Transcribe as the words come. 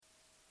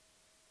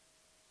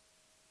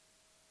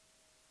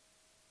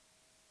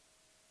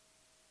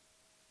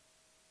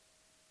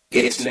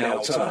It's now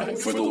time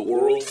for the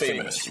world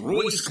famous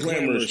Royce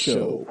Glamour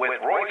Show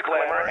with Royce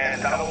Glamour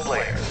and Donald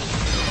Blair.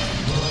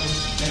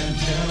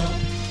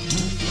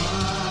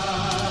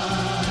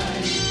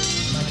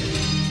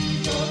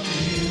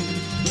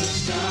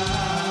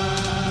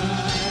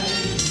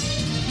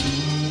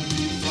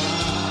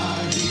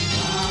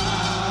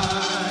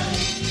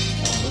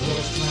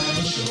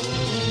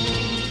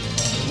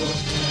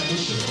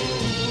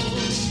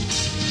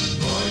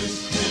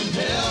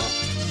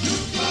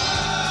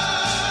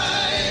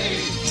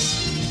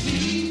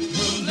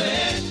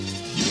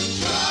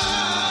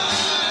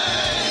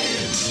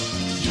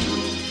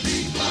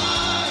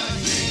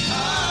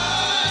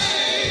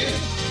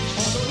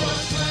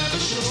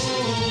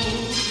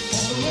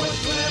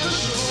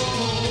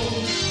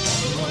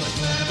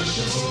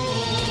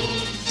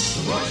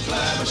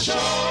 Show.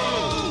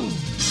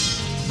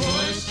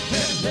 Royce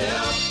can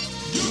help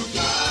you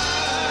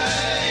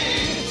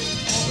fly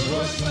on the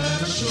Royce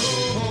Glamour Show.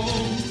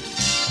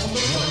 On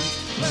the Royce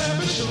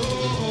Glamour Show.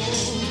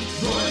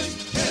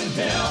 Royce can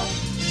help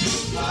you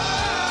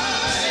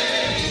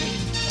fly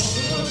on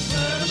the Royce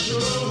Glamour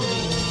Show.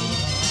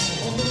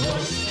 On the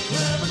Royce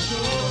Glamour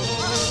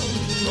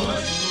Show.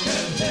 Royce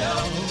can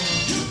help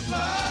you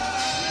fly.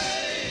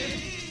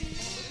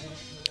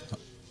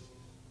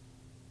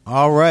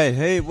 All right,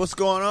 hey, what's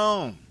going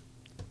on?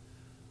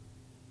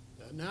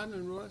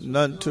 Nothing, Royce.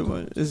 Nothing too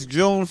much. It's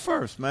June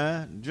 1st,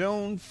 man.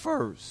 June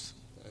 1st.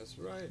 That's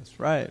right.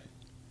 That's right.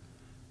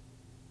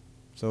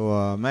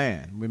 So,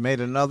 man, we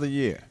made another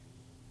year.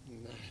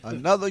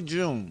 Another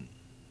June.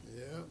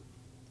 Yeah.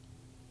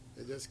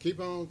 They just keep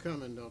on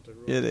coming, don't they,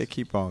 Royce? Yeah, they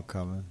keep on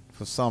coming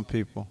for some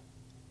people.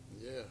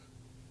 Yeah.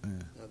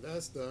 Now,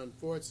 that's the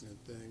unfortunate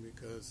thing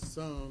because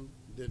some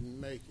didn't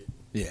make it.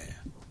 Yeah.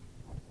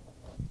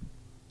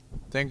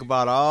 Think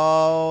about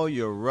all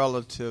your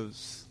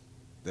relatives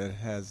that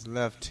has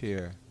left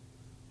here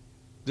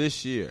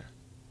this year.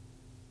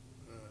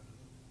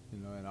 You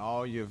know, and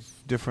all your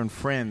different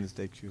friends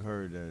that you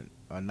heard that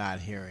are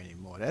not here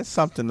anymore. That's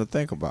something to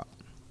think about.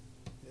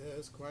 Yeah,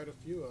 it's quite a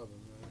few of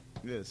them, man.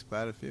 Yeah, it's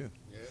quite a few.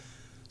 Yeah.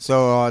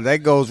 So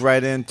that goes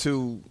right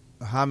into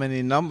how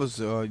many numbers.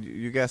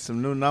 You got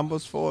some new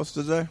numbers for us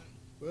today?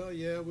 Well,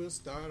 yeah, we'll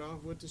start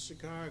off with the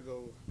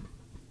Chicago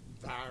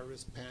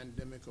virus,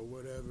 pandemic, or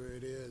whatever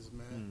it is,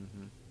 man.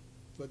 Mm-hmm.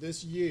 For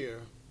this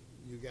year,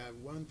 you got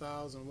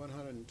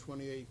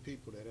 1,128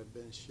 people that have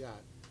been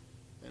shot.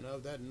 And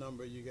of that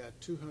number, you got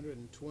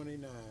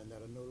 229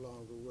 that are no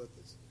longer with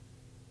us.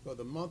 For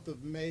the month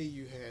of May,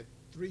 you had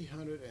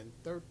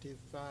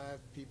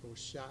 335 people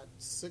shot.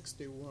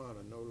 61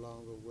 are no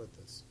longer with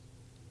us.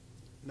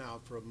 Now,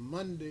 from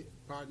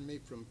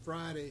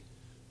Friday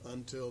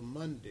until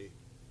Monday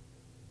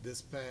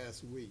this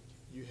past week,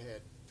 you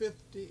had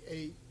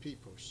 58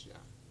 people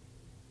shot.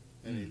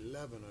 And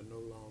 11 are no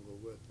longer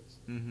with us.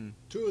 Mm-hmm.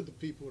 2 of the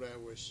people that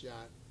were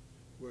shot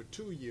were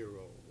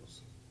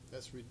 2-year-olds.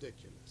 That's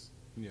ridiculous.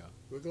 Yeah.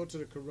 We'll go to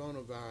the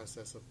coronavirus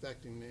that's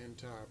affecting the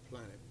entire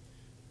planet.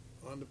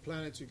 On the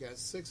planet, you got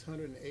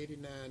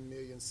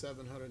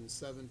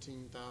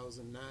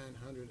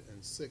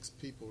 689,717,906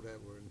 people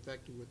that were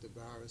infected with the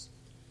virus.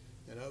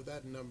 And of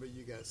that number,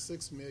 you got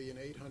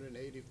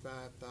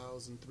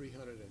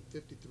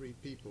 6,885,353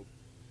 people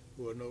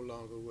who are no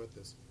longer with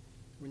us.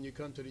 When you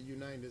come to the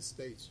United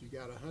States, you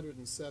got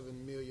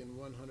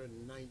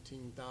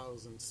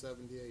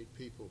 107,119,078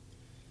 people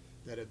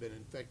that have been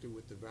infected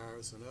with the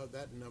virus, and of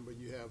that number,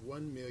 you have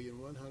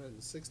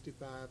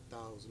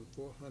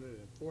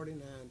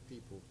 1,165,449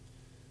 people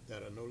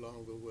that are no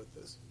longer with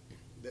us.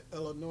 The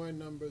Illinois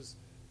numbers,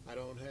 I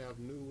don't have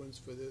new ones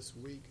for this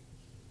week,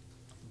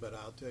 but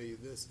I'll tell you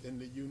this, in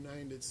the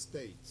United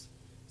States,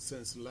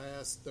 since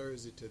last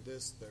Thursday to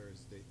this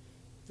Thursday,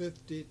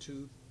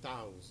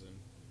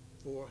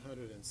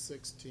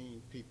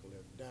 52,416 people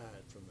have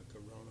died from the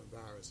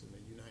coronavirus in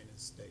the United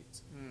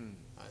States.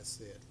 I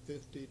said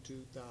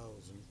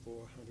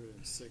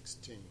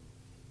 52,416.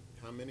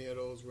 How many of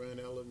those were in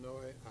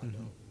Illinois? I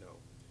don't know.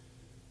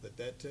 But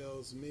that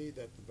tells me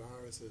that the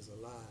virus is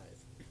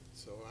alive.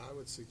 So I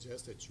would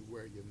suggest that you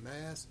wear your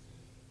mask,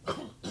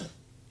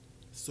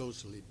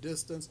 socially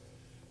distance,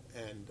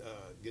 and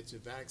get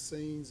your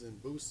vaccines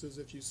and boosters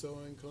if you're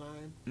so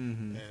inclined.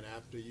 Mm-hmm. And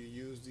after you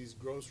use these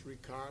grocery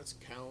carts,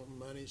 count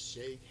money,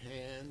 shake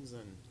hands,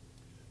 and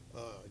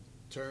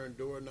turn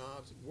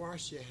doorknobs,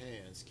 wash your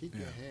hands, keep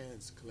your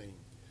hands clean.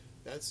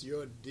 That's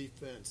your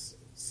defense,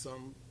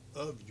 some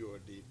of your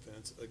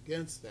defense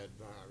against that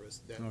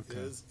virus that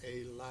is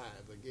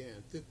alive.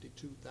 Again,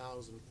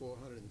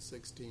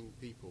 52,416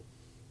 people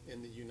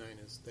in the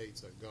United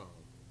States are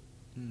gone.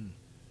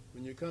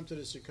 When you come to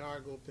the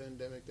Chicago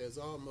pandemic, there's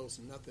almost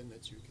nothing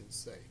that you can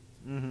say.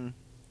 Mm-hmm.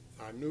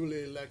 Our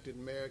newly elected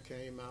mayor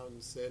came out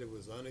and said it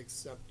was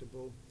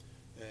unacceptable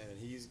and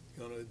he's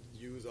going to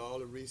use all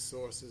the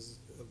resources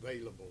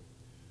available.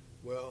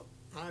 Well,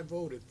 I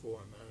voted for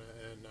him,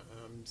 and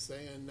I'm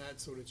saying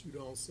that so that you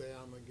don't say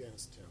I'm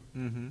against him.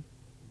 Mm-hmm.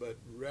 But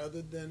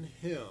rather than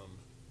him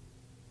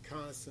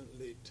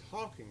constantly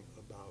talking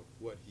about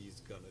what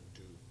he's going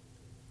to do,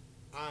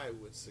 I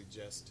would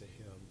suggest to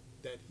him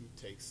that he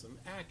take some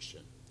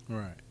action.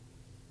 Right.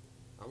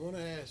 I want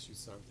to ask you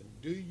something.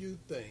 Do you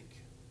think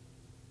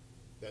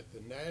that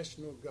the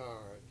National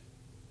Guard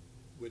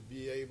would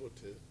be able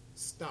to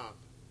stop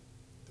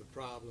the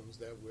problems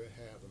that we're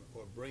having,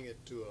 or bring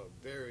it to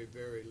a very,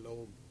 very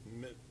low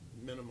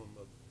minimum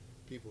of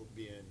people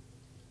being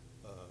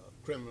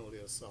criminally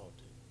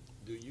assaulted?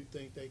 Do you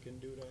think they can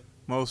do that?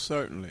 Most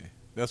certainly.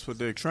 That's what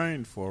they're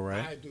trained for,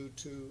 right? I do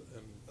too,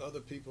 and other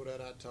people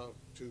that I talk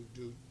to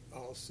do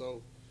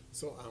also.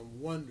 So I'm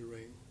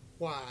wondering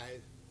why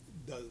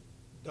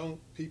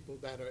don't people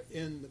that are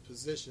in the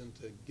position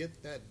to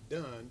get that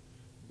done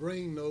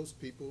bring those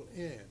people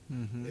in?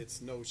 Mm-hmm.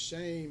 It's no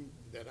shame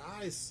that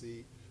I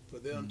see for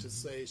them to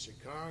say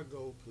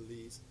Chicago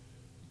police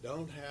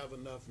don't have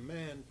enough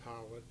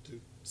manpower to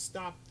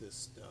stop this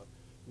stuff.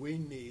 We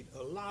need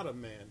a lot of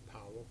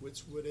manpower,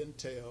 which would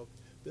entail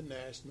the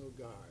National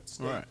Guard,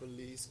 state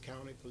police,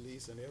 county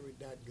police, and every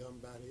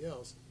dadgumbody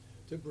else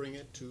to bring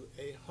it to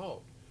a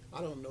halt.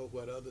 I don't know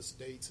what other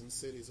states and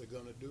cities are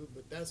going to do,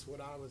 but that's what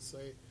I would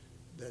say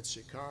that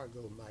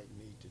Chicago might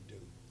need to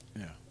do.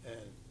 Yeah.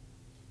 And,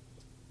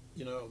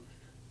 you know,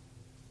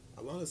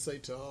 I want to say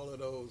to all of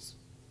those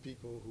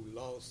people who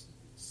lost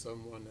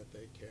someone that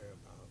they care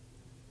about,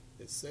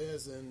 it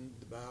says in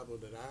the Bible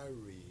that I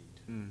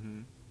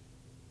read,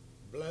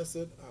 blessed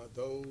are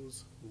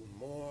those who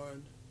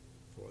mourn,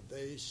 for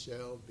they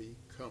shall be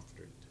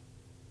comforted.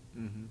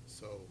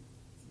 So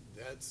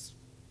that's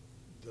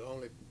the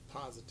only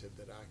positive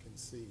that I can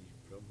see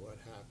from what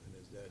happened,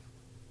 is that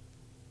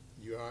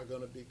you are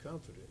going to be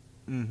comforted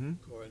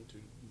according to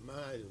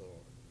my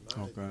Lord,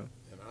 my Lord,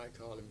 and I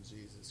call him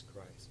Jesus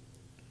Christ.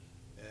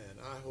 And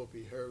I hope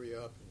he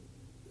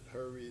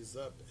hurries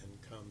up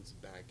and comes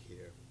back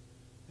here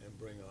and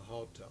bring a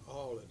halt to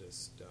all of this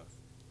stuff.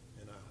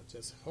 And I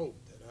just hope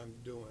that I'm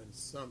doing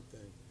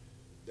something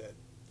that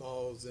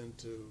falls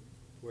into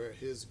where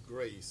his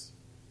grace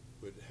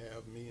would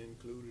have me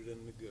included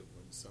in the good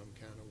one some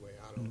kind of way.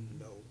 I don't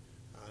know.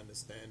 I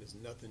understand there's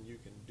nothing you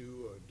can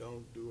do or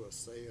don't do or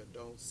say or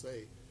don't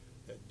say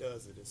that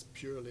does it. It's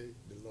purely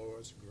the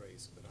Lord's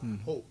grace. But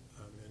I hope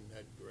I'm in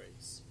that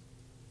grace.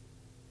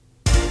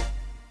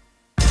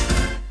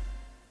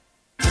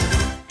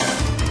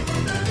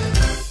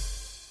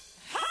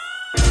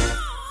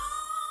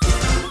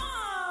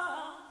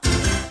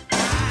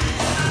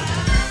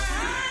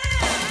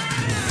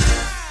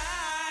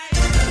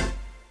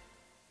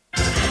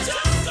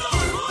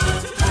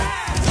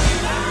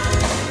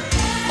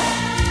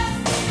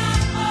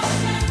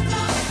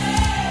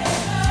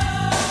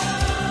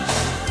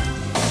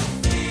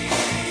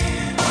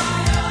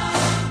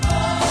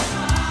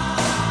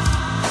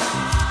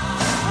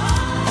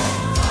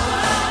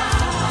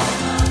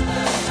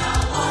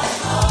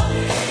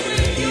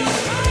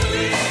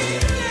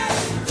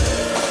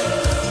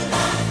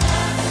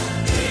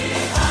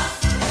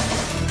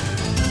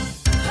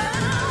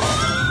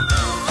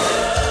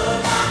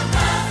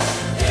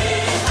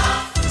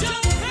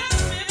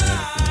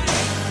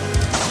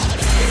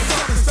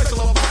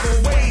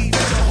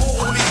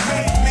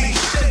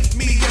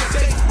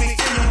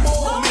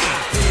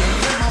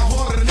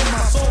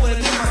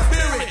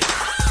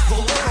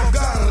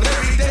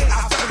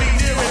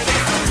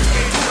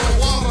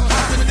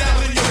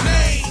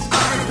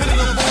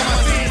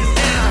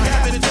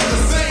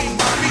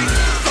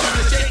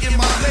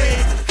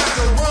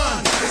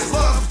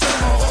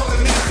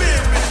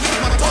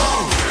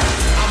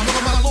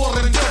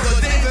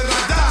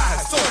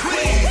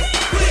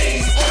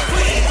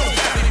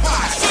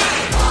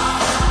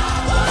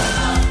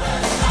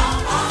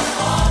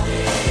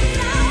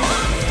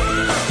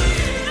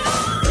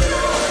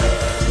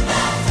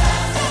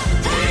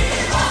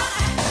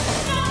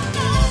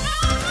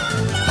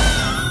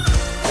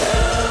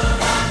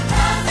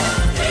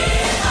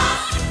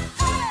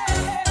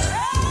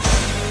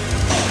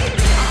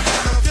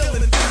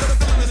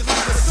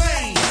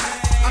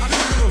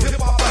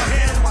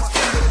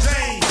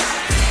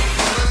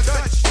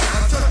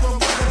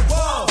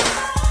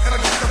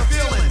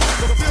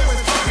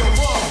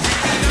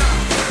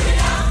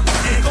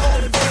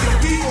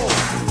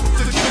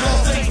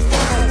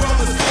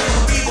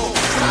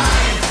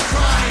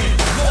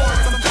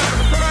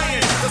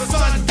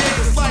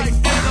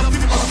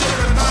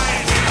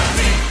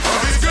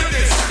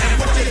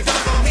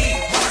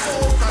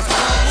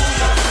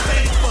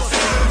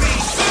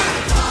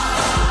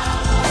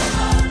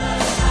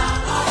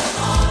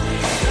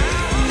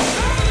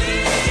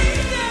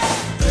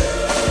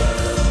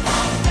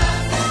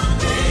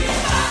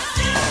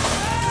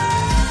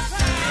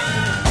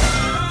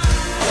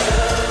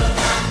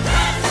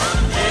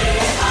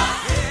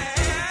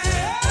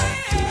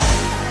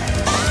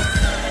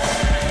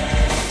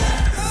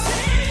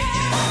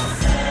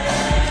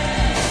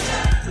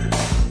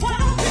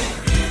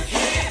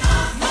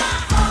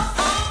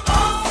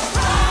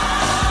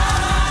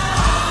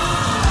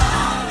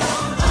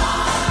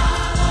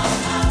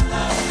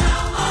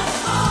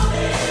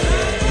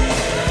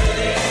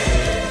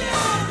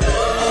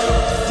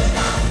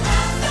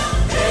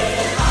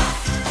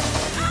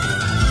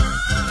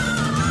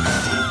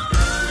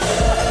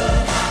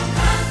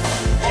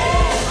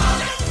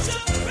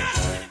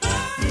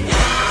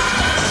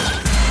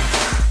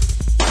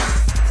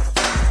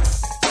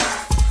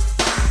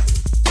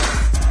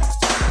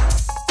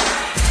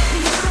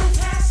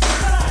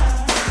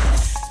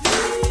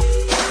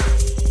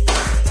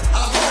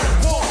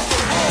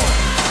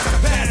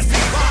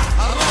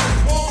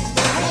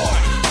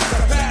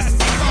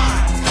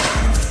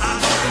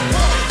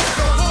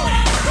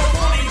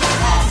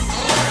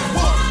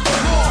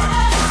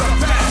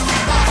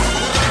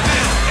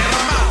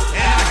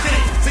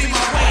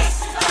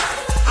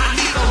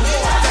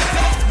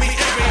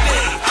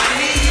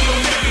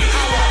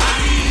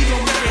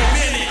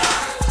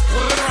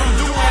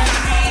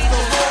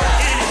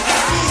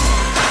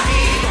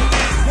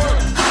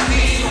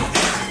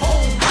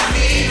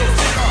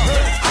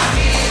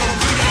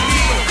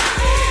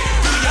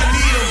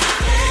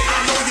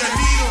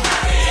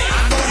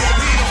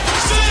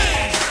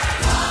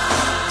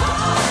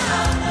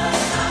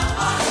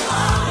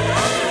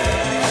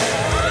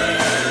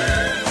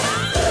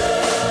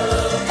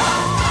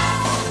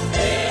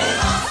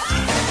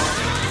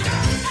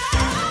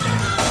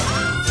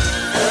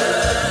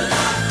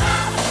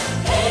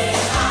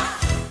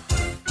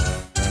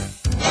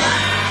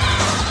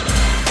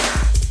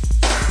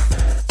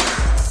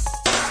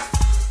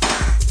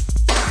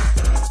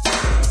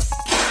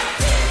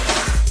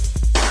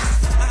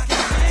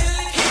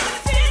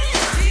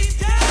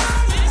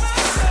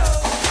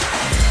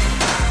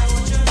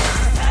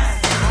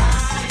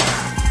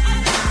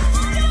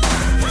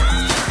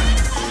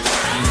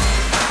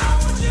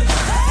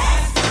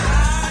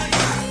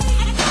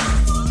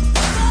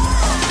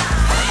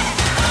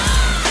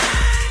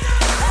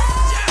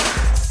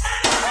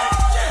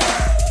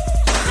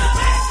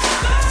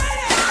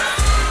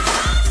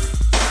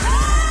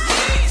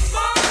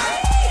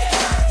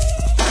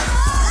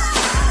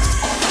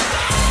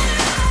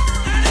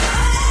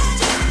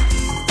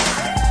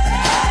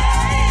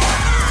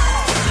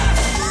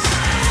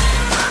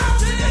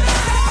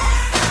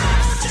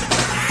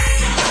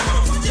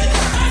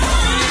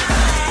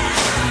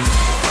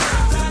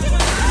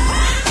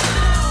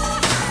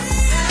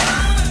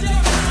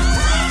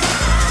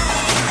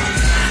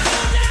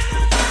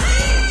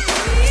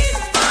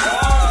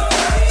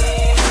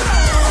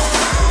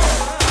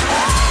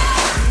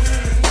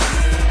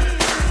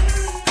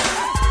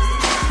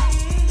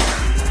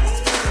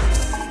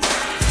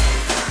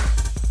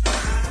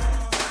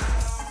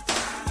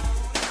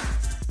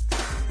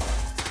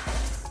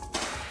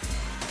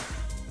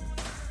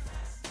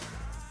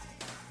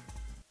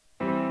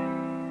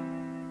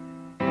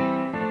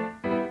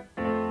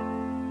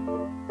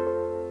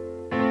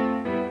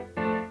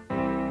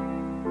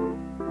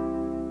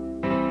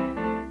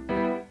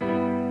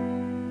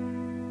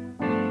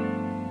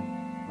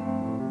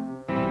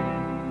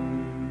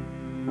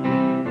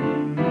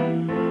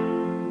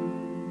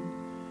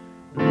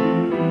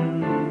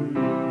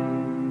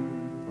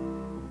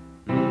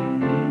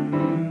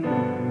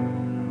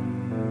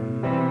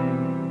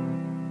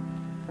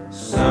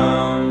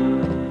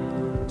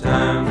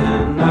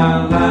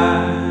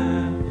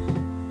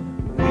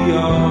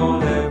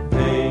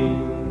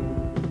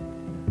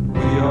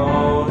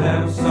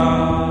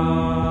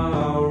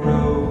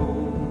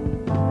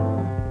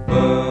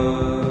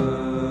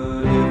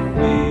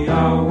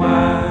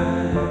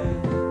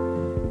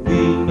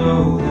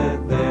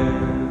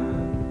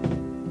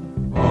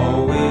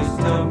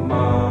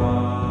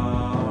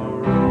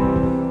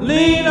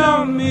 lean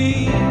on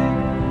me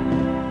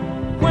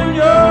when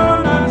you're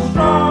not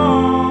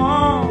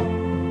strong,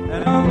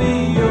 and I'll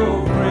be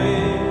your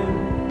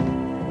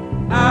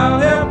friend. I'll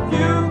help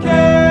you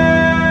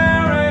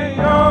carry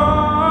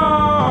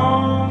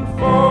on,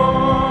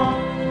 for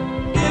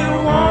it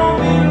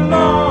won't be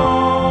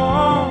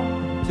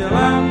long till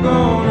I'm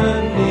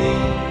gonna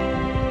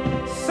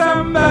need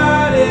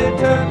somebody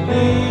to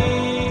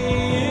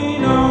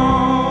lean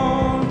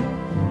on.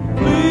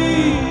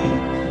 Please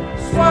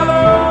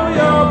swallow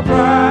your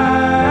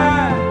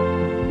pride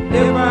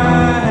if I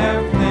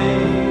have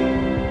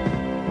things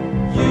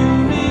you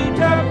need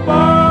to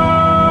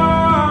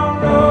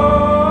borrow,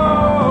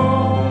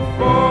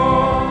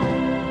 for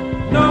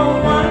no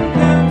one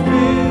can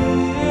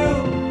feel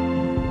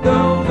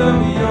those of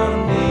your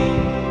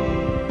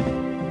needs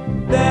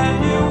that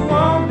you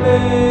won't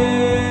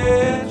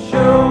let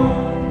show.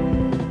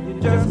 You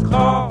just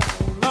call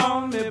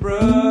on me,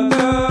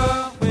 brother,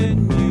 when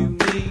you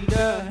need a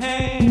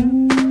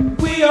hand.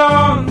 We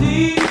all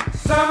need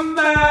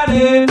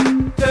somebody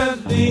to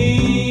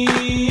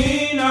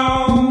lean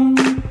on.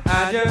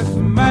 I just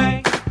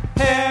might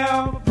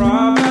have a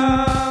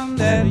problem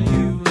that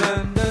you'll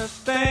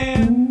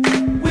understand.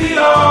 We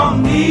all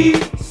need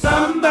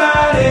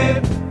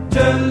somebody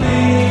to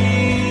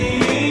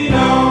lean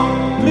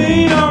on.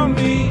 Lean on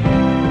me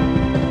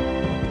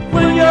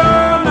when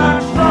you're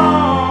not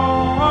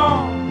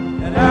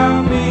strong, and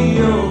I'll be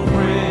your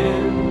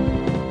friend.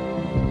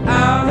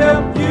 I'll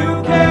help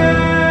you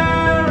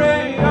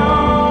carry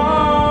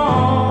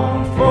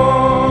on,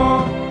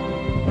 for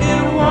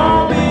it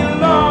won't be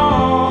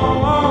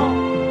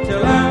long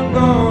till I'm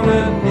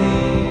gonna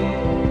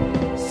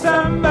need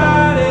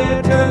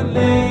somebody to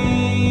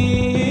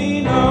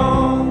lean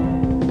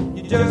on.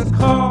 You just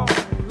call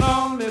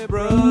on me,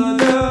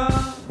 brother,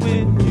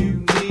 when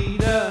you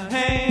need a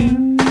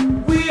hand.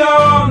 We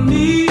all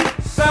need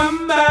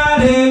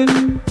somebody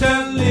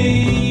to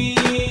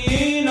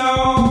lean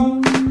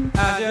on.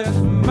 I just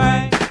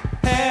might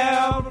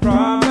have a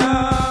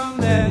problem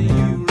that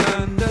you'll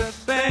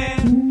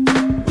understand.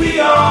 We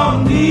all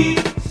need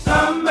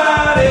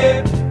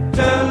somebody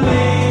to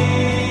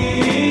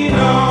lean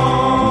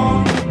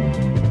on.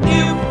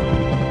 If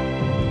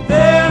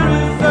there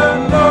is a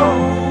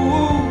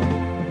load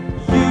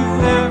you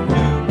have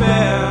to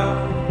bear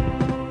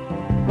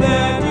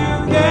that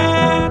you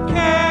can't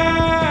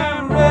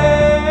carry,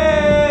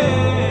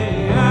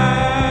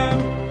 I'm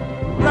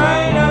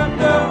right up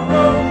the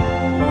road.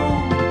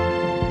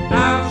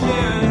 I'll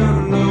share your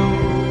load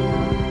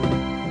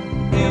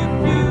if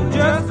you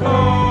just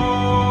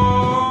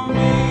call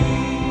me.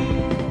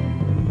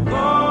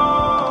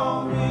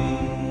 Call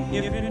me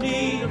if you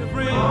need a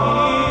friend.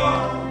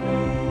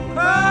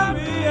 Call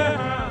me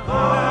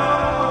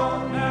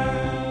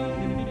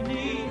if you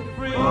need a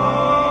friend.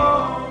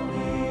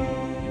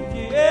 If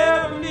you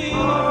ever need a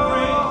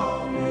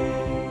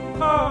friend,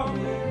 call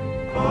me.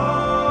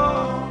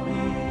 Call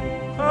me.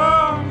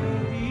 Call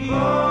me.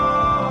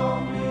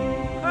 Call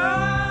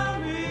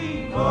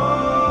me.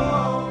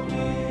 Call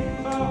me.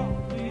 Call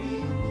me.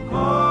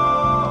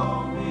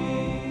 Call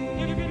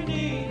me. If you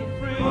need a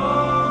friend,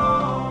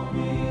 call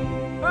me.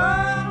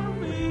 Call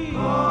me.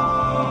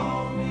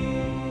 Call me.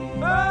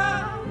 Call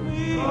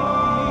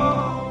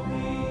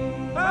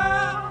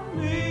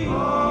me.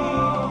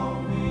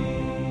 Call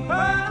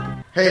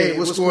me. Hey,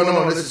 what's going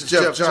on? This is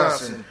Jeff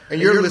Johnson,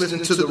 and you're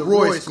listening to the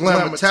Royce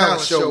Glamour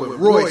Talent Show with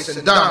Royce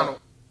and Donald.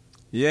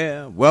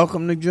 Yeah,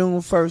 welcome to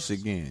June 1st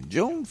again.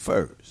 June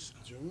 1st.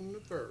 June the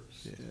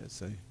 1st. Yeah,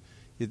 so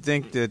you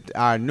think that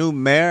our new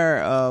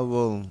mayor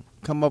will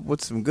come up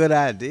with some good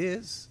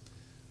ideas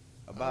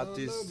about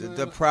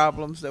the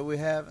problems that we're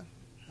having?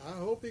 I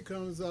hope he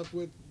comes up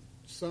with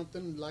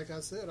something. Like I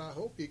said, I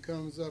hope he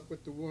comes up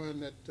with the one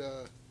that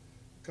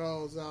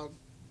calls out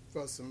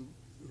for some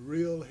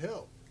real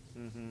help,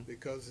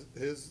 because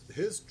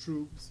his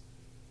troops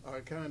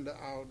are kind of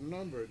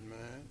outnumbered,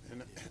 man.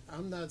 And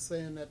I'm not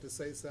saying that to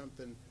say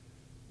something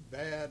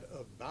bad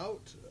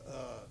about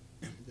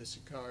the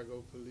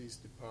Chicago Police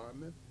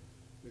Department,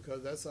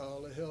 because that's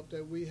all the help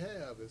that we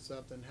have. If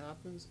something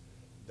happens,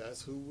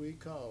 that's who we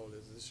call,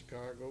 is the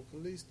Chicago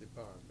Police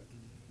Department.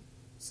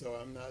 So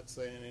I'm not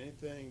saying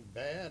anything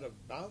bad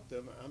about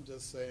them. I'm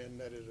just saying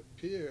that it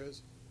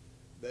appears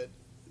that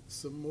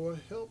some more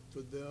help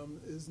for them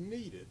is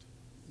needed,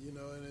 you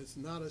know, and it's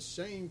not a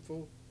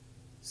shameful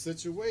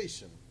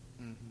situation.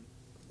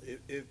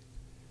 If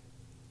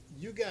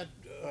you got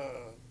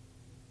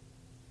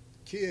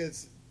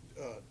kids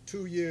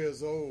 2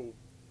 years old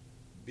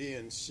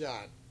being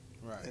shot,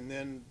 Right. and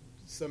then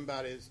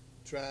somebody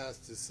tries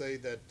to say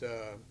that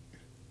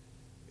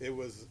it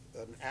was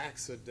an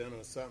accident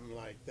or something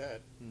like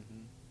that,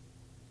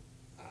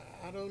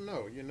 I don't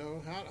know. You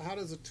know, how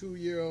does a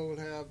 2-year-old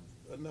have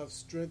enough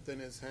strength in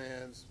his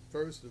hands,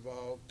 first of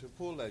all, to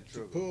pull that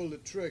trigger? to pull the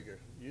trigger,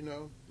 you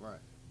know? Right.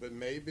 But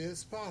maybe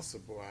it's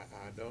possible.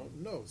 I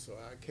don't know. So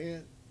I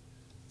can't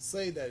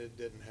say that it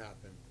didn't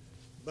happen.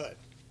 But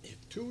if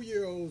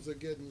 2-year-olds are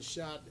getting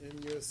shot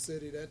in your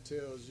city, that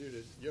tells you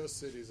that your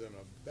city's in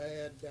a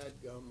bad,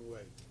 dadgum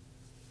way.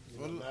 You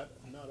know,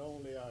 not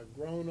only are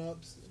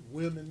grown-ups,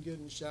 women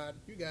getting shot,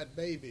 you got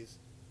babies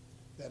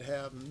that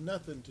have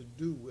nothing to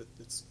do with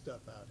this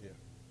stuff out here.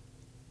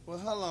 Well,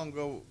 how long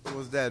ago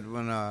was that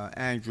when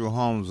Andrew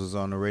Holmes was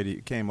on the radio,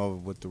 came over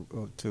with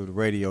to the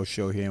radio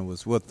show here and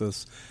was with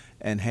us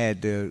and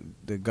had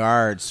the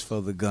guards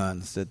for the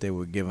guns that they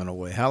were giving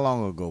away? How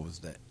long ago was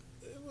that?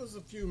 It was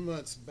a few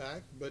months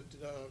back, but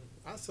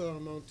I saw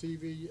him on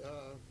TV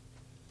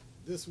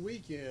this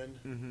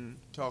weekend.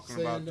 Talking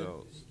saying about that,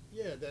 those.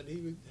 Yeah, that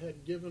he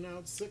had given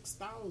out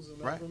 6,000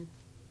 Right. of them,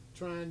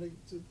 trying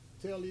to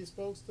tell these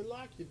folks to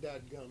lock your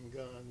dadgum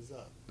guns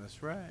up.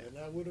 That's right. And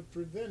I would have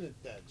prevented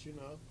that, you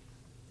know.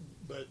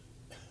 But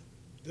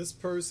this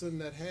person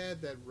that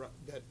had that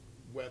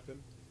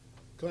weapon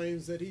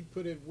claims that he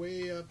put it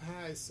way up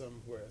high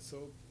somewhere.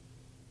 So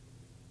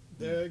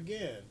there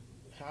again,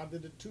 how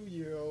did a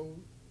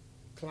 2-year-old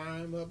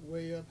climb up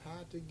way up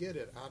high to get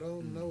it? I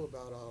don't know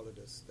about all of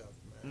this stuff,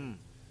 man.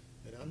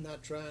 And I'm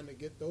not trying to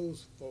get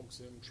those folks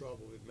in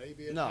trouble.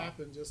 Maybe it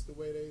happened just the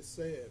way they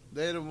said.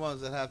 They're the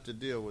ones that have to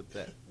deal with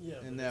that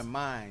in their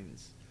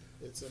minds.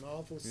 It's an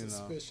awful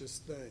suspicious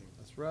thing.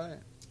 That's right.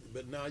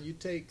 But now you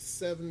take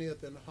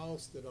 70th and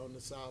Halsted on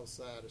the south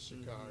side of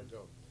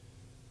Chicago.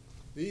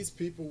 These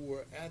people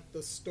were at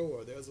the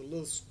store. There's a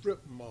little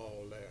strip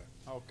mall there.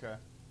 Okay.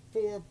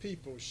 4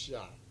 people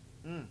shot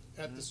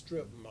at the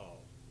strip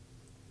mall.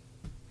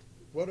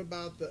 What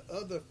about the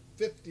other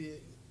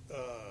 50?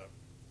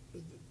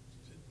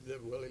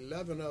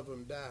 11 of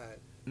them died.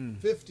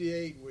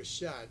 58 were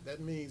shot. That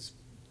means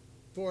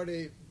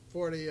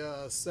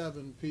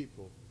 47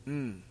 people.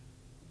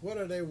 What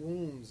are their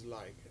wounds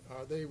like?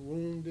 Are they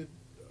wounded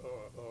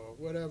or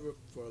whatever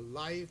for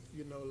life?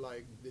 You know,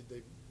 like did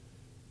they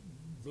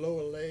blow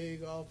a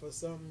leg off or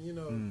something? You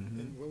know,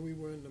 and when we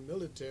were in the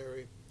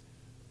military,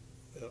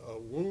 a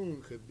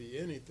wound could be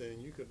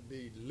anything. You could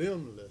be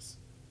limbless.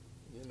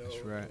 You know,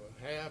 That's right.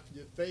 Half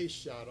your face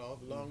shot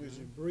off. As long as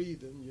you're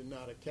breathing, you're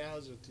not a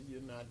casualty.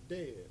 You're not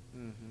dead.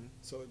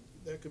 So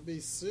there could be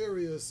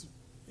serious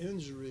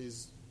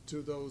injuries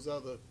to those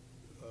other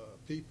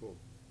people.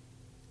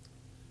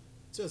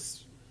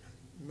 Just,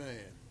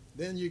 man.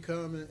 Then you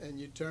come and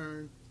you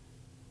turn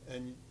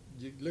and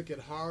you look at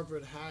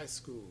Harvard High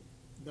School.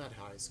 Not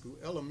high school,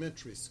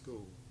 elementary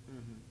school.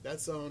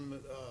 That's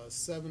on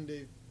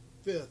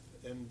 75th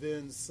and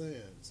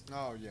Vincennes.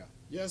 Oh, yeah.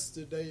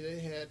 Yesterday they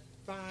had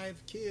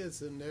 5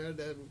 kids in there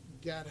that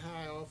got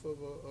high off of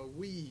a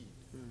weed.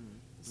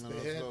 So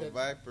they had little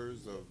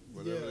vipers or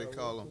whatever they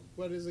call them.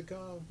 What is it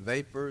called?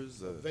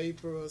 Vapors.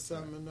 Vapor or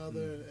something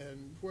another.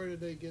 And where did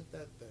they get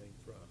that thing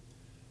from?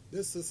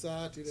 This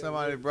society.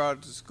 Somebody brought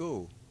it to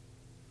school.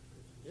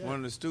 Yeah. One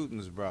of the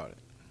students brought it.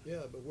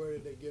 Yeah, but where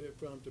did they get it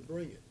from to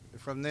bring it?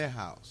 From their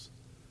house.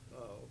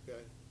 Oh, okay.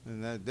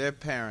 And their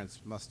parents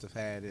must have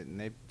had it,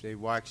 and they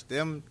watched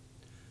them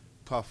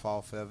puff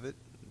off of it.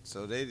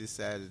 So they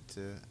decided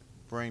to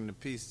bring the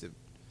piece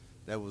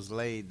that was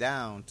laid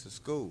down to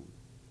school.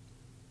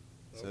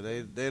 So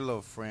their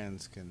little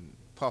friends can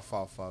puff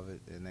off of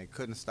it, and they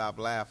couldn't stop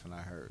laughing.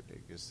 I heard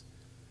they just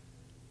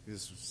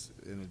was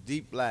in a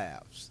deep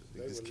laughs.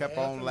 They just kept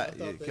on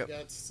laughing. I thought they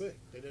got sick.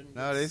 They didn't.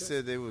 No, they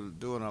said they were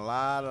doing a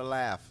lot of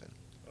laughing.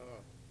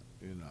 Oh.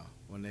 You know,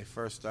 when they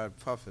first started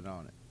puffing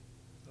on it.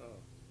 Oh.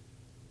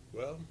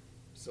 Well,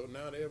 so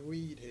now they're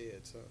weed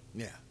heads, huh?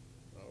 Yeah.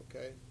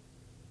 Okay.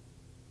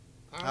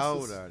 How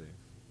old are they?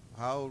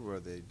 How old were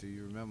they? Do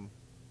you remember?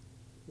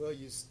 Well,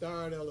 you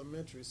start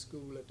elementary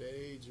school at the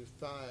age of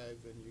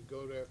 5, and you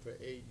go there for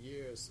 8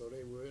 years, so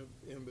they were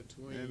in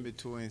between. In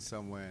between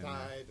somewhere.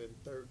 5 and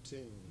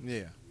 13.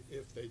 Yeah.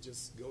 If they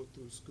just go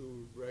through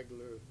school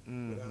regular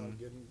without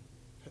getting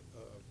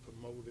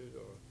promoted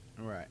or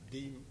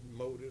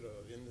demoted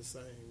or in the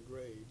same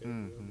grade, they were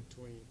in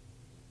between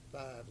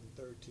 5 and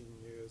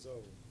 13 years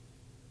old.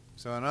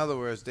 So in other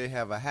words, they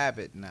have a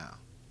habit now.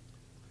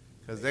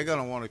 Because they're going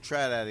to want to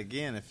try that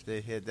again if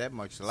they had that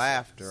much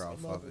laughter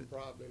off of it. Some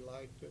probably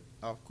liked it.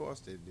 Of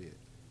course they did.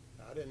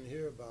 I didn't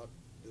hear about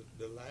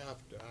the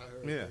laughter. I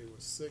heard they were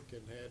sick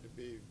and had to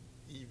be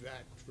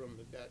evac from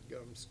the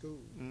dadgum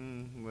school.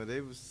 Well,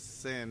 they was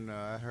saying,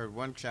 I heard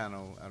one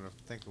channel, I don't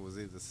think it was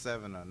either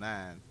 7 or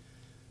 9,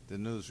 the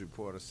news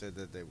reporter said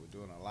that they were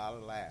doing a lot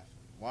of laughing.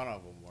 One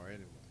of them were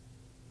anyway.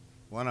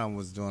 One of them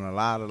was doing a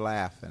lot of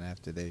laughing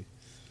after they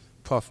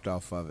puffed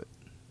off of it.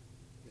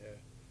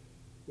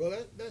 Well,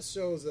 that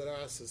shows that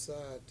our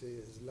society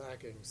is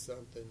lacking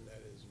something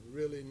that is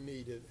really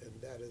needed,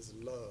 and that is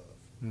love.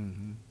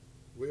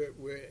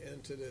 We're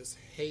into this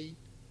hate,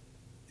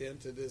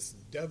 into this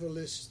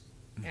devilish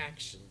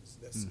actions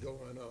that's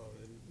going on.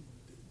 And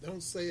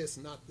don't say it's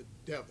not the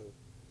devil.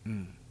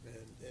 And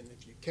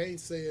if you can't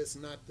say it's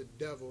not the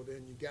devil,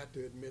 then you got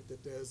to admit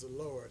that there's a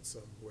Lord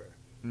somewhere,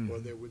 or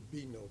there would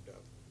be no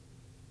devil.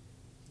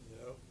 You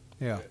know?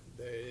 Yeah.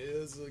 There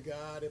is a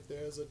God if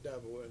there's a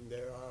devil, and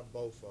there are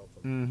both of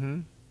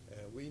them.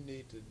 And we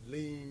need to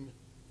lean,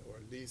 or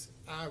at least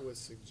I would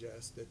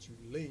suggest that you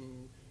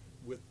lean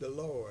with the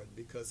Lord,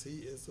 because he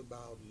is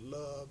about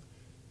love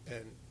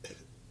and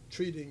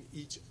treating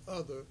each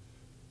other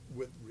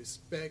with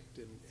respect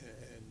and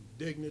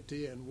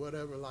dignity and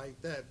whatever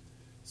like that,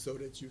 so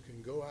that you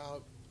can go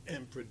out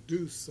and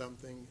produce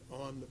something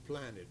on the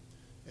planet,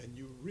 and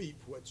you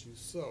reap what you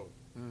sow.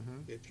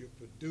 If you're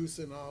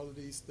producing all of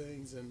these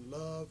things in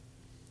love,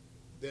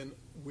 then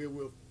we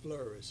will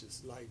flourish.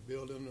 It's like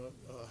building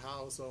a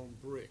house on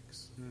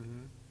bricks.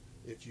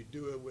 If you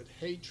do it with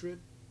hatred,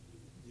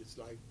 it's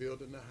like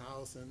building a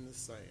house in the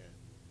sand.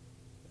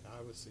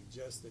 I would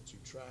suggest that you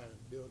try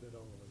and build it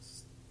on a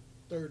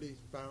sturdy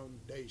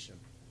foundation,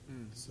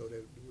 so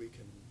that we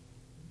can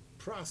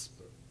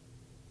prosper.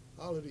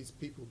 All of these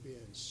people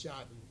being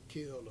shot and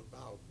killed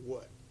about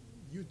what?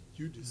 You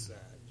decide,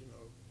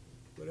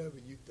 whatever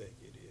you think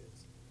it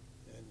is.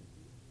 And,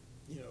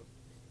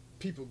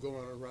 people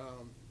going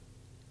around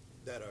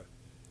that are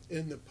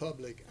in the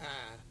public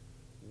eye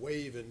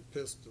waving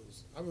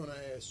pistols. I want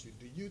to ask you,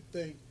 do you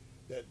think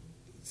that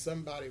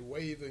somebody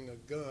waving a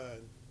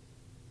gun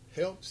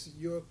helps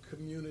your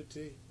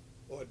community,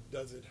 or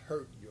does it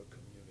hurt your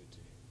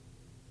community?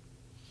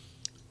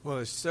 Well,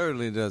 it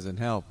certainly doesn't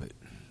help it.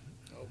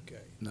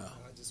 Okay. No.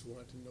 I just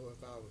wanted to know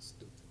if I was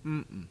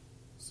stupid.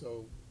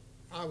 So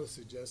I would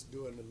suggest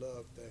doing the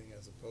love thing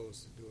as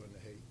opposed to doing the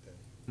hate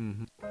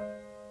thing.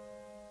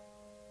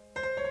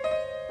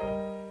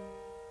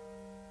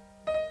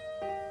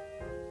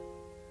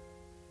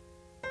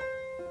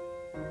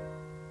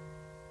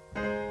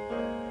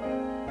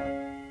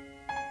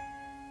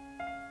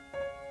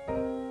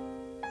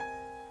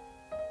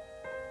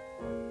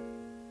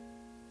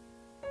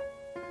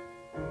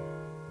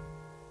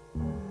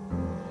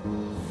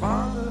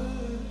 Father,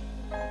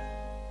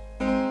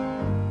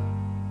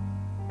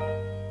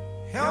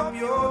 help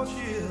your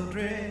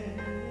children,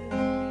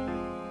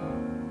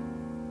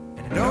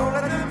 and don't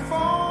let them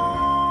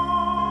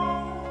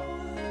fall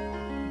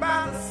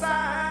by the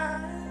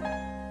side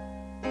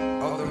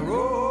of the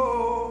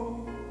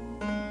road.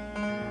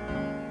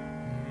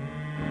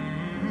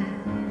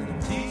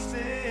 And teach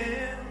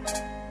them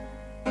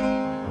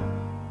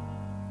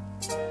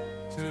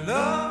to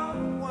love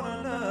one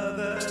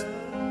another,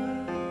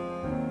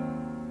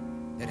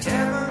 that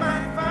heaven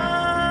might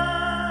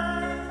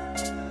find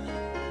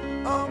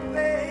a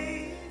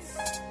place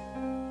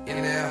in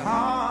their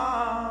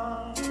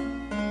hearts.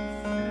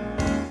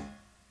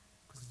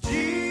 'Cause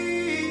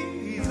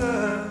Jesus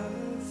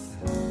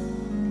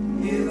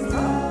is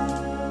love.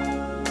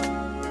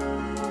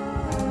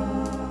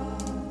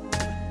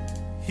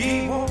 He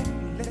won't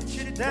let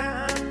you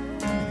down,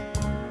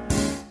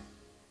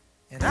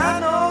 and I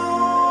know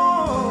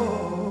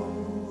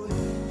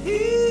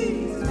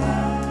He's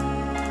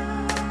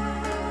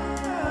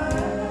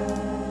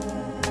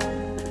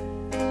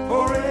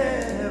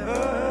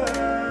forever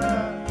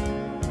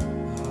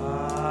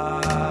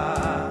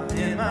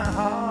in my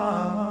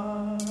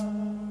heart.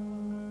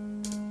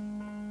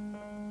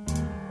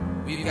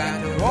 We've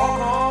got to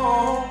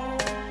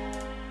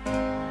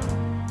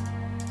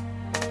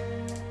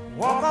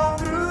walk on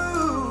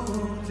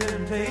through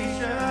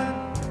temptation,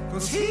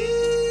 'cause He's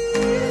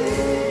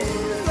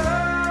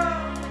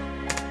love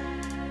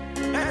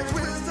and His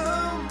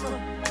wisdom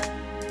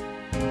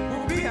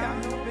will be our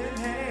helping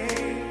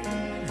hand.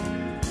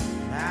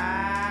 I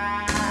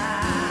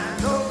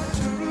know the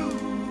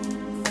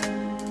truth,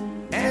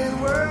 and His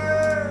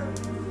word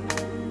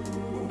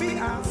will be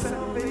our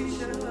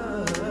salvation.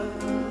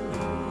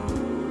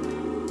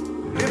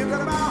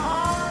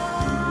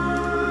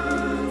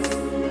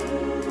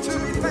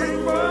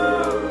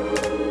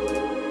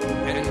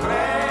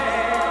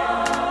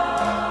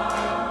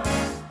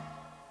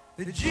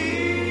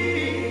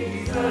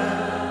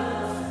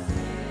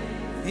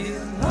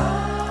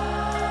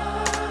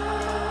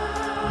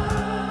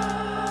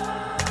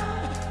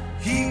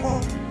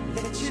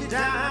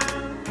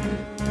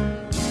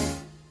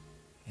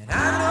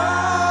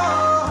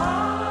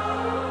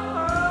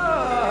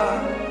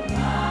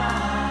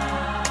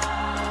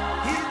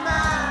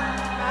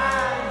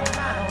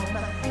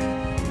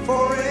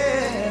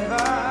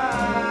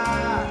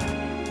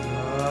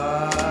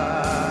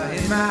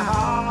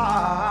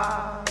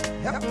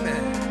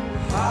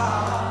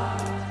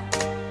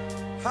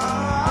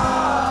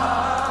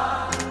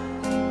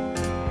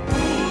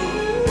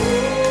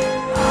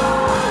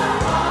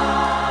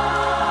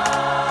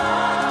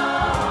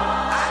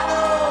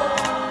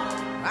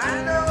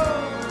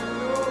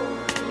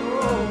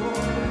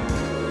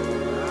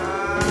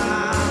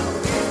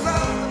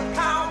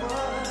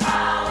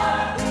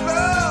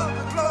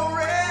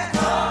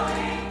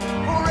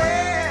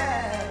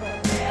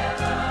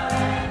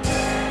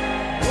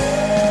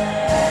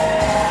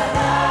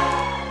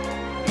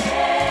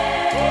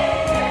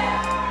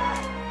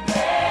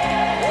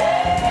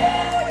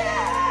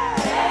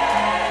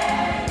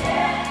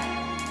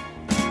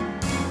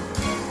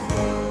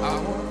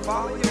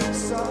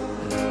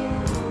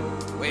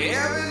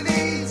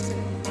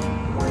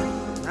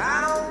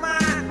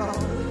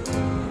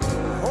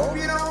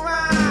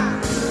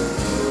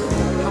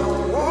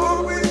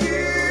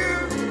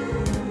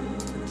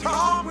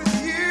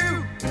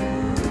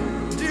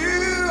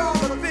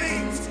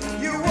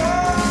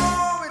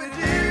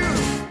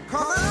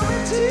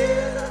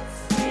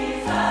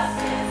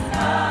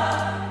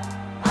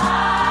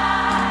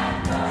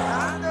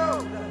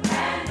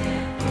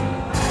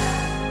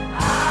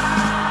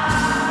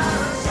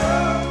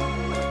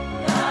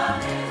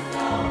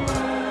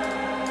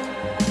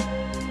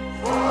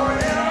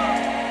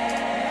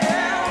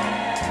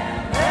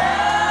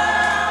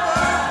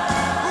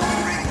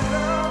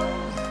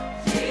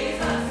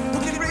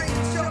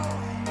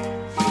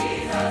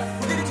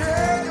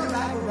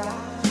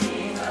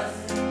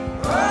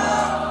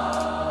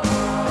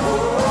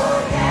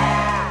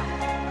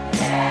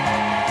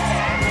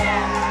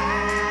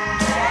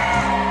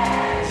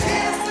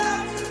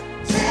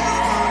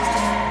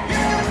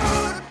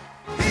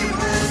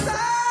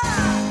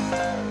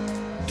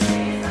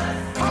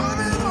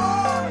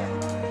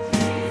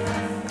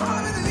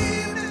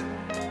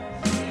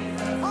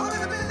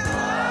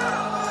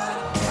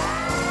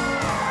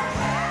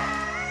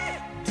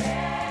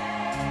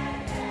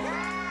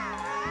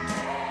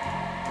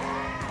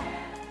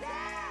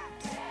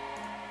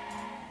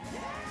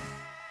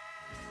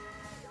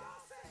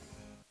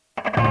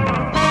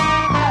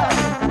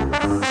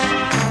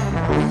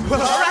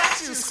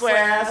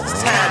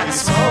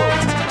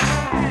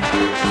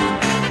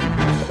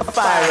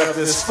 start up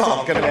this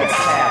funk and let's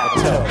have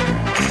a toe.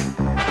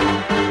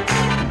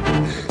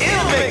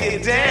 It'll make you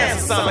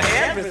dance some of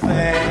everything.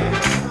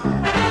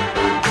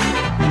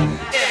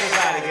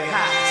 Everybody get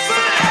high.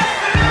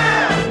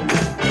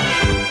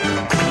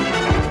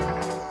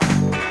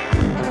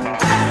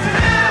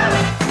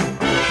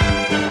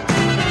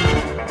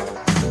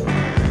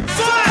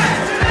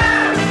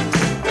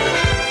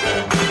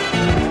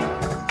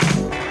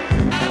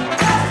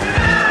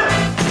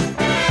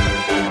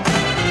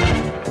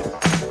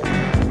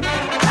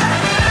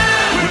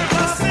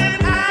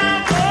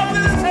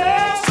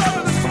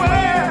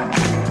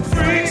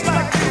 Freaks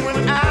like you and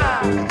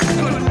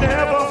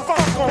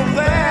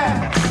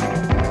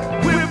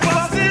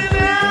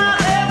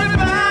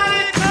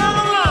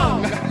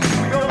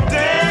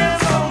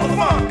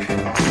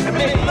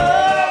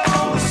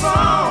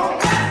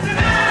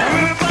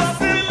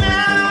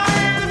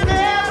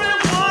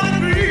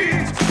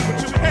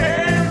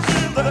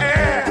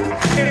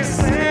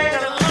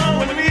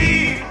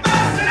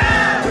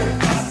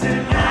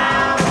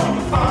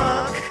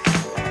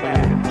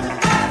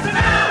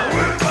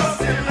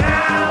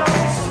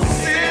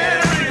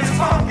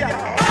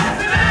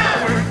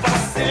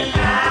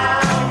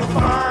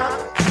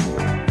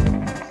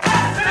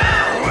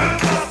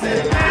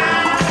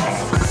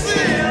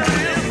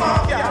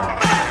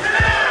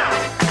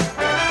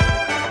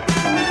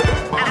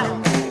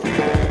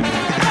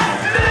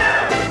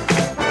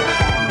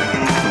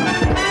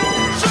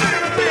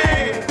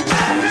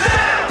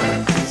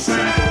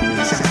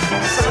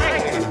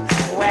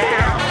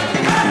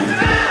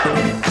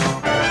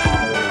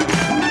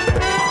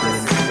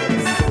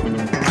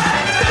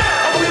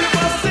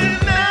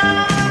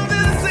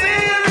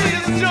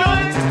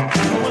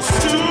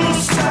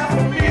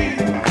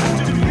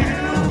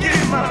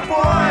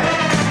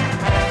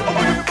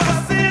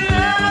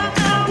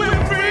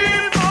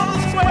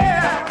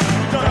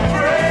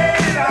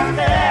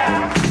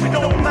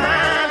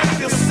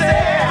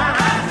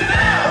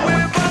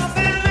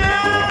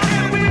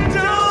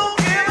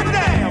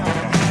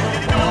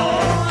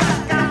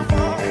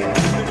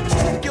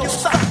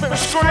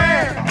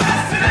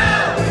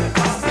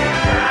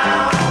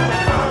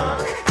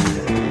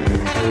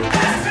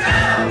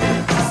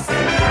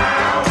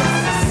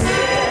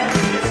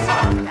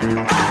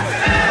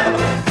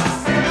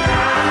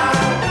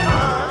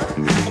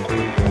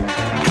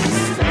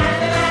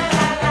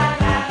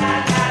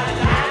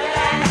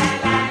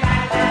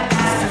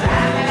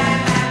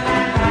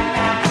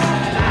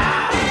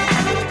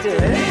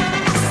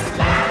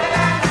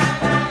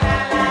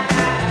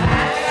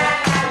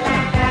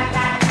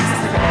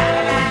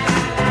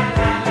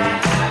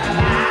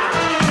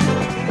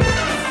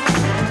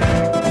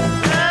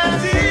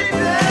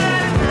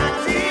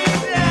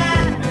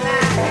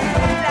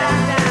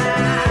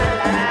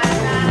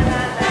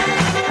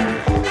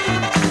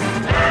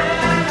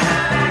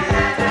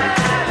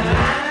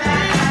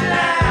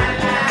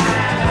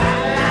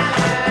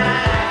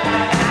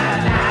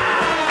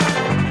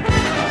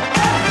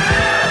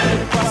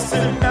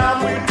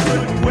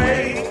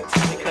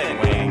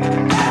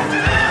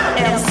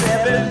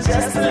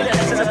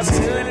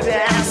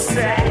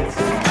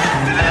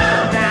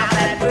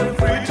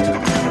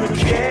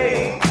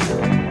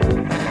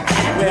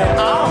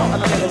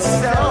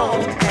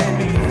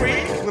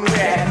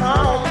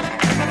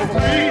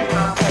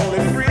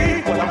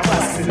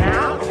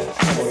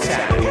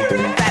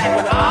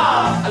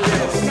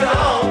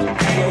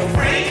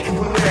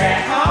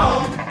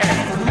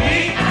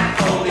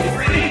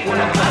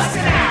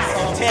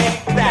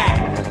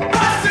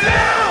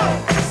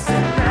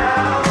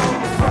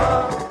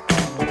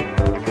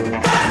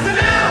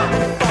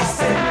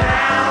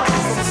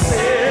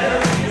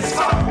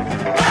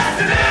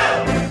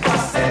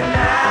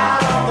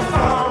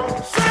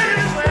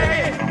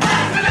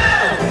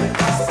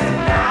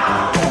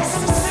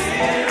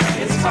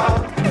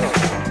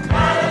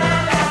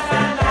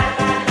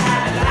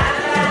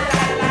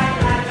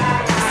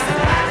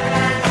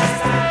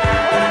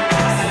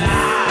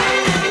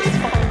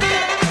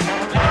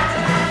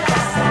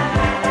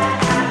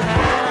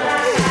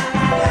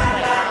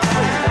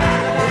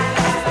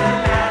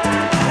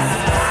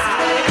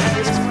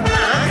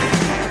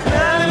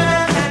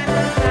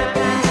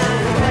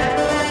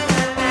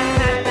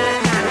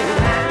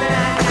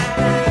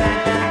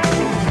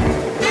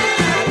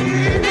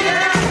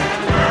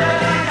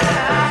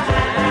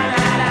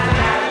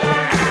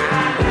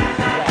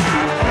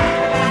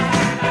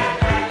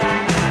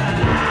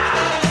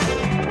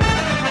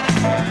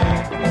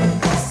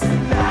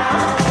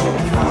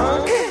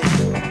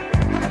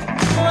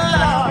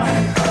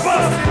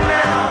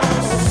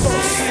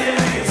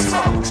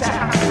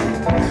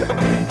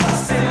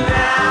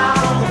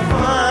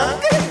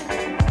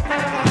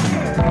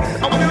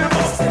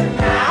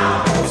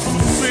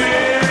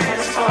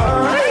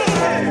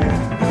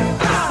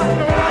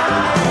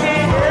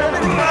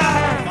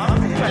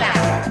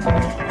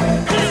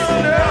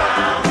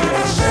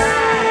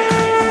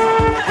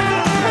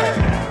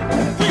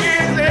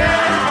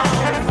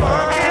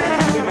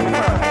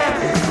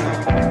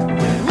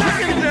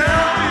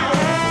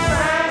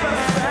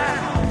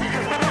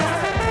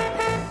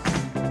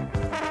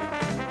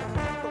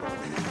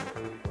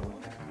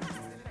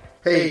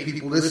Hey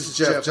people, this is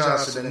Jeff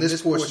Johnson, and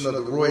this portion of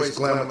the Royce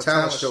Glamour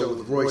Talent Show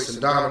with Royce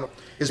and Donald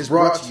is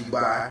brought to you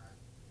by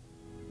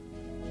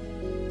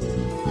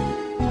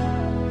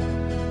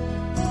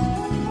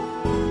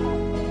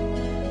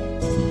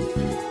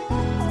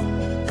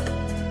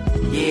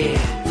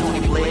Yeah,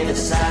 Tony Blair, the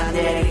side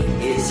daddy,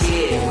 is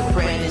here with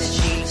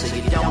Brandon's cheap, so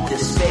you don't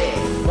despair.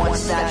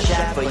 One-stop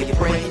shop for your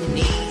brand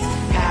needs.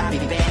 Happy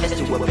banners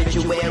to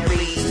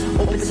obituaries.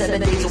 Open 7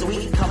 days a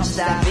week, come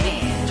stop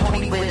in.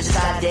 Tony Blair, the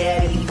side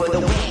daddy, for the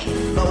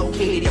win.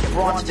 Located in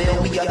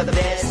Bronxville, we are the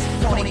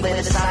best. Tony Blair,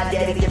 the side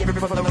daddy, different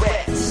from the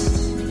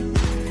rest.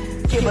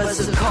 Give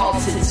us a call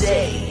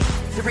today.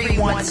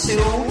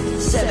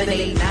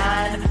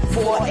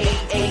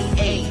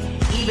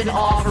 312-789-4888. Even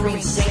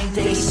offering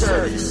same-day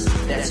service.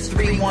 That's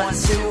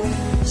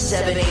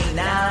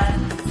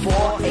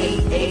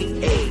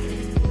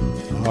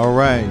 312-789-4888. All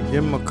right,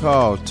 give him a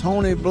call.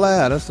 Tony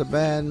Blair, that's a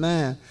bad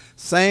man.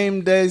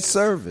 Same-day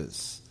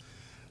service.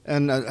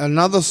 And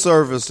another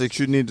service that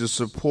you need to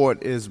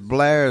support is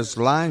Blair's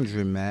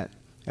Laundromat.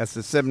 That's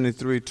the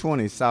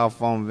 7320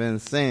 South on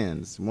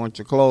Vincennes. Want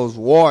your clothes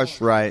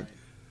washed right,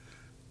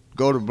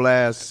 go to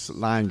Blair's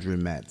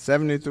Laundromat,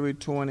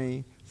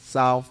 7320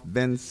 South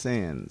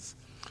Vincennes.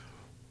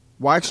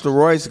 Watch the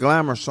Royce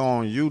Glamour show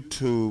on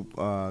YouTube.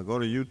 Go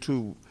to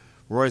YouTube.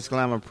 Royce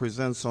Glamour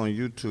Presents on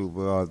YouTube.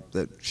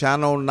 The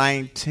Channel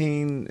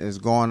 19 is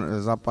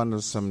up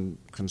under some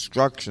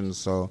construction,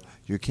 so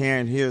you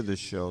can't hear the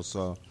show.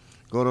 So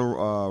go to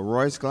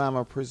Royce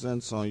Glamour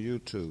Presents on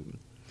YouTube.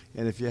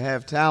 And if you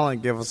have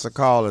talent, give us a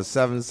call at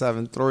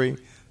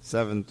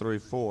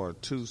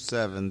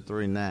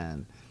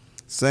 773-734-2739.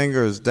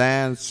 Singers,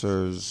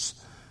 dancers,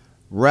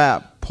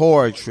 rap,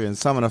 poetry, and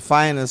some of the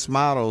finest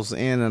models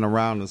in and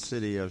around the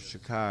city of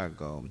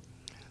Chicago.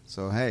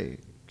 So, hey,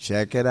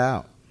 check it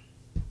out.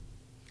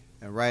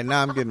 And right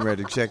now I'm getting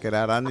ready to check it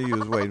out. I knew you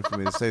was waiting for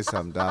me to say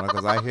something, Donna,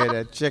 because I hear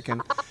that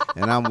chicken,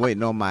 and I'm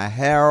waiting on my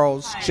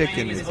Harold's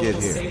Chicken to get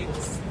here.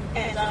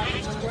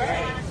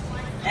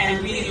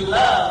 And we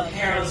love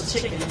Harold's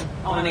Chicken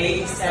on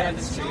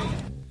 87th Street.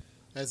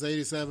 That's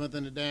 87th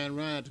and the Dan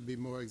Ryan, to be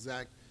more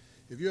exact.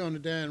 If you're on the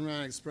Dan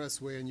Ryan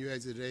Expressway and you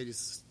exit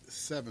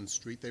 87th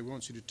Street, they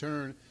want you to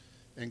turn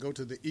and go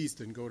to the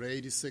east and go to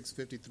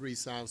 8653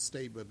 South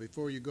State. But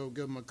before you go,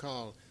 give them a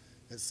call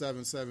at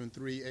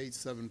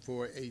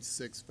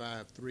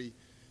 773-874-8653,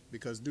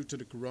 because due to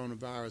the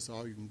coronavirus,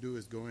 all you can do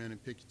is go in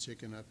and pick your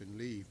chicken up and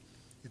leave.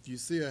 If you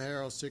see a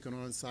Harold's Chicken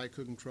on site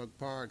cooking truck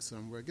parked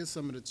somewhere, get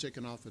some of the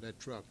chicken off of that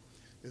truck.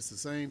 It's the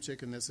same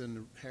chicken that's in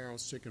the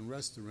Harold's Chicken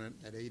restaurant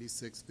at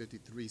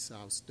 8653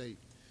 South State.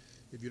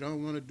 If you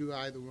don't want to do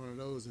either one of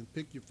those, then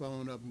pick your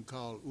phone up and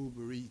call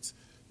Uber Eats,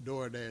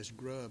 DoorDash,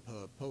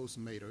 Grubhub,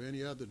 Postmate, or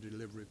any other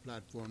delivery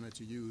platform that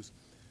you use,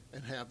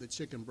 and have the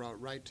chicken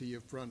brought right to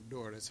your front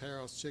door. That's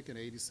Harold's Chicken,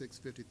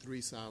 8653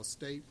 South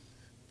State,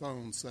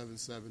 phone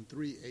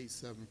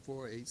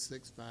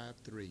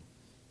 773-874-8653.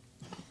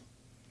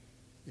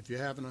 If you're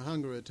having a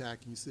hunger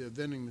attack and you see a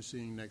vending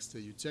machine next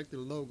to you, check the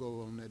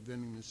logo on that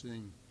vending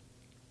machine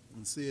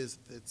and see if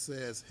it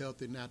says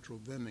Healthy Natural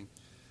Vending.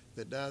 If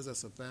it does,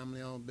 that's a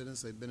family-owned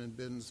business. They've been in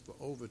business for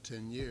over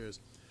 10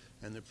 years,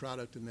 and the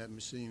product in that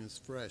machine is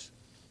fresh.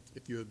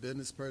 If you're a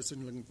business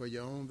person looking for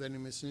your own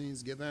vending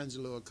machines, give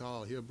Angelo a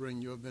call. He'll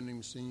bring your vending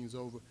machines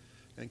over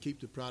and keep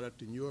the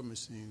product in your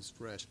machines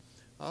fresh.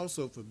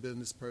 Also, for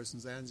business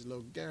persons,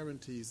 Angelo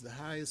guarantees the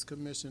highest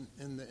commission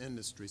in the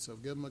industry. So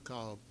give him a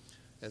call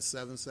at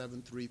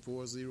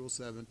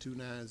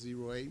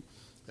 773-407-2908.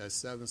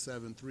 That's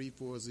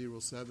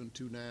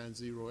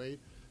 773-407-2908.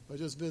 Or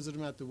just visit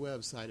them at the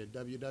website at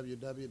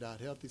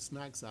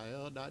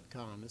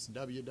www.healthysnacksil.com. That's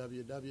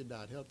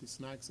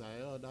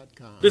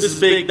www.healthysnacksil.com. This is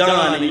Big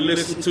Don, and you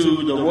listen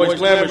to the Royce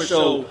Glamour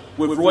Show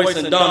with Royce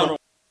and Donald.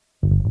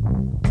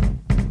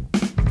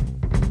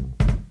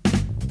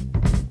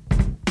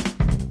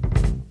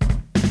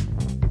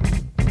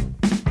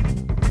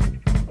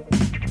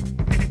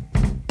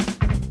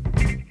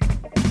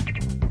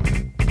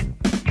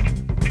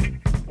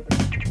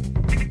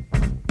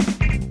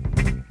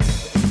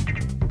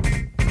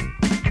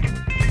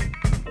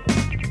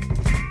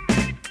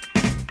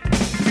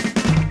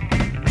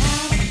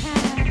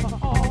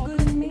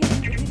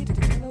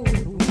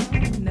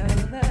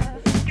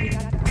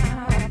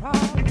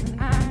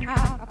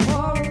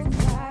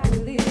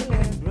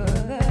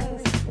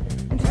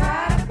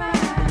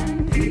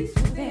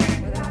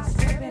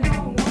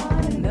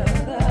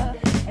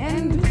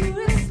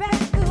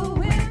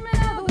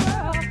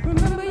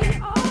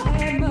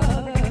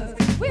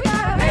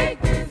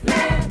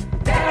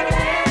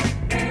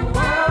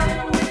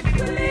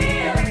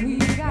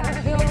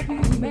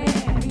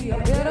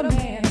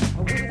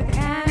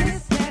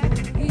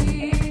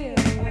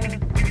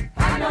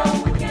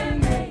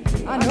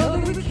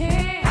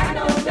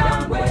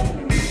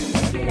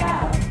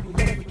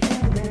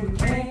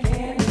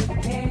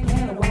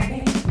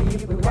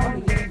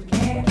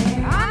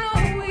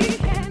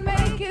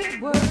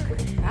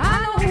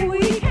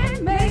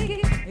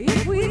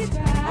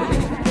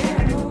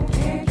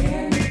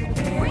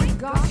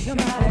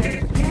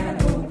 Somebody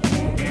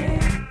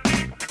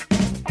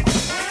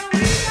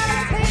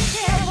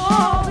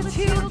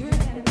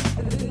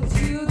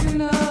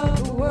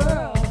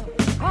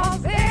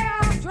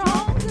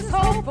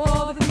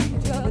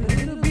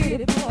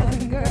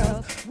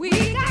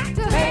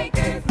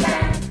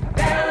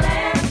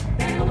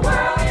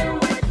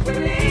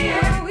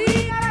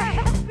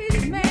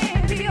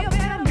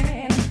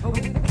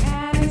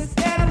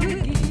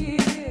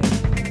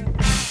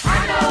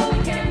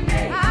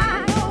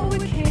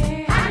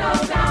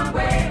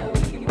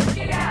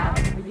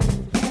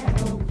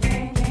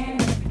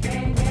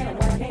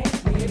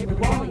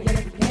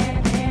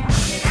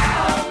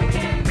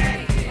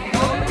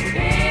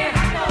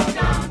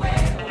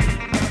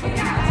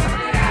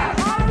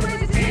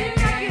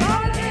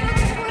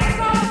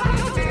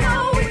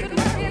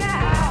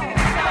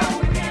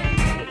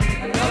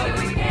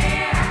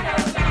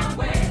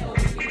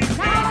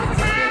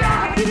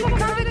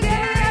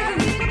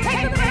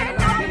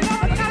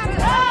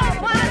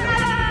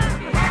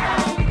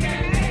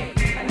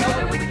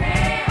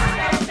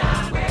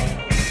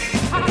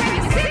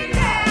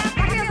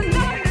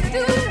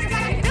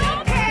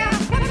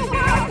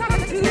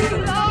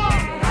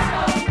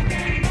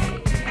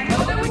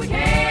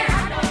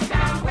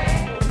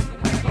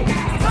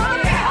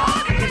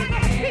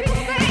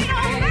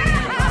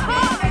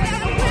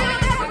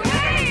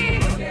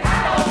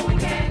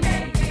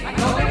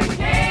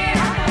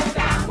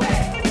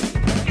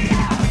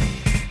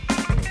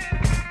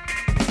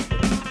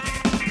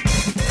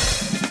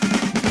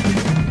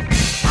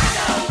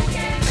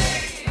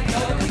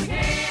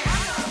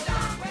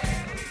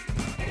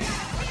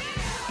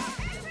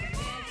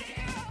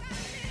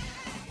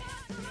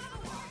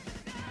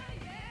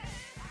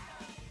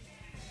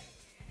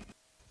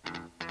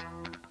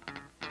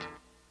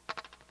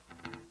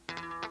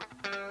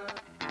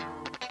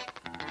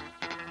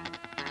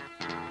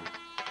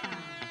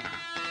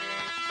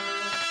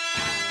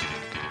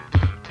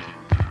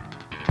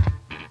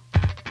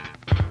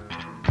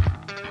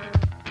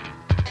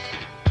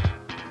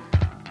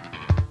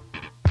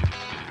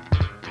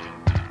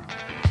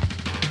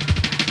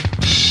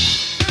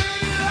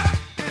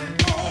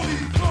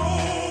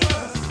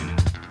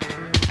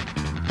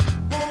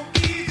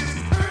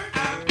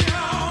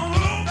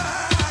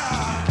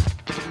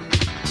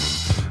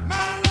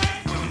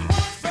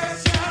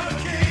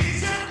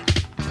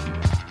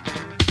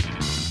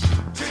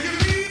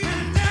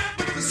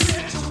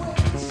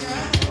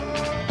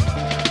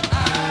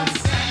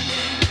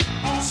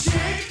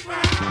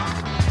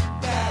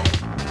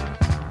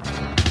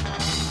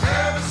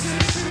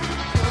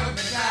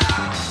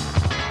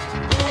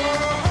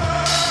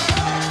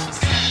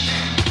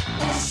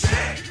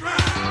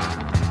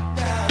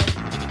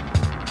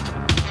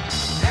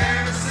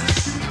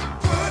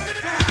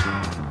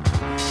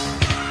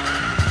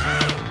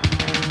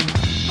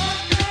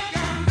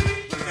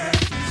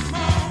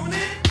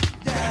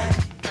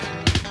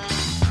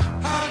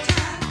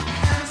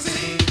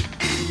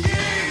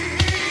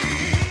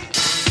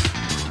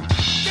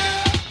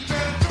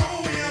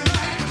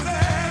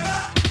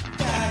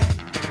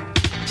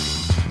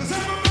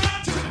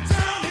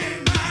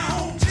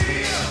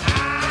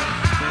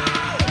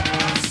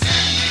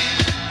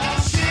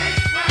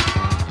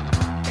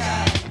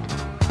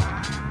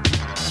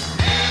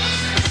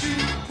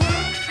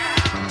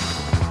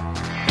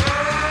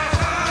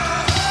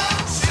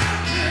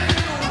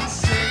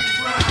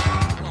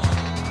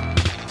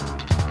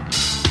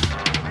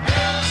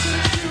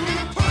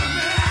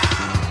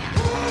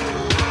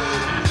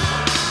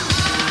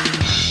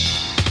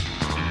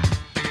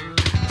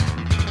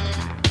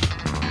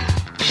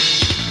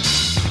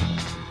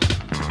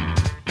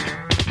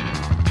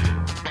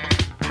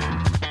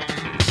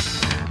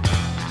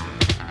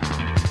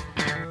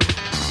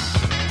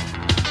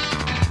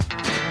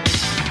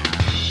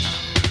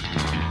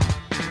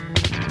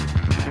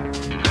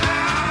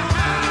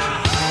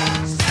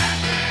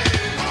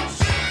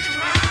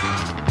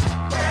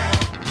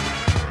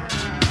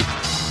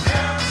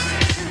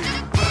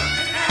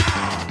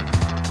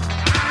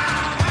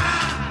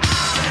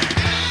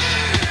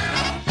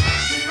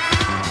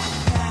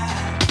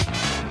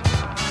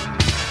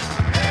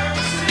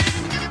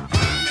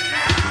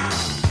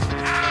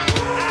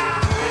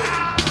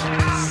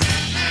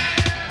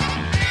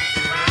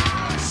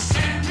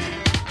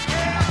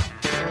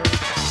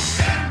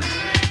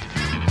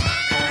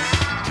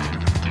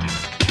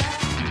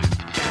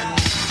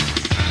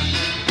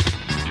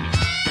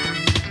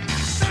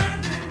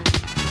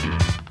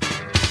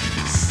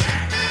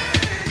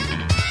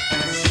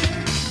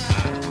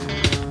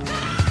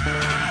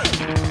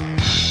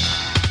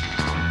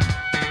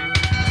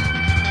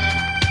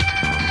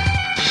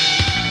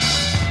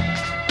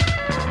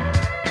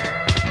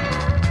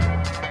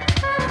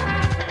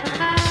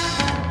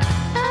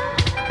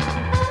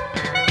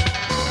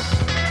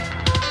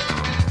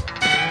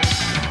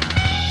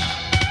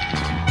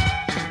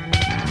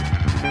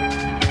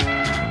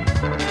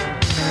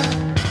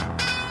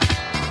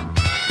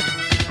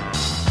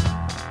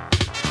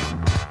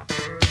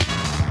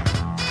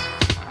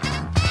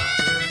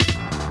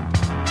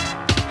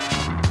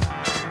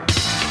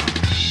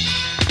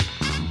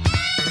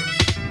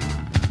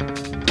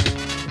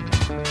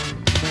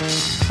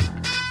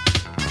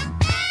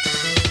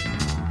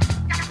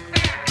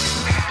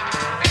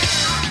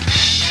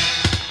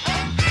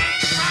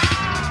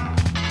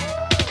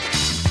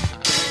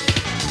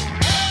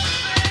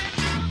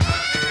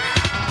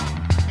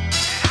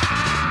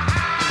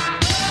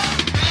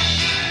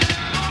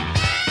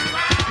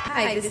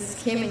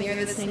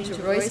listening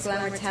to Royce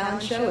Glamour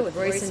Talent Show with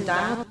Royce and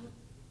Donald.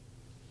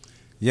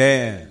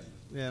 Yeah.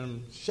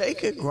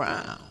 Shake it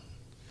ground.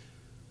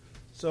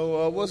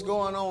 So what's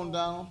going on,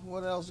 Donald?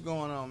 What else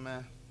going on,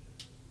 man?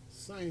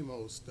 Same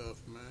old stuff,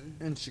 man.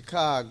 In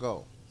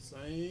Chicago.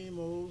 Same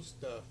old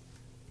stuff.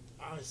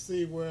 I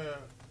see where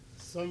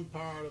some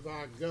part of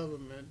our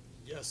government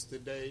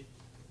yesterday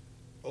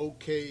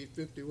okayed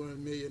 $51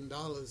 million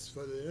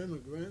for the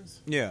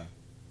immigrants. Yeah.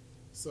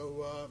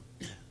 So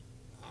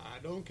I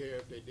don't care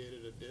if they did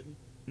it or didn't.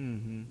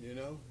 Mm-hmm. You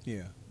know?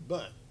 Yeah.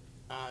 But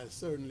I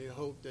certainly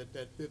hope that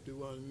that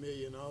 $51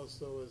 million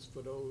also is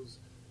for those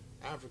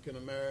African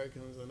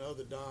Americans and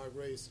other dark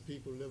race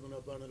people living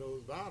up under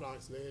those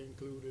viaducts. They're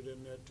included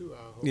in there too,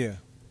 I hope. Yeah.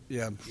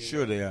 Yeah, I'm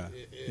sure they are.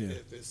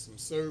 If there's some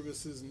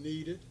services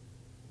needed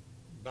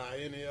by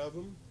any of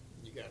them,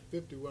 you got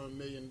 $51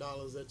 million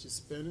that you're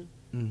spending.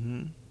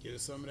 Mm-hmm.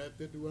 Give some of that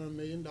 $51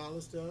 million to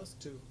us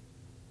too,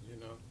 you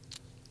know.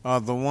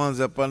 Are the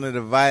ones up under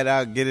the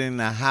viaduct getting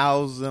the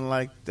housing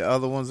like the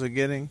other ones are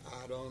getting?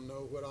 I don't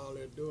know what all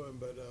they're doing,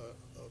 but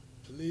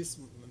a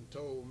policeman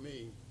told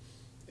me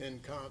in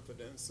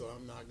confidence, so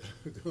I'm not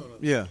going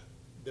to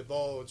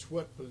divulge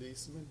what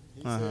policeman.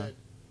 He said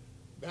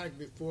back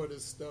before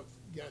this stuff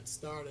got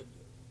started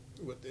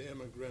with the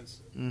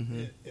immigrants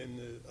in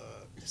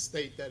the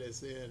state that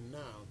it's in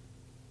now,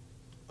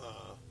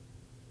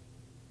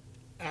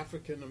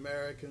 African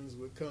Americans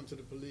would come to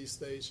the police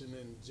station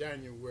in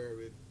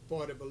January,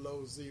 40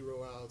 below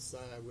zero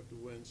outside with the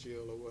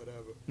windshield or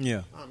whatever.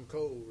 Yeah. I'm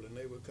cold, and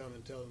they would come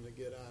and tell them to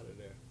get out of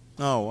there.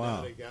 Oh, wow.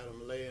 Now they got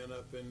them laying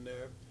up in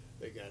there.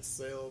 They got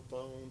cell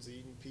phones,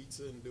 eating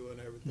pizza and doing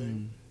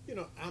everything. You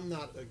know, I'm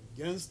not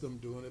against them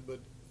doing it, but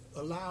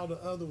allow the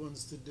other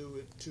ones to do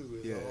it too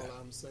is all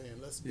I'm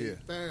saying. Let's be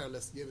fair.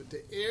 Let's give it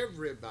to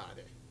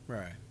everybody.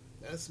 Right.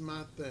 That's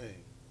my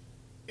thing.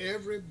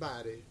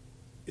 Everybody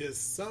is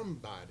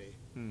somebody,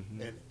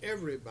 and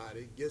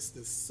everybody gets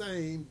the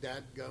same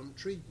dadgum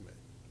treatment.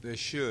 They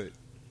should.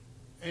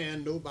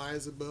 And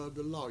nobody's above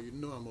the law. You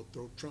know I'm going to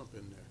throw Trump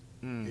in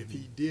there. If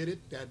he did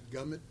it,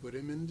 dadgum it, put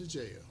him into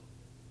jail.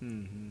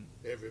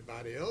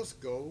 Everybody else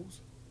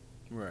goes.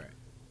 Right.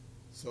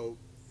 So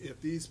if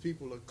these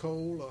people are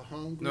cold or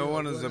hungry, no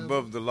one is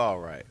above the law,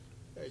 right?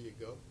 There you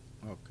go.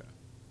 Okay.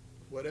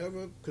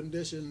 Whatever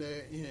condition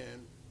they're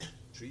in,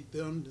 treat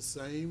them the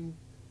same.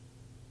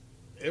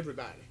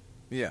 Everybody.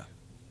 Yeah.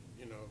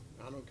 You know,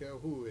 I don't care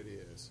who it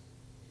is.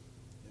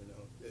 You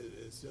know,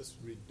 it's just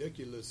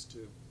ridiculous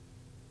to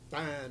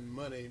find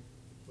money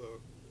for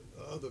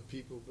other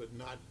people, but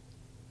not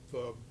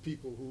for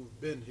people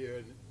who've been here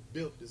and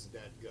built this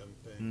dadgum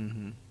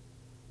thing.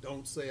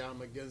 Don't say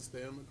I'm against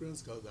the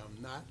immigrants, because I'm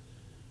not.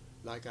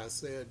 Like I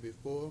said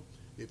before,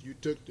 if you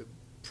took the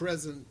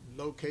present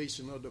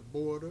location of the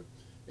border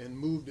and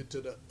moved it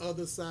to the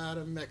other side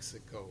of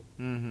Mexico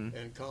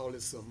and called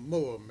it some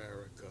more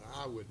America,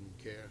 I wouldn't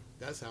care.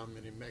 That's how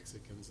many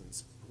Mexicans and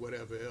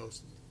whatever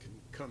else can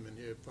come in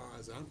here as far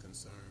as I'm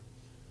concerned.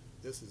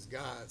 This is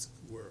God's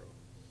world,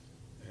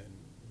 and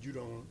you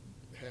don't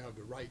have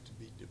the right to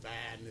be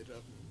dividing it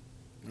up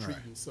and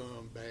treating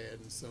some bad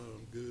and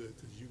some good,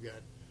 because you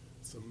got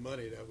some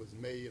money that was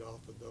made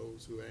off of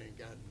those who ain't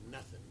got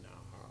nothing now.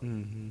 You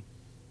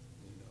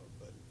know,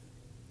 but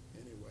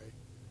anyway,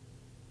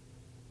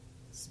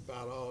 it's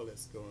about all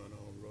that's going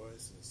on,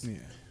 Royce. It's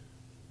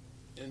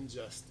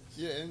injustice.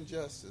 Yeah,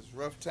 injustice.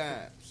 Rough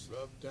times.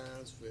 Rough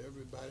times for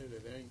everybody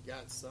that ain't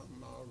got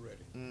something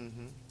already.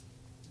 You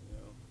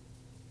know.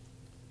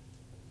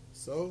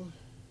 So,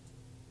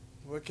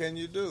 what can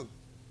you do?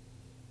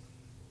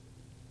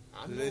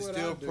 Do they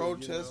still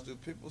protest? You know?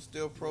 Do people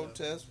still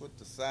protest with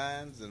the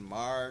signs and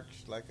march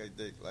like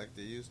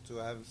they used to?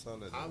 I haven't saw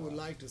that. I would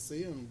like to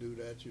see them do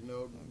that. You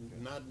know,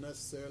 not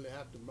necessarily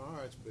have to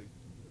march, but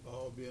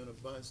all be in a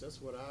bunch. That's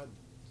what I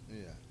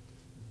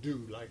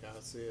do. Like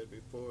I said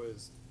before,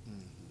 is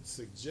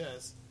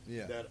suggest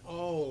that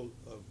all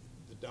of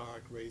the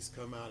dark race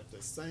come out at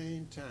the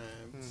same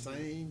time,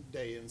 same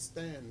day, and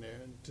stand there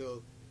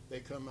until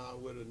they come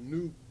out with a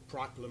new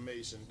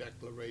proclamation,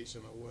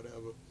 declaration, or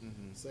whatever,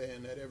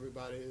 saying that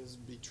everybody is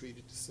be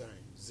treated the same.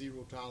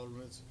 Zero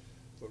tolerance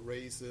for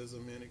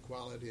racism,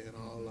 inequality, and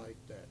all like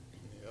that.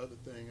 And the other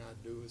thing I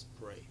do is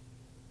pray.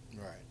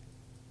 Right.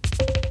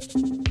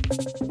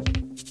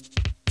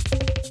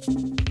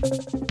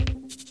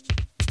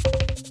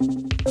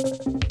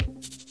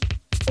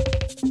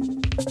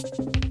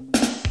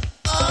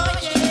 Oh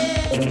yeah.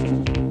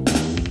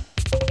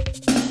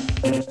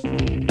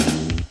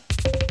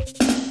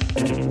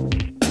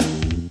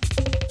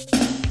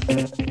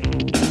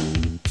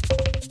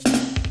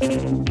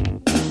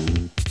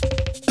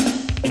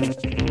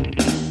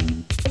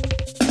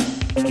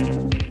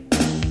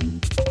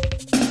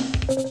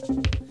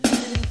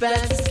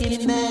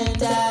 Skinny man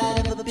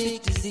died of a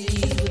big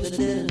disease with a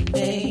little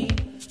name.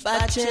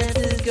 By chance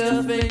his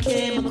girlfriend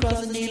came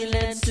across a needle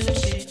and soon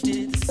she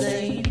did the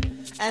same.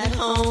 At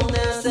home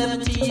there are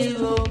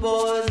 17-year-old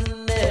boys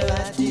and their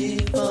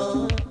idea of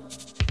fun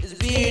is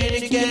being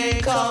in a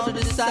gang called the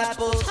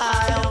Disciples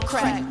High on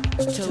Crack.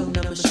 toting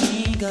a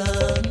machine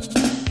gun.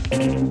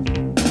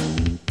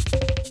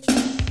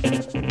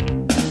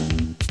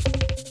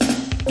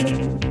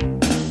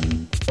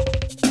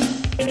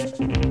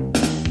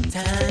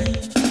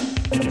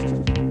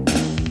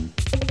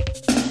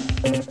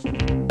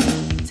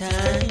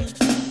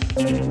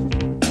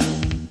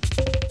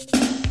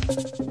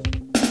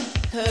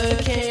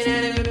 Hurricane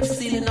and rip the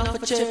ceiling off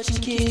a church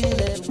and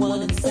kill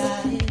everyone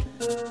inside.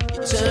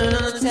 You turn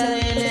on the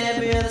telly and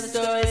every other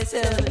story is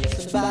telling you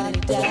somebody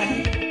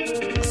died.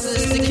 My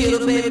sister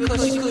killed a baby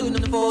cause she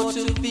couldn't afford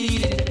to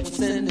feed it. Was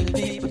sending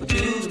people to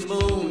the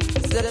moon.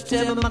 In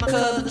September my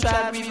cousin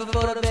tried reefer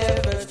for the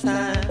very first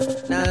time.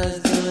 Now he's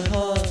doing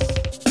horse.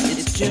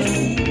 It's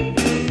June.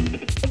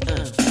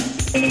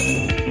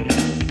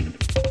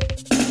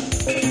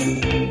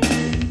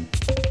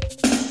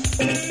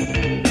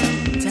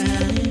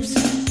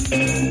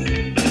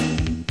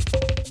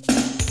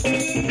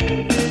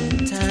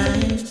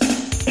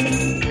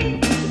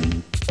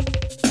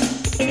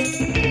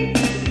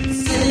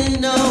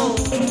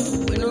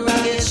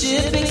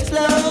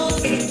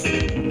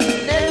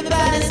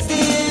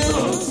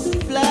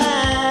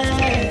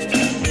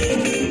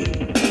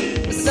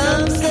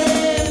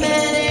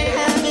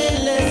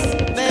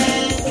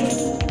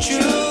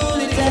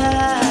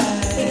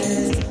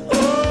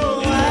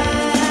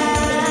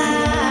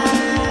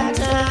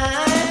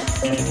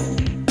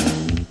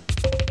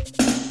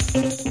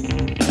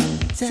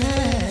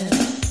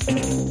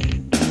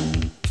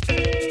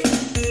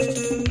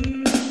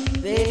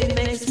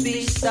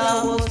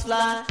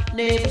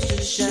 Neighbors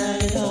just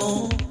shine it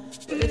home.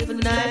 But if a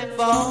night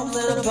falls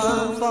and a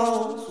bomb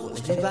falls, will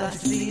everybody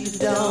see the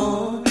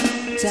dawn?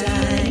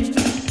 Time.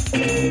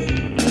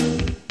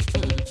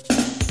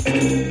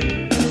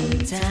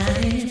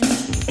 Time.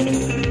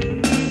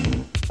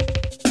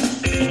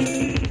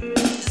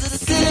 There's a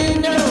city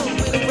note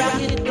where the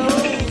rocket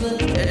goes,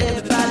 and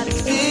everybody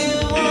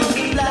still wants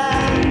to fly.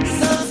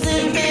 Some say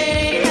man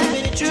ain't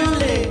happy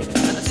truly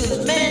until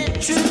the man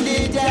truly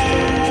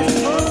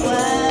dies. Oh,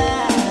 why?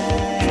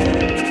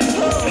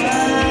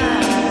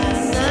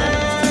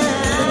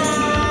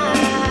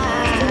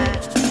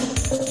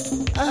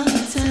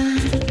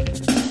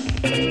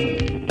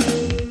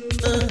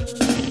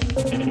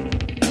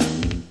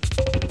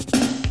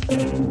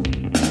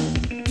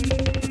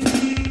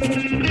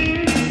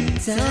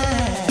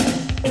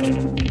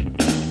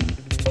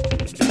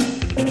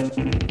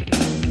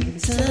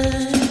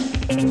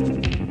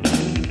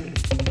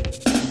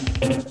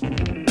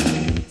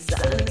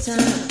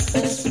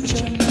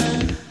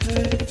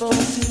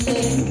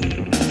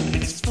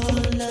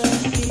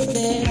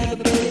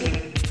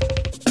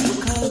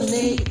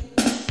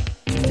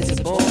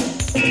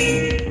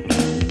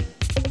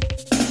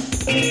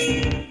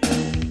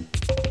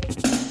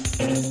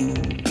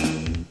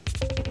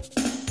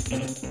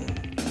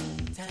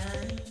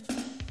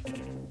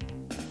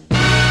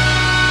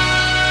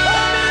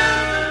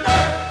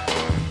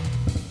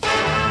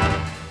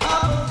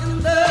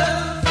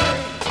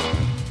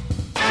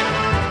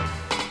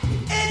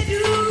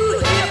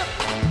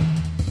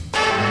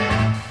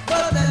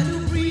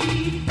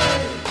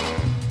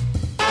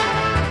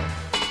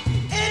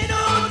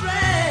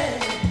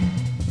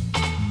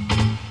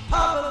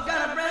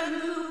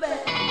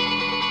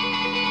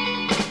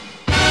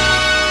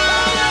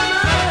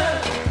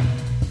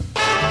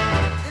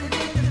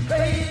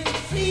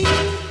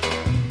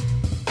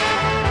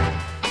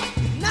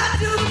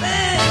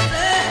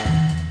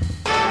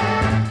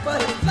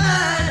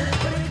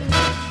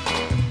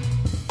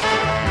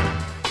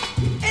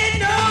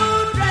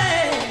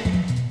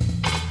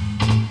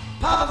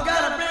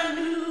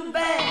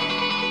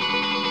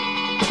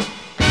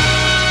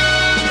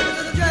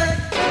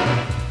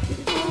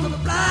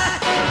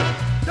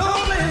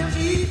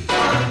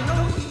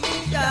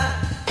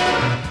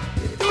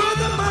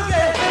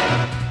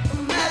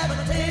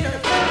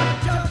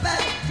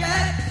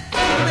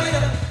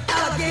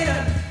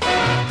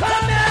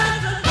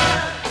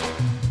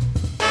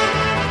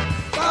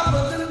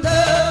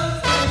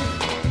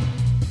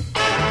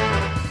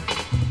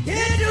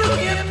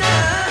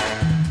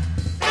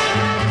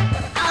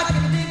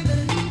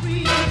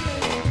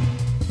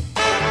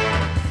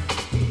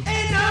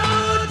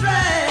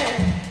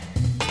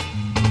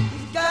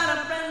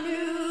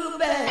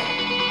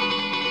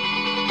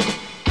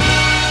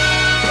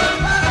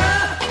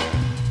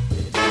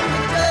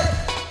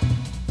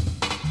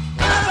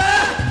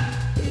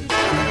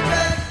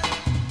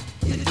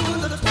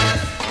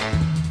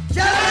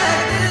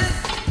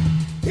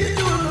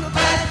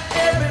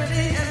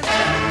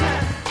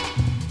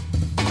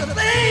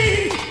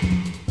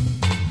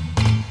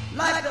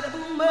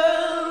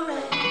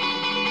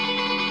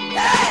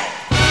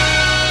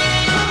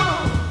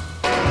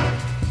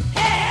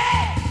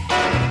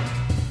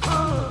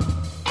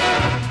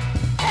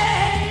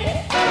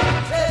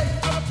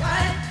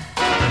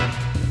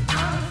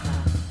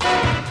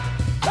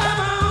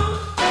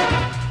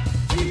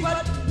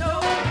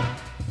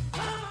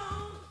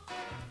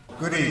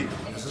 Good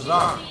evening. This is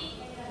Arnold,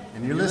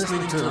 and you're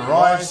listening to the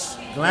Royce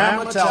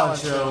Glamour Talent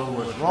Show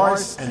with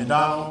Royce and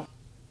Donald.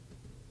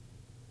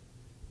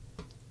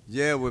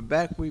 Yeah, we're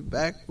back. We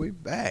back.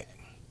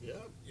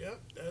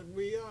 Yep, that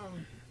we are.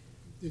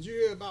 Did you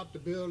hear about the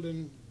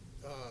building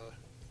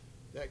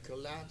that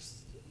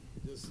collapsed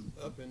just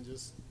up and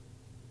just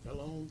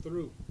fell on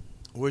through?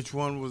 Which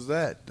one was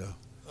that, though?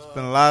 There's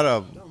been a lot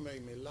of them. Don't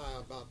make me lie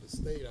about the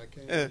state. I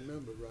can't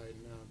remember right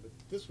now. But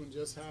this one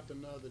just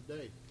happened the other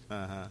day.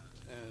 Uh-huh.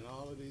 And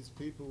all of these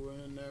people were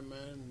in there,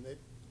 man, and they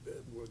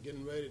were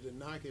getting ready to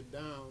knock it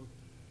down,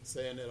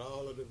 saying that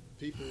all of the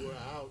people were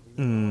out. And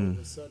then all of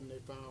a sudden they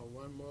found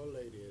one more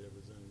lady that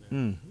was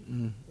in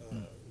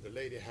there. The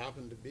lady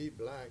happened to be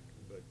black,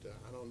 but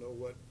I don't know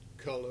what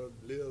color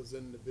lives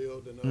in the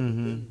building other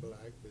than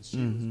black, but she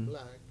was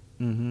black.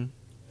 And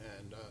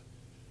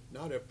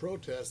now they're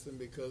protesting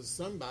because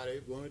somebody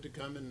wanted to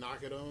come and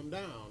knock it on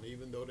down,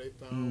 even though they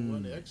found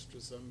one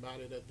extra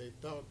somebody that they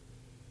thought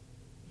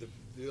the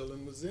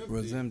building was empty.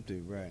 Was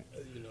empty, right.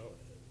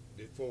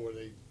 Before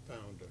they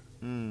found her.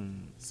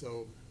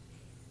 So,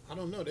 I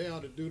don't know. They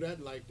ought to do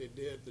that like they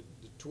did the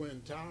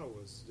Twin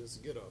Towers.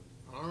 Just get an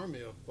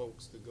army of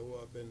folks to go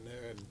up in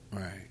there and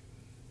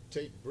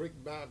take brick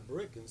by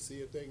brick and see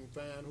if they can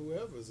find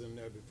whoever's in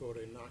there before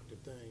they knock the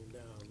thing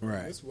down.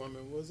 Right. This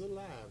woman was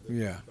alive that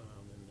they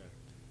found in there.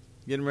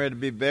 Getting ready to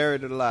be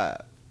buried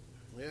alive.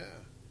 Yeah.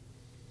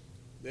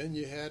 Then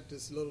you had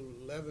this little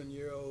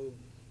 11-year-old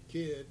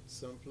kid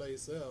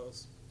someplace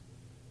else.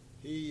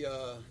 He,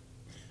 I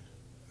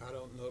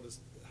don't know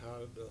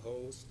how the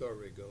whole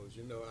story goes.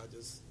 I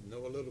just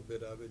know a little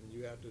bit of it, and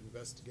you have to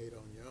investigate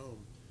on your own.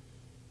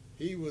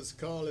 He was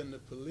calling the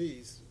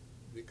police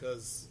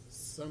because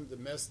some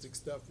domestic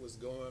stuff was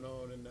going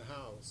on in the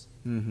house.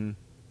 When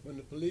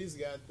the police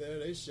got there,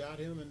 they shot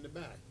him in the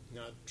back.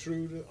 Now,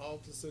 true, the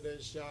officer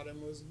that shot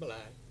him was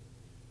black.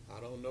 I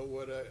don't know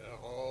what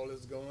all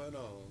is going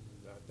on.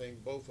 I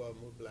think both of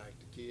them were black,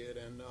 the kid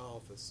and the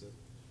officer.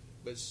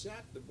 But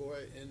shot the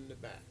boy in the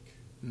back.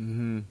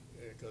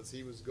 Because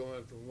he was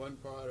going from one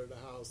part of the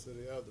house to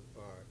the other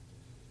part.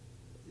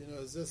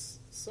 There's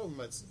just so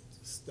much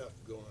stuff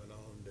going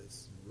on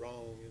that's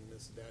wrong in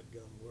this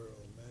dadgum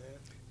world, man.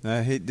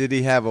 Now, did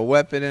he have a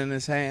weapon in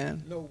his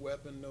hand? No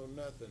weapon, no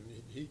nothing.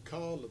 He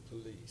called the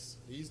police.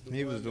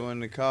 He was the one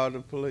that called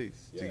the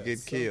police to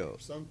get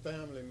killed. Some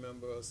family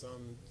member or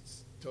something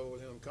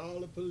told him,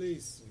 call the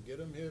police and get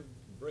them here,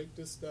 break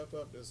this stuff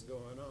up that's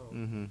going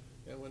on.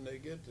 And when they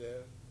get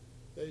there,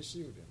 they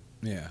shoot him.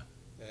 Yeah.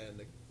 And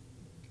the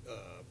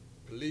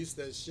police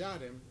that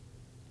shot him,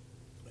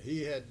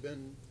 he had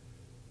been,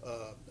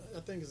 I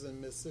think it's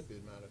in Mississippi, as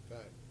a matter of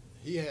fact,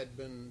 he had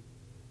been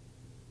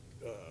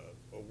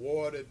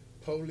awarded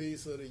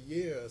Police of the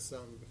Year or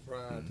something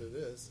prior to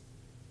this.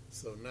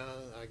 So now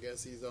I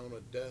guess he's on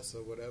a desk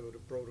or whatever the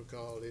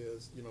protocol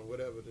is,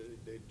 whatever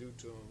they do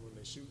to him when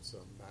they shoot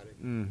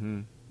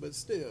somebody. But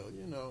still,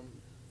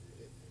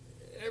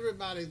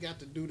 everybody's got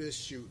to do this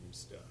shooting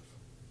stuff.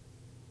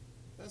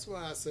 That's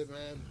why I said,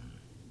 man,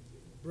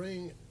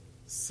 bring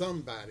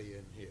somebody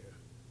in here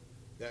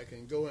that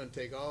can go and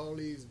take all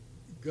these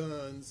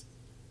guns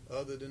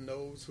other than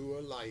those who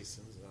are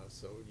licensed.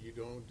 So you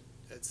don't,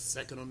 that's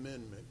Second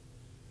Amendment.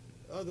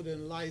 Other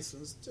than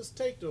licensed, just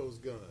take those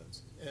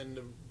guns. And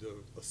the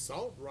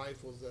assault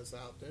rifles that's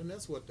out there, and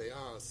that's what they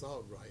are,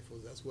 assault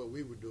rifles. That's what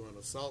we were doing,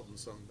 assaulting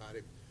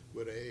somebody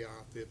with an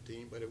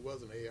AR-15, but it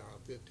wasn't an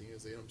AR-15, it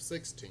was an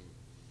M16.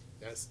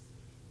 That's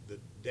the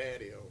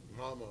daddy or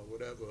mama or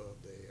whatever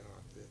of the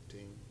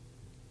AR-15.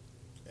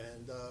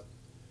 And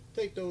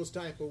take those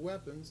type of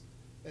weapons,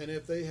 and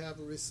if they have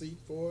a receipt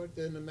for it,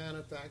 then the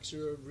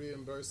manufacturer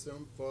reimburse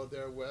them for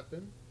their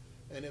weapon.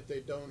 And if they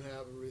don't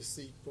have a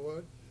receipt for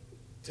it,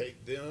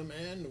 take them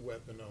and the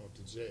weapon on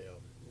to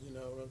jail. You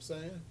know what I'm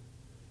saying?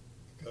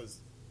 Because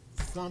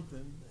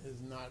something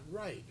is not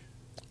right.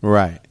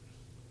 Right.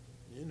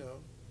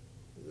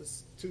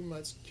 There's too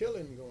much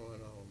killing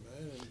going on,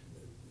 man. And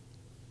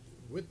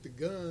with the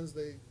guns,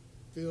 they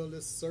feel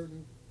this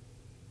certain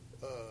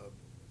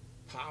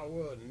power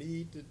or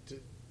need to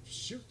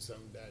shoot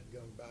some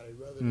dadgum body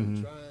rather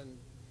than try and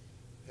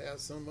have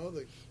some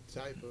other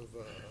type of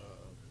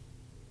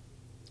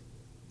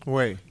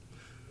way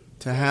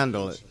to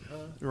handle it.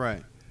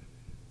 Right.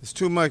 It's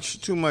too much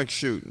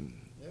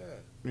shooting. Yeah.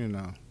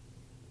 Man,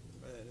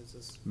 it's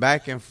just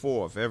back and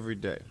forth every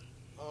day.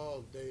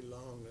 All day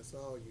long. That's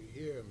all you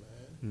hear,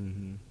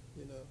 man.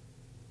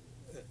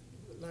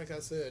 Like I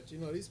said,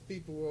 these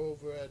people were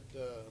over at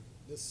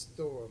this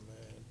store,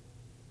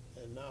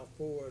 man, and now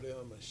 4 of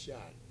them are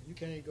shot. You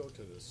can't go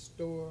to the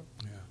store.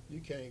 Yeah. You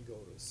can't go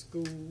to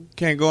school.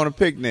 Can't go on a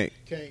picnic.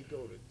 Can't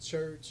go to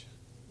church.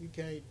 You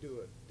can't do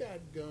a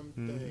dadgum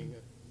thing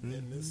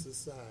in this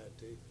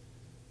society.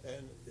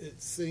 And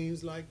it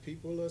seems like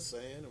people are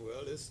saying,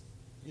 well, it's,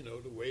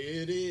 the way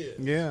it is.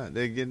 Yeah,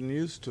 they're getting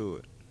used to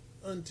it.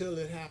 Until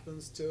it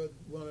happens to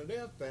one of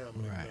their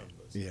family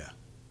members. Yeah.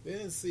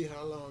 Then see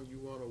how long you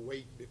want to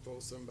wait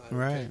before somebody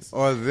takes it.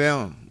 Or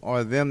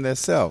them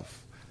themselves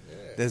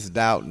that's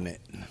doubting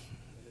it.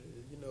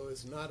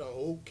 It's not an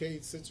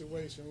okay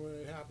situation when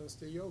it happens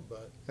to your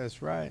butt.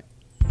 That's right.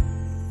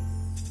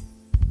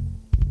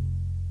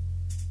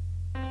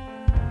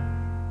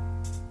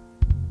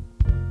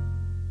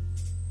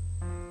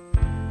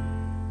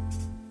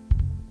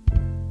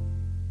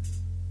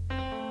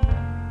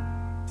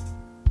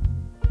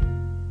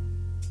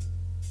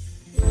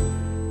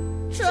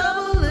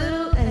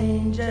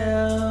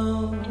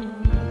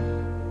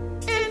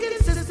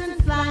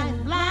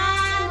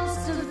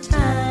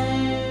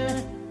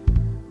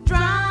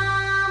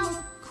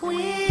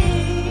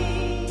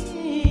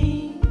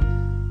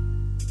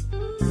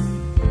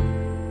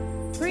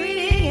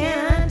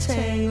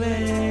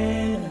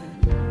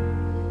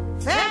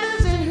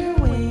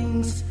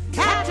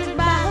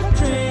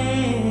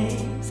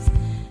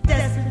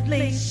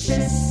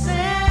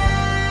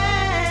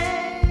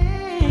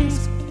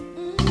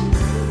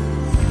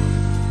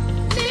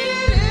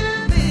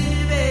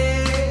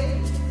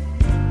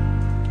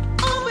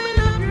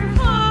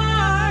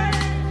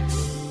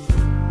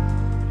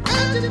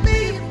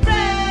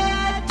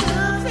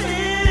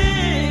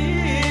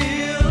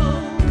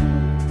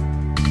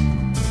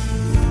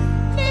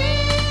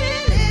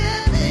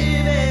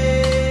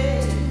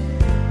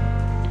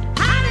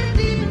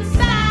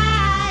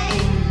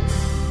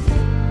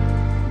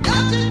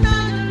 Don't you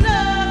know you love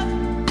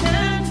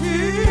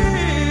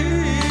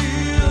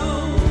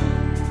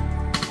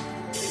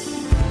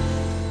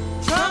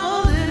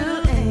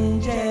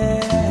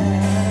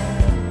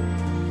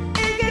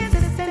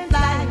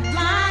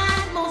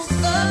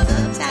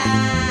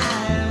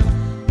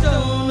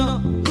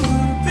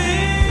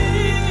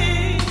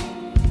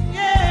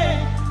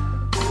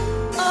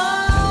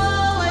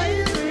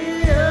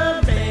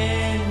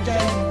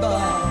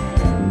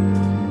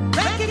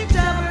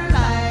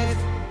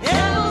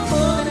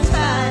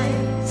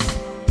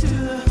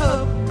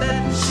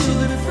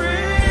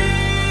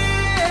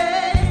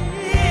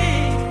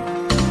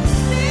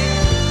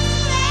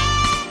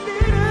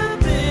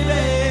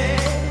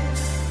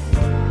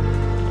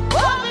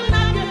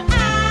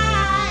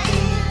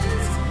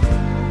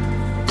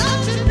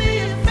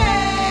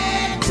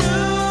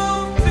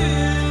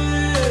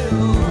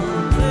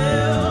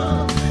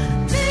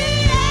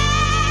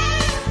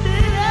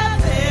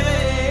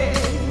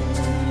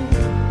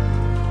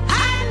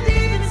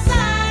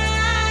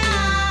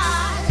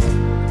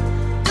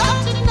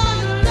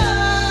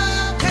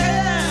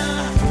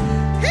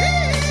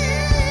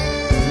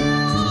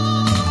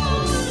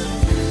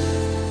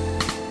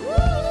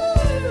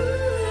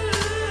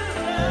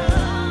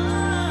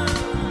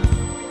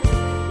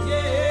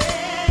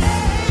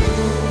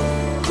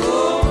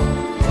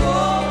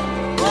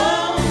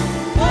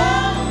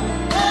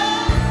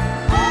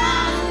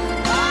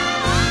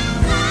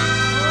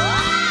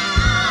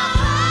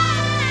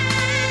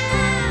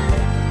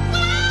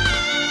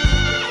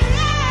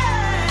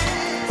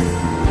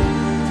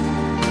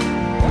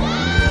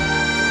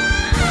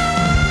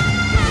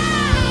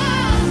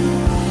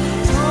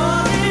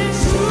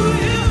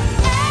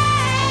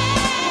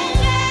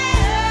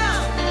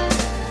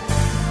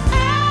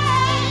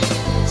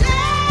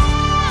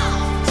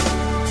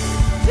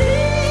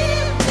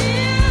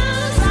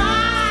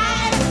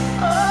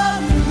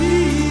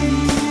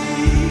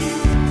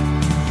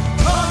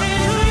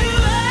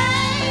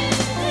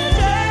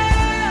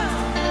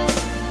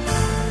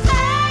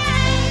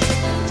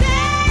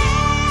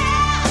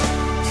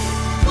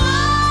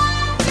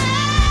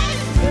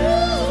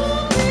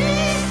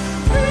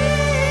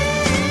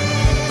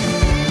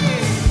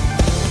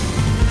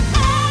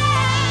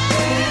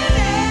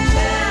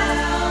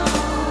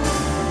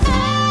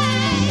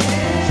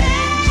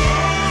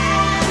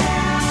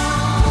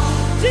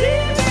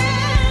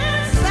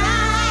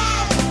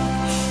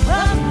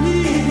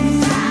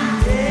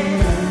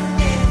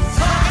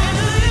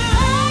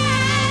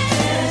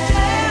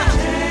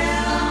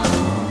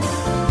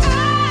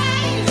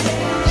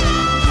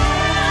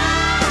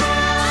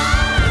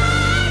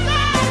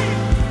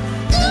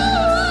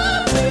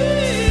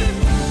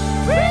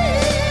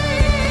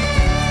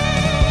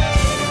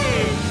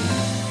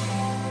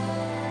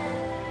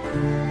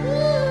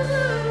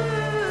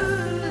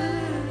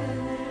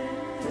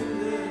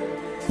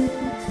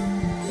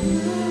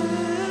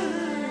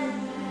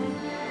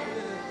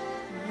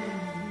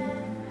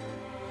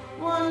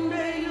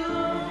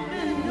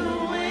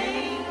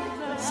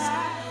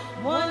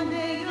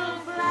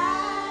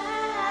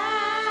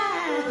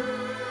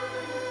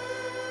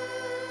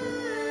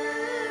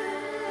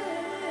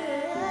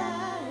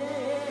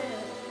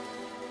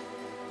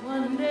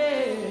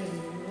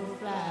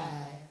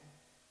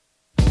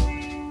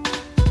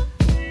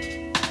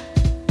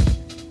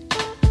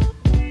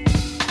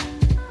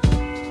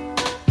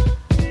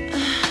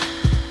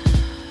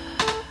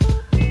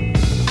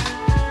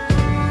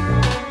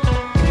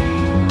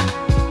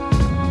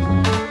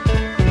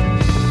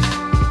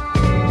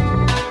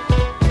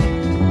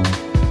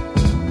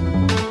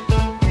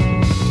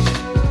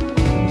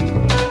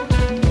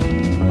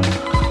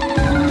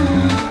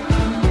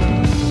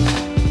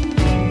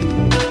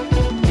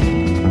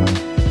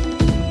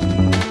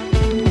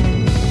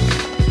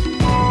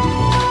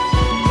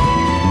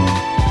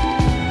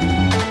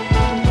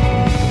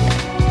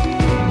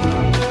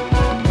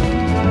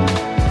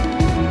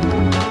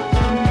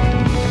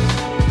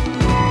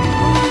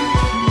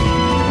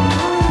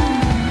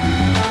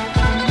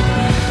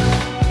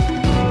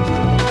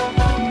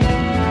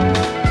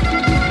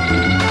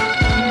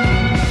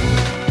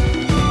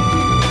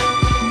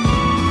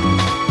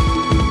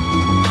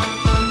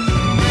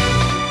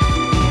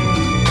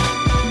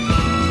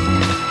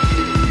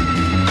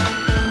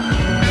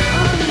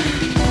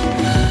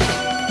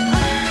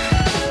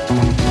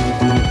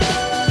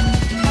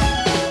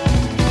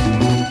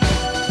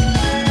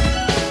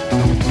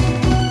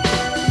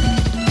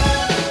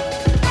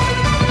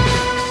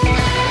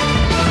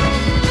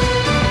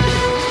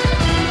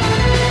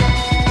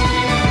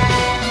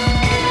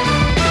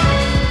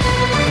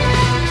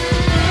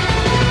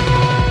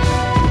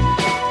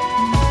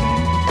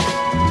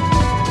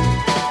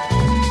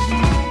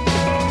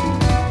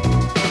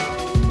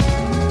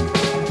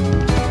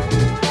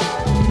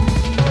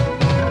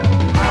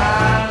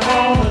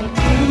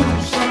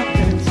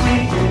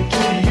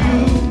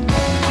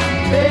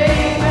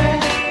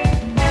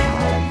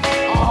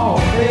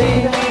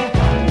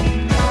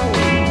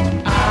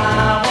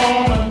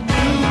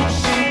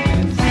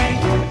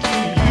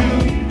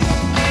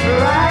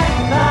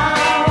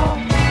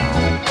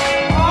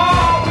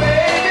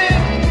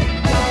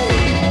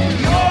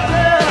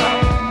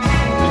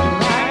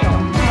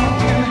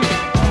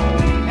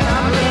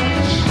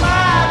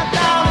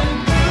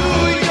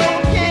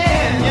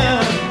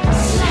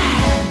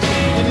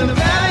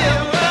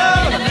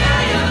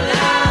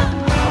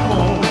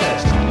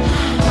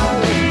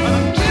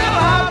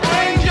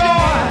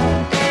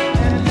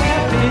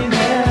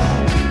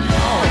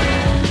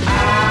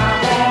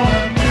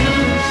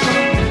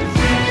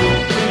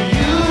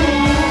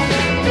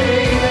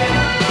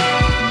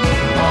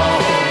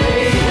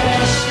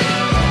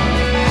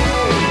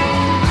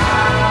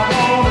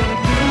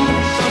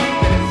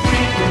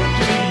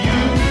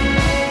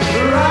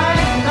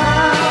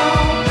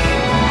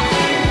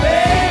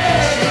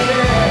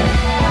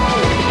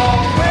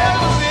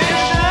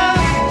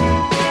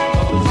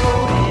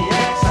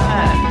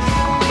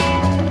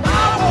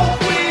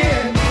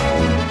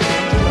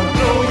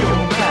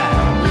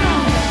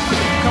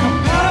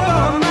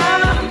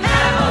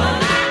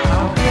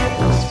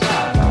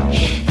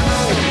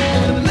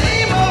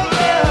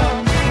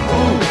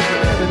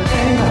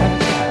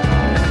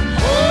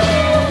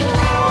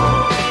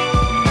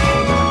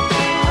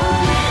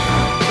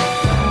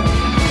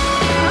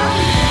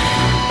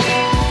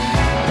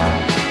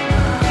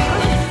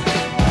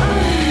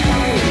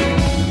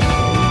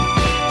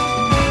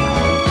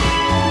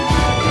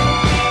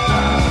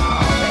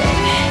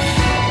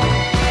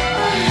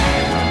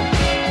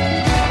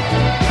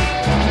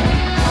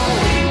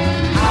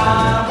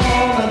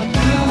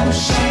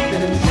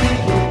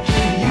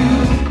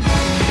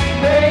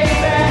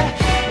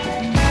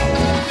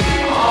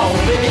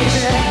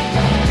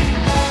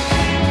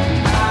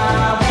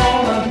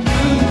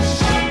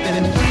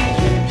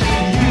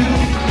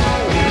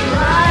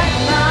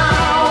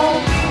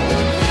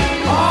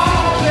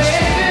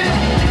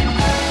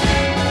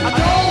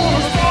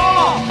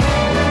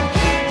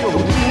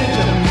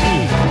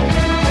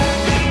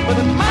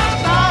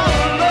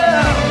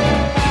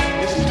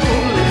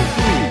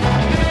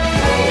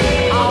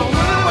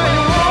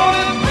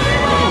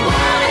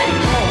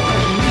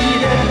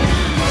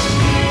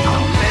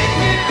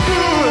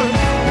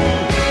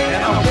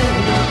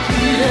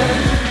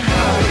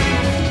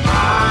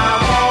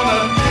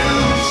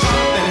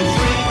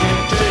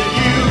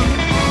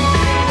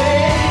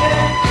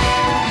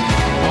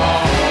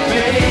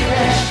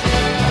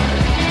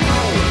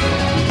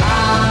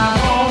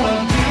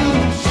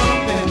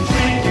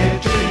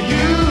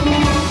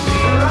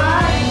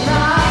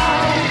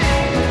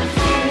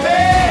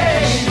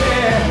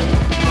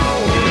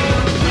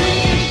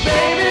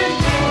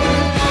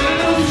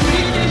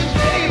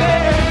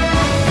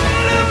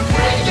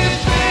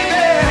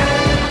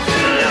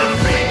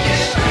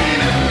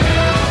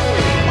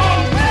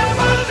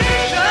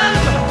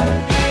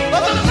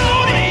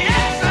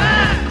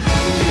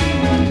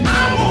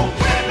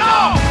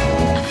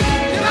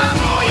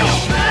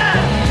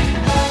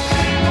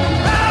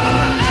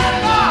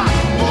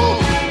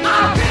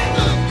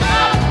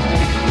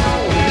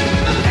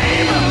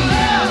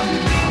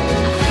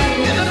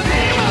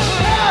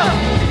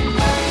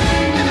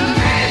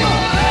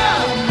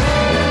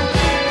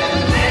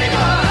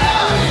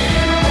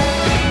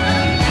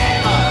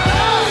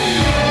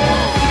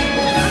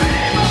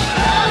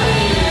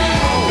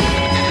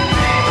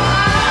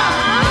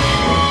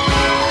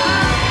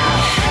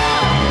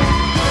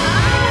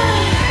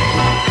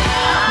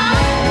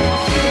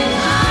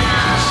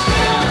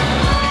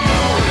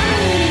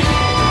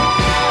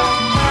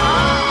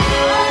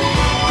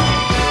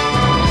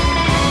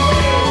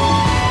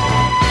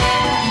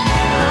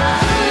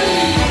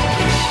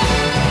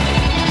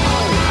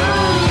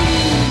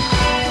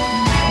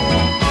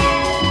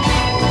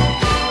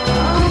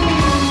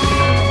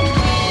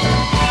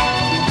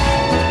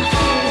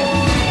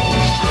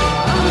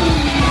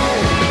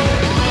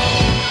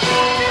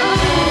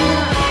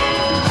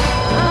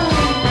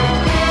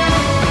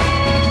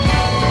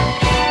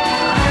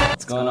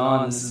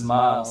is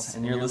Miles,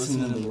 and you're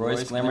listening to the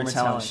Royce Glamour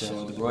Talent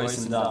Show with Royce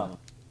and Donald.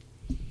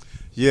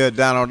 Yeah,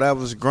 Donald, that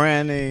was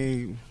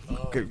Granny.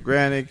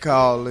 Granny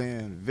called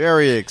in,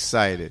 very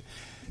excited.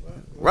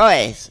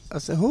 Royce, I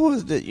said, who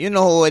is this? You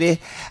know who it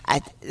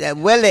is?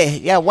 Willie.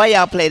 Yeah, why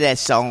y'all play that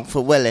song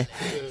for Willie?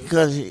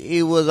 Because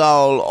he was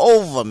all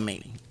over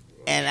me.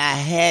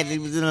 And he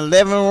was in the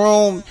living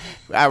room.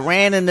 I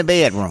ran in the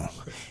bedroom.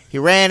 He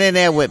ran in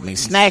there with me,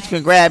 snatched me,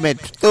 grabbed me,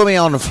 threw me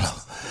on the floor.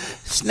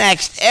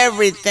 Snatched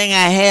everything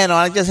I had on.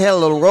 I just had a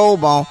little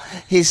robe on.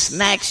 He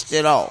snatched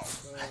it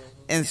off.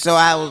 And so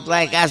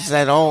I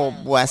said, oh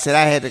boy, I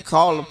had to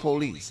call the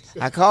police.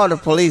 I called the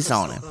police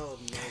on him.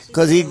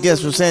 Because he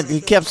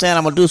kept saying,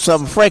 I'm going to do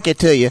something freaky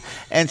to you.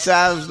 And so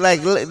I was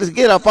like, let's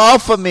get up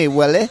off of me,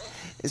 Willie.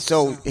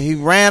 So he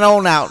ran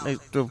on out.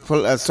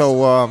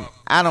 So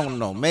I don't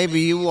know.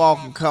 Maybe you all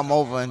can come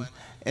over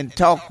and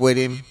talk with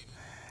him.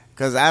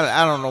 Because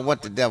I don't know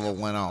what the devil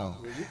went on.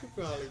 Well, you could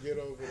probably get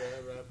over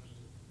there, right?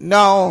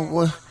 No,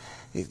 well,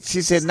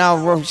 she said,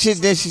 no. She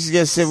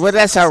just said, well,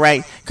 that's all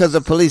right, because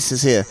the police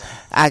is here.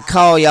 I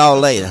call y'all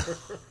later.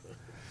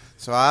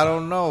 So I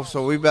don't know.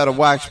 So we better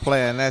watch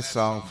playing that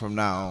song from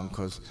now on,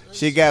 because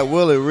she got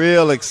Willie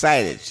real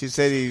excited. She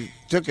said he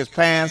took his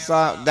pants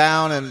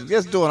down and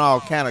just doing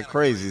all kind of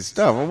crazy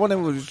stuff. I wonder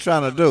what he was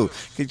trying to do.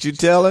 Could you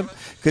tell him?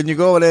 Could you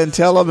go over there and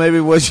tell her maybe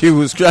what she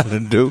was trying to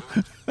do?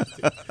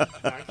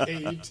 How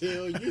can you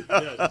tell you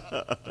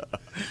that?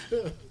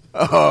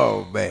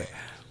 Oh, man.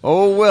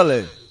 Oh,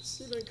 Willie.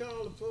 She done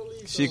called the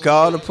police. She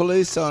called the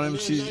police on him.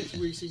 Next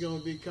week she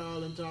gonna be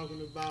calling,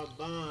 talking about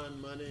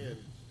bond money and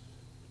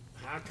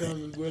how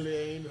come Willie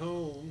ain't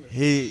home.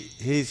 He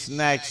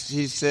snatched.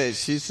 She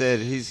said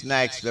he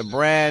snatched a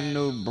brand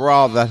new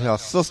bra that her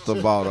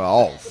sister bought her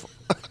off.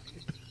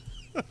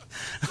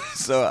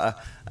 So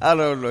I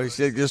don't know. She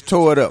said just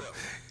tore it up.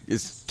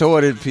 Just tore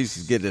it in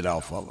pieces, get it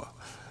off of her.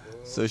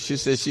 So she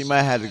said she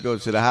might have to go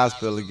to the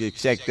hospital and get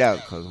checked out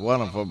because one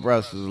of her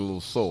breasts is a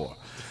little sore.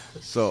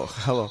 So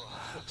I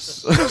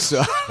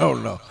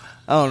don't know.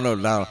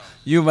 Donald.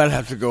 You might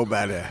have to go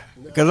by there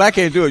because I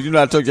can't do it. You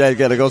know, I told you I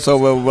got to go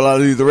somewhere while I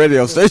leave the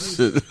radio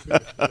station.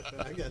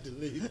 I got to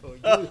leave on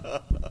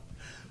you.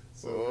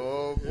 So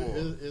oh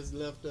boy, it's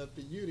left up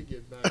to you to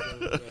get back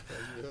over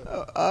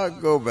there. I'll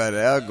go by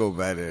there.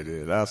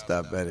 Then I'll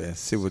stop by there and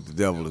see what the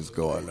devil is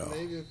going on.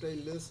 Maybe if they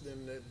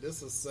listening,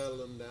 this will settle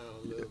them down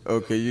a little bit.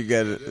 Okay, you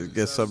got to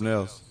get something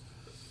else.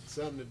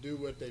 Something to do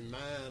with their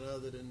mind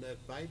other than that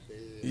fight they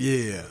had.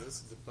 Yeah.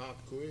 This is the pop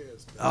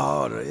quiz.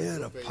 Oh,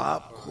 the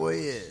pop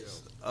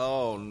quiz.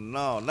 Oh,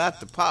 no, not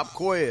the pop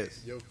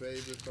quiz. Your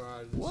favorite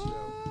part of the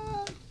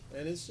show.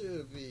 And it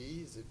should be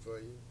easy for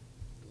you,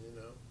 you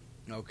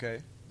know.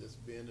 Okay. This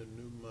being a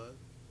new month,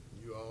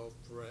 you all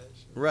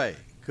fresh. Right,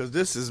 because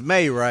this is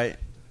May, right?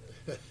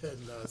 No,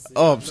 see,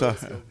 I'm sorry.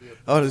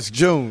 Oh, it's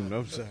June.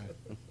 I'm sorry.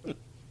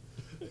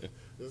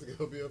 This is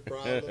going to be a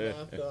problem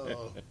after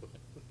all.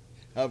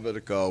 I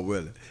better call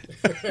Willie.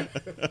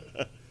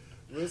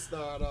 We'll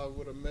start off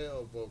with a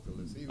male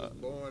vocalist. He was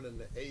born in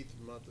the 8th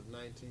month of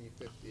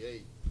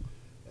 1958,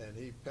 and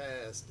he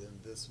passed in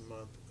this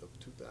month of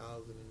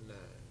 2009.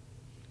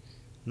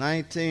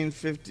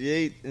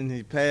 1958, and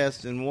he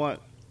passed in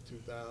what?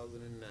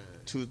 2009.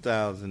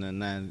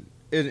 2009.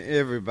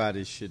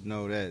 Everybody should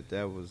know that.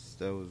 That was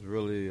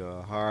really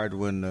a hard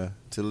one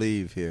to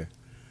leave here.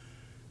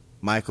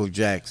 Michael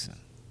Jackson.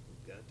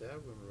 Got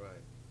that one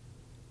right.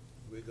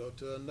 We go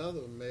to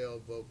another male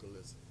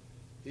vocalist.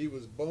 He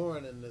was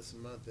born in this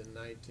month in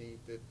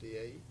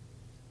 1958,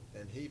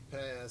 and he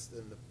passed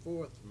in the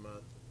 4th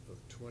month of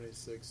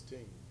 2016.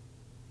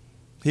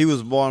 He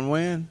was born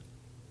when?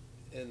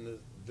 In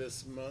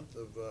this month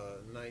of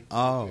 1958.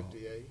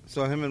 Oh,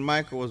 so him and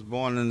Michael was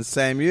born in the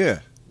same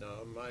year.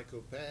 No,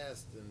 Michael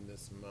passed in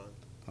this month.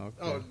 Okay.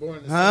 Oh, born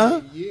in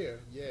the same year.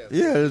 Yeah.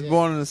 Yeah, he was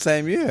born in the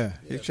same year.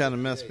 Yeah, he's trying to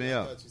mess me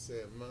up. I thought you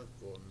said a month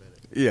for a minute.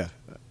 Yeah.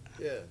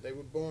 Yeah, they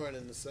were born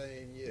in the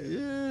same year.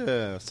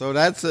 Yeah, so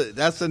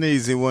that's an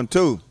easy one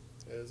too.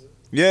 Is it?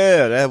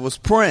 Yeah, that was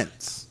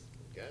Prince.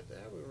 Got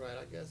that one right.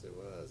 I guess it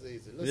was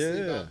easy. Let's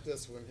see about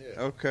this one here.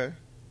 Okay.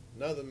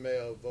 Another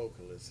male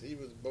vocalist. He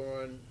was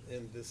born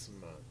in this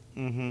month,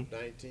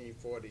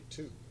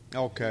 1942.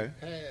 Okay.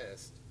 He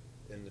passed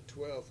in the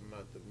 12th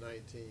month of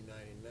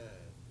 1999.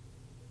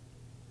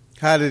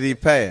 How did he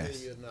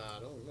pass? I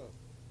don't know.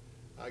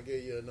 I'll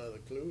give you another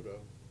clue,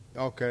 though.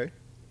 Okay.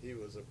 He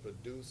was a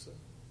producer,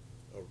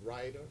 a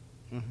writer,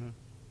 and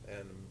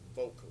a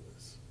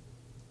vocalist,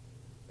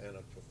 and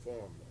a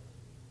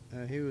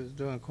performer. He was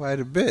doing quite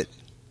a bit.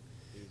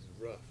 He's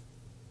rough.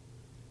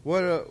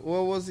 What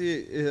was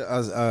he?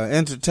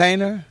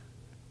 Entertainer?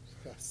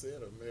 I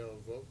said a male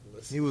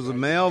vocalist. He was a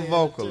male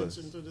vocalist.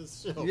 Attention to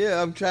this show.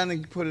 Yeah, I'm trying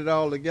to put it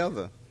all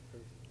together.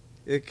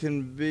 It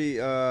can be.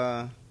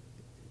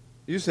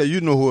 You say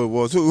you know who it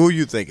was. Who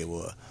you think it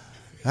was?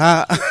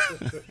 Huh?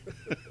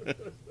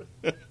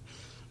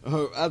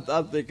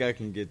 I think I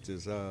can get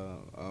this.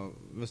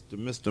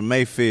 Mr.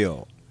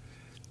 Mayfield.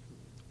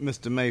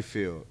 Mr.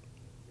 Mayfield.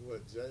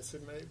 What, Jesse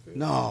Mayfield?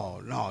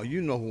 No,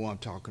 you know who I'm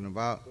talking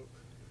about.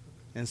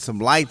 and some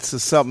lights or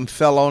something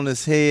fell on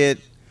his head,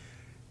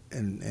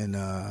 and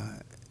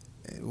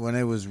when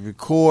they was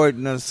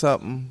recording or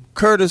something.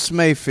 Curtis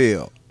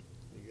Mayfield.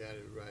 You got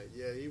it right.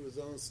 Yeah, he was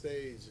on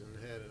stage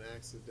and had an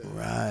accident.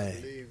 Right.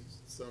 I believe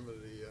some of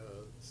the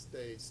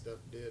stage stuff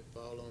did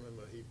fall on him,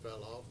 or he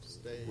fell off the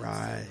stage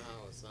Right.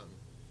 somehow or something.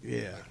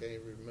 Yeah. I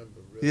can't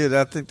remember really.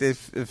 Yeah, I think it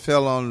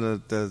fell on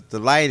the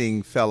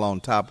lighting fell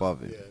on top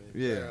of it.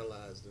 Yeah, and it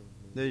paralyzed him.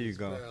 There He you was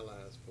go.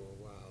 paralyzed for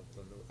a while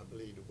from, I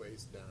believe, the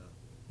waist down.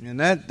 And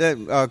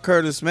that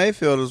Curtis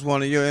Mayfield is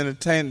one of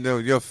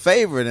your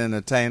favorite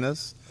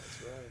entertainers.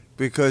 That's right.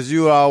 Because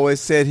you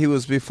always said he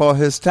was before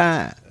his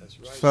time. That's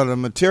right. For the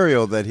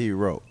material that he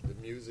wrote. The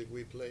music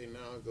we play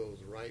now goes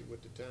right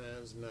with the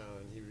times now,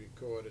 and he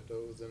recorded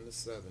those in the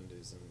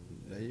 70s and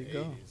There you 80s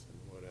go. and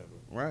whatever.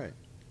 Right.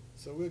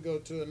 So we'll go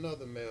to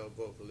another male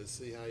vocalist,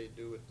 see how you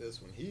do with this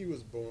one. He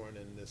was born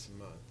in this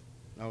month.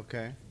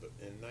 Okay.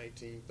 In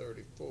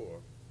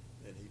 1934,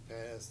 and he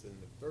passed in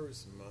the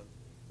first month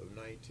of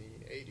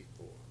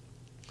 1984.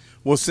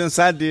 Well, since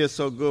I did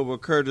so good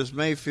with Curtis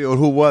Mayfield,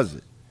 who was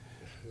it?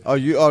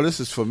 Oh, this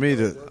is for me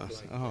to.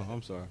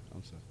 I'm sorry.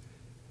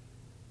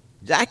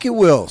 Jackie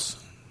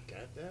Wilson.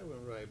 Got that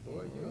one right,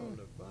 boy. You're on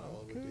the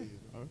ball with these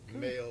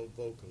male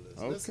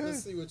vocalists.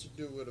 Let's see what you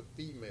do with a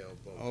female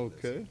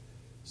vocalist. Okay.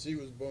 She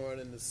was born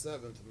in the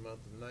 7th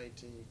month of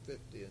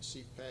 1950, and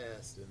she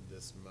passed in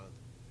this month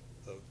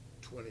of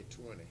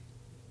 2020.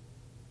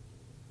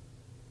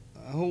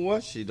 Who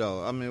was she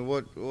though? I mean,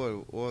 what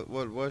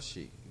was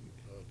she?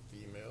 A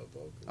female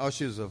vocalist. Oh,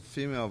 she was a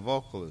female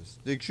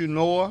vocalist. Did you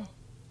know her?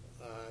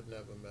 I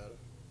never met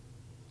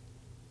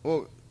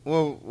her.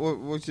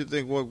 What you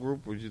think? What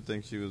group would you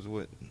think she was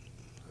with?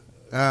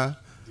 Do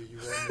you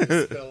want me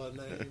to spell her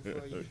name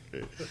for you?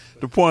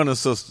 The Pointer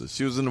Sisters.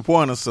 She was in the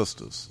Pointer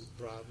Sisters.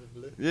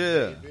 Probably.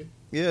 Yeah. Maybe.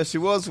 Yeah, she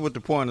was with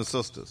the Pointer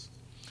Sisters.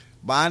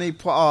 Bonnie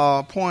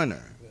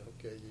Pointer.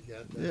 Okay, you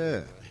got that. Yeah.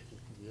 Right.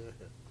 Yeah.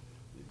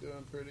 You're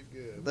doing pretty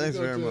good. Thanks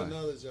we'll very go much. to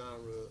another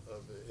genre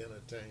of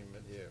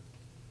entertainment here.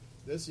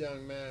 This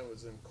young man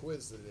was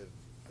inquisitive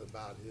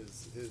about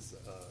his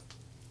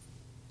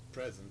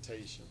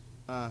presentation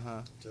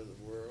to the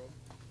world.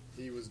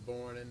 He was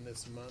born in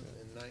this month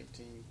in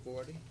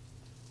 1940,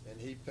 and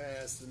he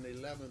passed in the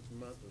 11th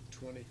month of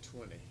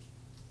 2020.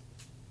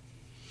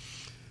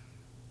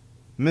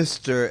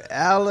 Mr.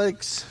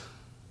 Alex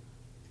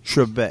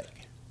Trebek.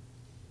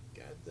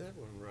 Got that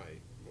one right.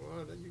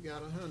 Boy, you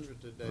got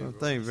 100 today. Well,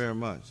 thank you Royce. very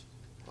much.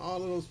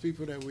 All of those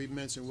people that we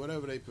mentioned,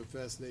 whatever they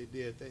professed they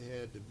did, they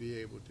had to be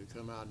able to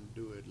come out and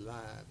do it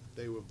live. If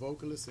they were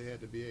vocalists, they had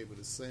to be able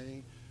to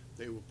sing. If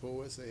they were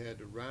poets, they had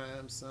to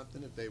rhyme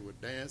something. If they were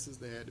dancers,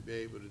 they had to be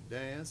able to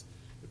dance.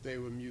 If they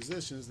were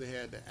musicians, they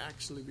had to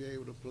actually be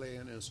able to play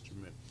an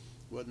instrument.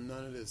 Wasn't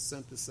none of this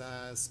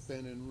synthesized,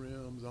 spinning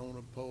rims on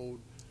a pole,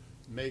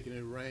 making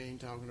it rain,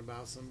 talking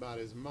about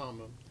somebody's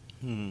mama.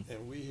 And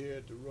we here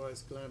at the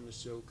Royce Glamour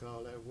Show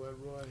call that what,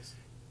 Royce?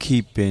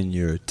 Keeping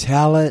your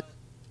talent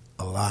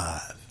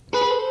alive.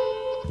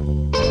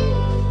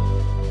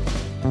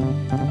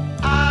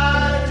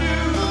 I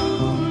do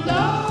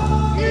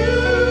love you,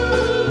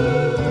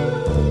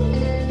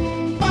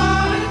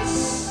 but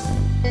it's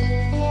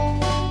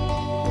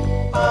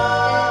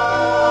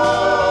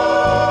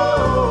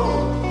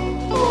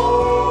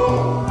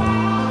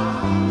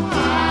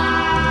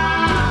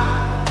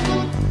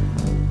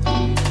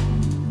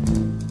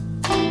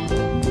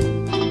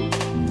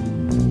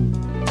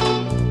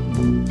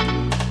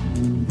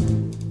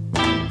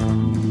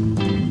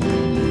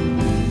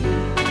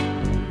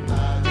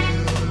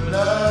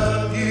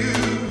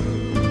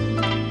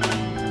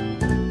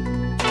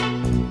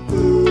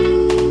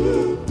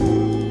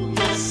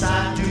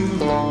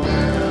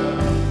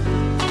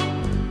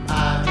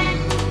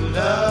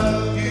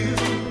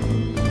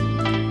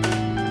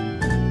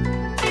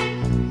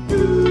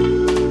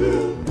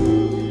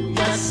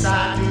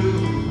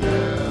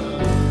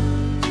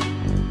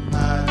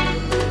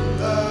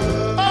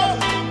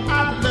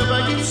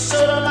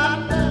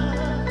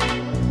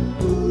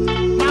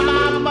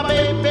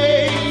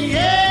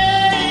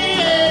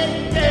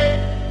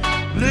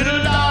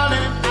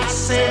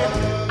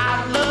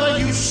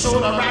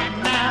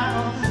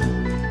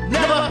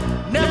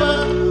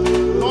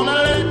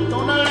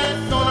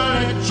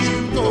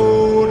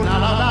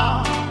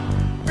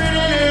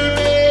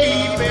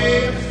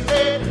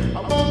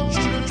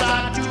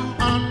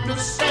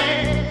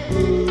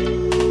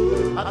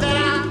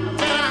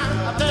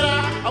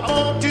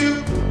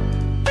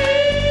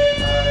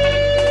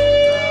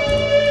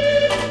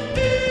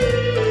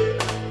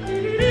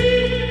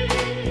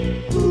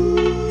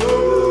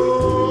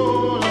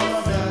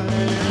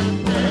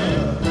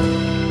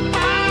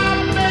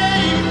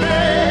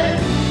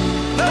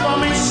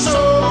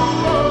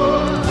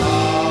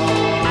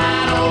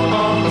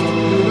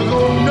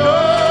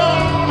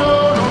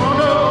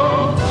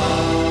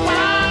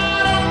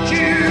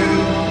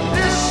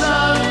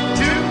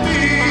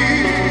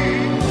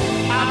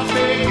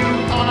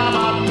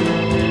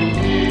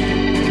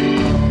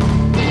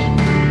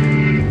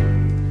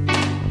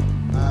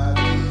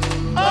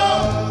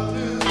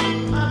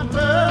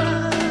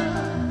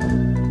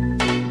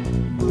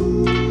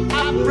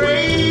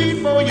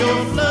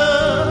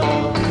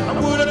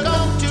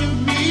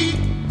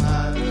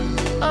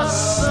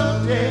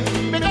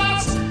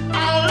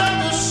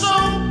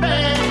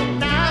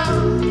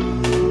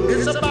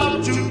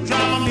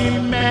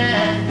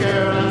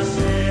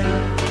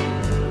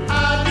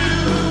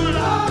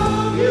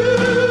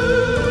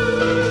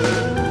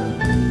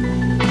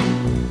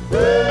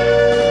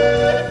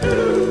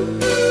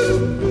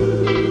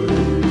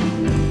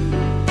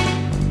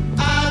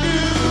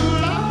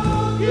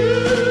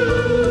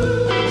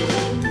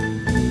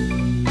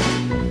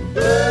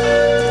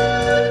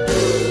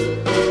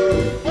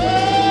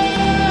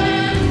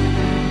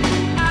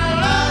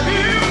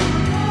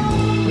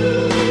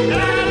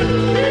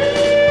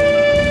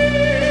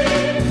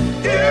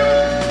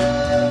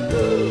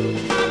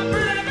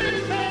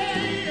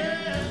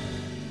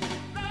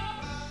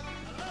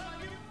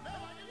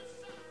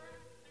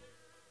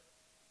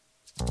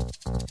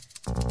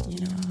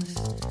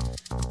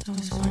I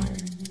was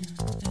wondering,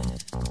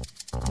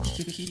 if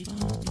you could keep on,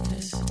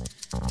 because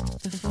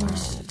the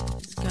force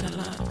has got a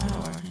lot of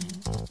power,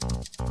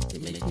 and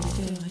it makes me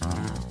feel like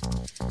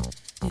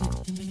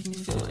it makes me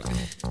feel like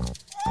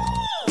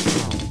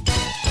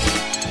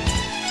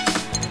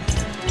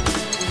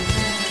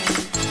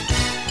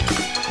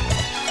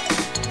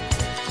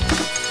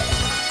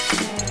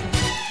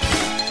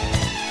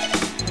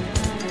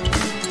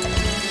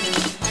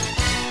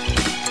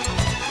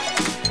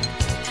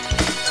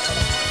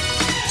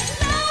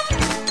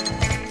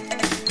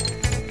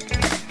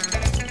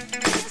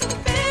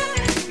Feel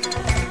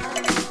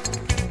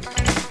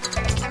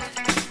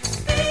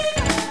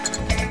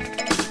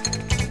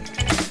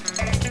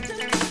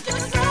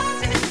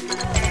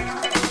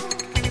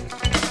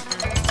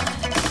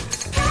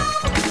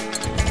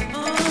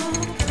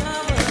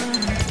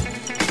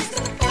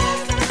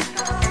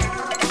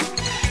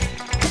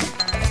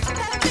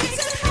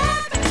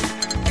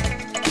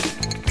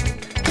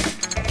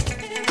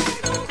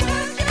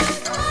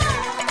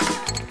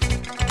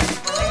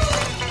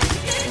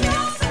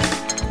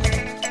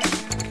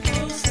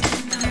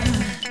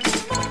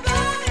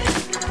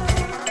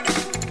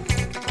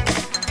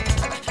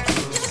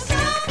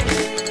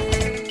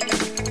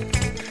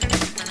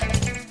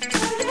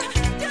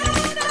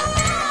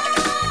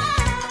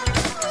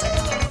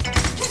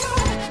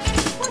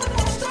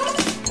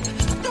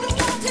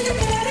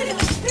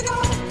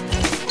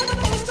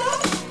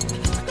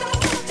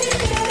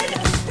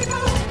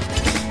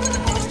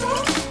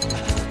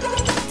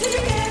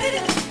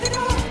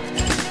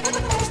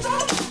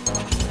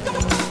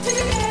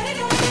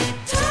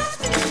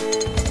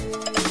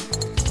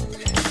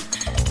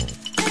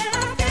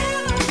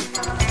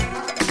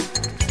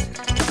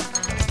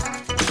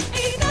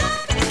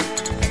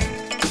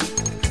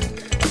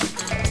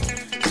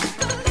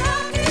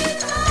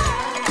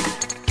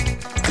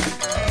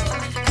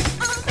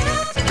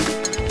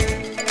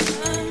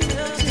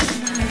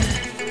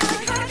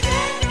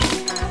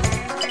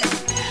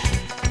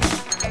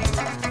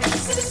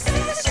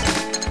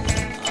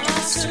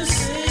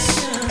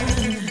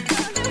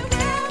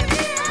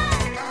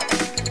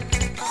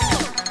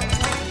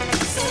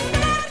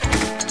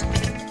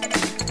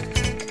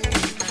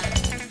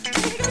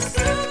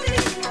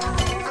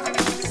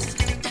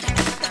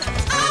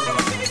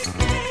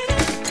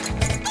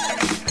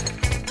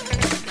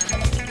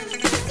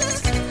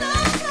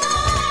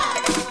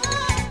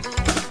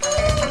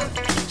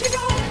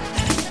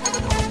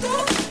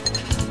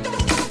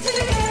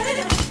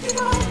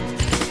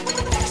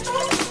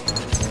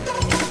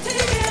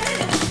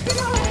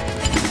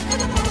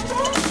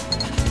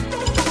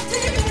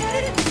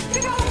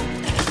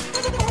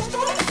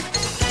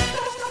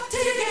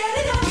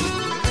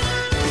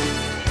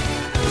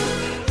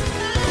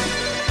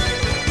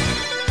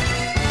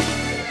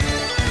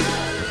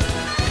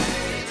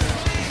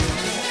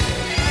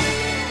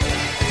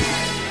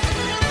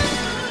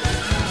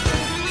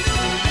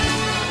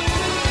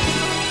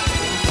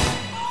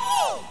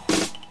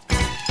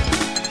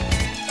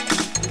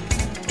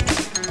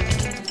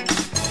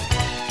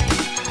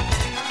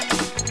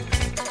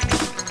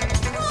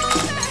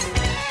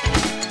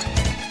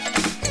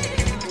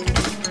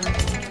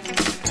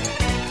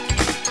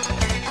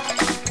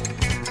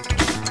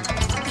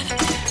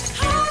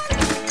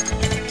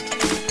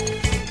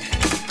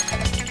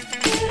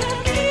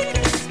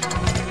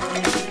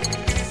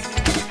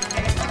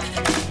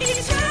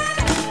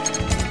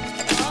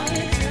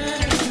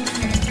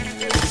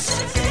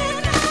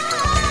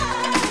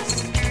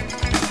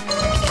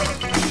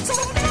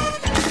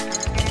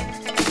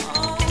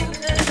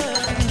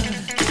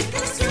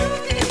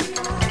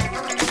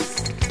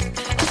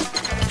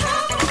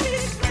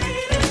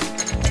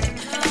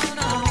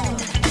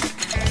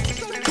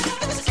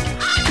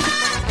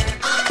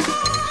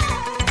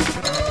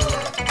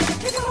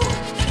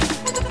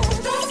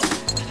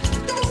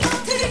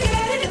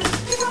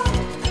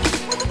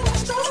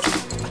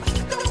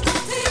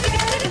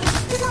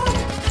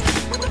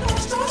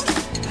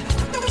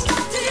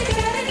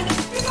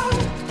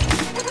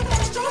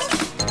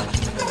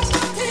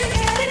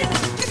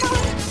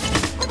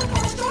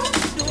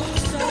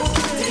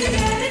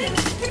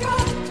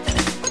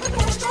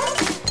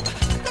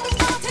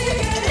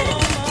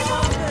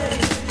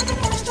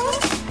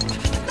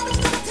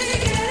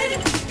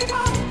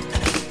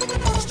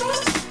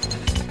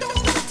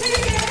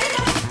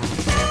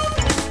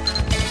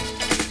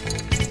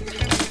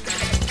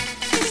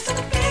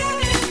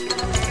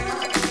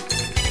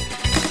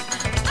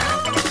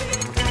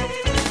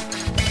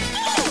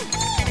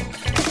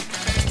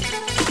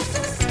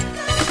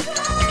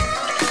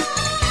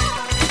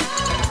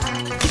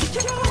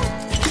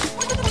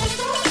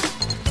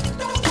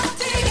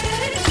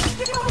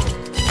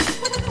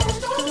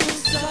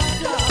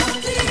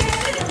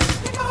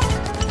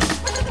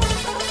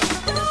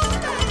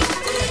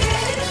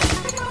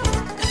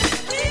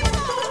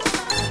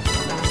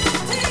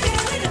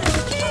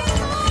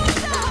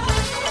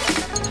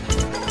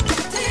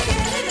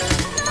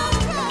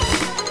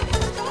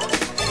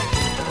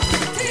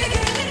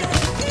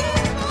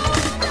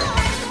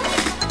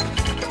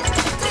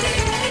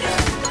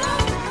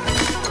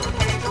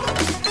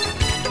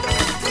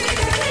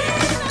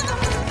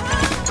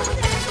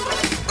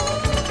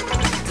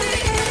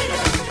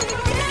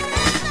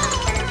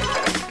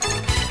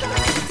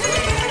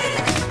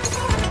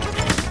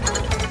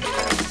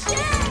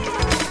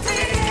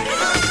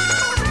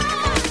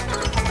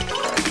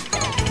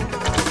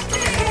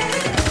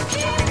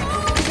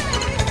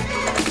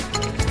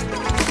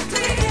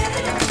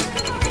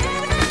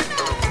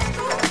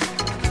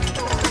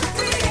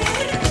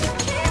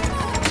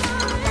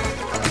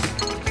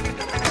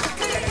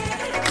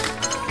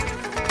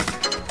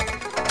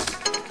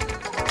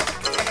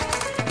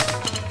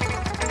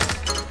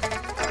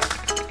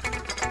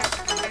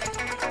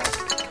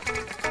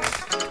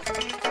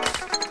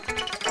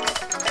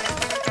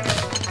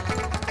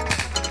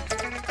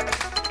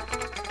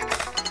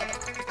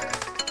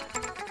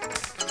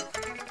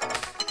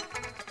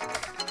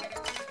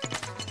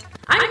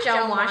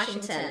I'm Joan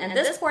Washington, and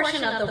this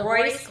portion of the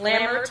Royce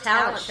Glamour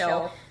Talent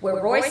Show with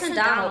Royce and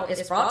Donald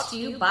is brought to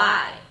you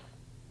by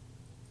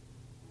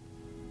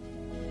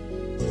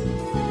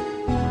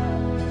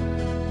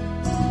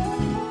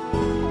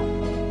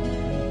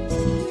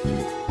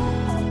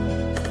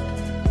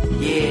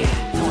Yeah,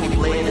 Tony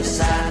Blair, the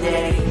sign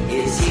daddy,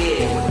 is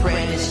here with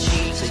Brandon's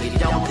cheap so you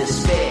don't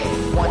despair.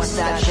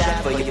 One-stop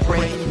shop for your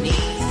printing needs.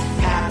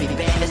 Copy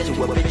banners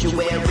to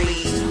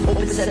obituaries.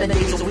 Open 7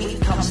 days a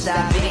week, come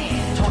stop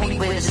in. Tony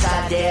Blair, the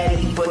sign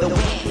daddy for the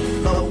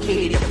win.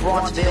 Located in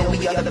Bronxville,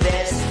 we are the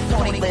best.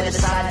 Tony Blair, the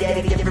sign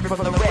daddy, different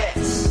from the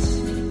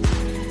rest.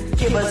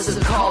 Give us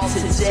a call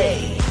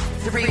today.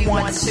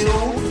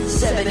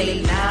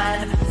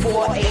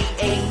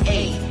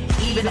 312-789-4888.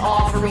 Even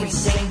offering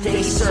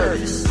same-day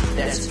service.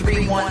 That's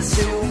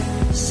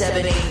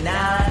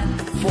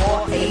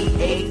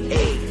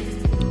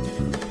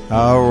 312-789-4888.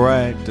 All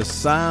right, the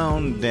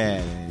Sound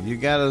Daddy. You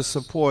got to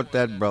support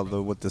that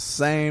brother with the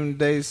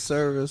same-day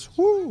service.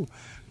 Woo!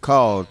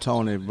 Call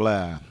Tony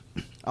Blair.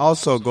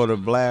 Also, go to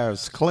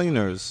Blair's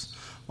Cleaners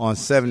on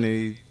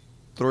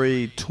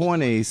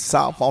 7320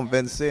 South on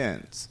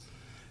Vincennes.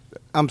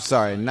 I'm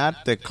sorry,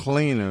 not the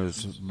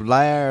Cleaners.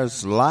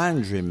 Blair's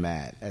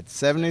Laundromat at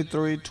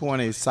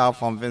 7320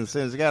 South on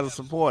Vincennes. You got to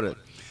support it.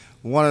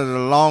 One of the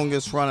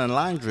longest running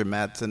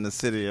laundromats in the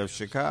city of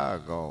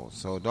Chicago.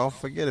 So don't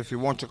forget, if you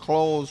want your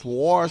clothes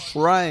washed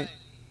right,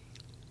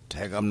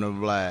 take them to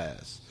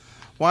Blair's.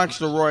 Watch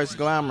the Royce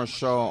Glamour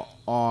Show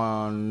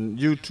on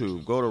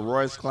YouTube. Go to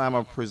Royce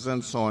Glamour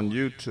Presents on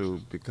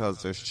YouTube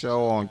because the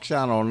show on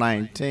Channel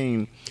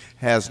 19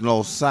 has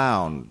no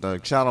sound. The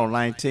Channel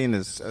 19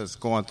 is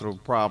going through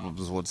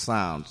problems with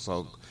sound.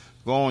 So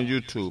go on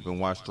YouTube and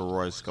watch the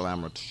Royce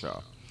Glamour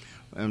Show.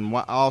 And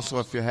also,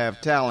 if you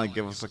have talent,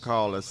 give us a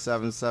call at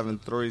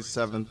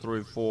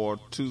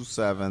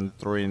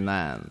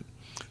 773-734-2739.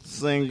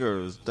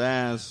 Singers,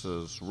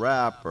 dancers,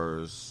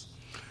 rappers,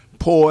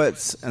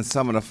 poets, and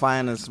some of the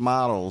finest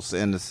models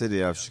in the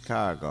city of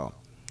Chicago.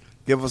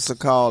 Give us a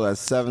call at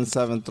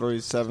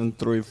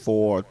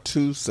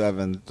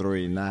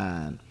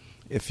 773-734-2739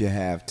 if you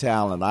have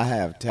talent. I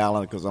have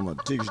talent because I'm going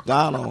to teach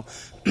Donald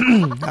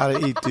how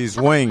to eat these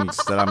wings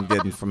that I'm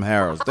getting from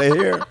Harold's. They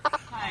here?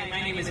 Hi,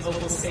 my name is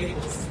Opal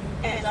Staples,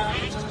 and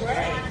I'm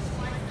Gray.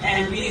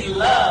 And we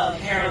love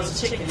Harold's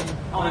Chicken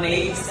on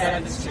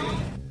 87th Street.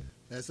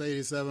 That's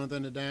 87th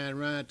and the Dan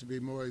Ryan, to be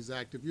more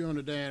exact. If you're on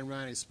the Dan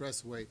Ryan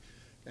Expressway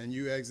and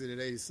you exit at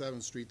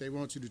 87th Street, they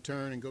want you to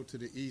turn and go to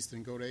the east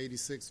and go to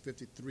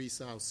 8653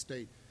 South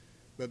State.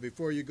 But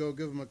before you go,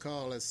 give them a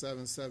call at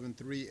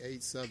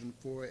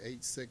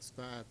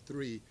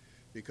 773-874-8653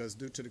 because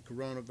due to the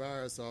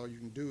coronavirus, all you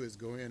can do is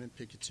go in and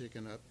pick your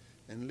chicken up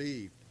and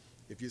leave.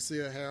 If you see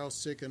a Harold's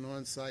Chicken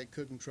on-site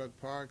cooking truck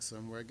parked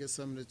somewhere, get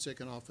some of the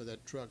chicken off of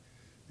that truck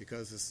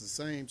because it's the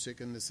same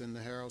chicken that's in the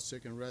Harold's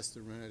Chicken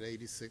restaurant at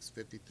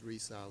 8653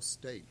 South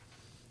State.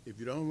 If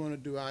you don't want to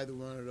do either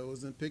one of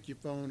those, then pick your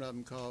phone up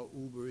and call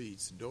Uber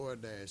Eats,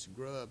 DoorDash,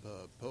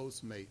 Grubhub,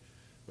 Postmate,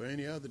 or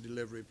any other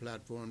delivery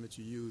platform that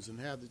you use and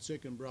have the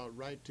chicken brought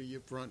right to your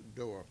front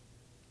door.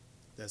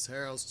 That's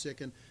Harold's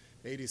Chicken,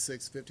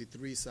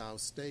 8653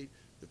 South State.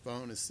 The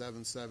phone is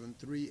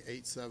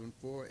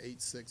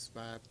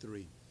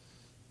 773-874-8653.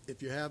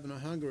 If you're having a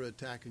hunger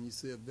attack and you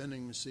see a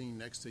vending machine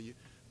next to you,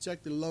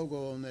 check the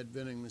logo on that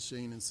vending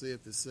machine and see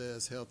if it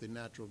says Healthy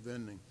Natural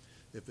Vending.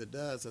 If it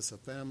does, that's a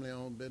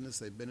family-owned business.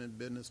 They've been in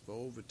business for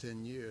over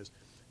 10 years,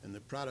 and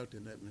the product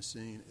in that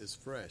machine is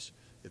fresh.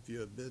 If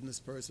you're a business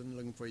person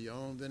looking for your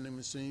own vending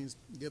machines,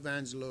 give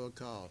Angelo a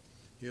call.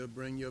 He'll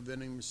bring your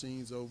vending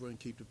machines over and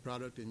keep the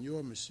product in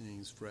your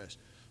machines fresh.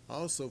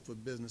 Also, for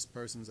business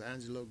persons,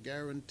 Angelo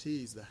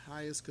guarantees the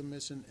highest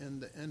commission in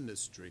the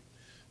industry.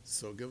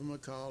 So give him a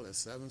call at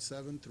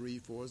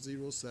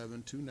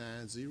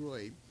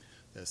 773-407-2908.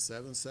 That's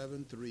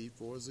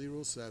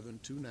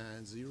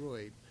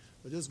 773-407-2908.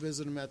 Or just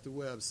visit them at the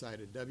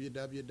website at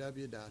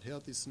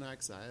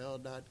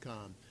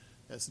www.healthysnacksil.com.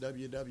 That's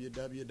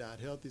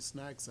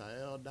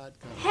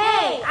www.healthysnacksil.com.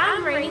 Hey,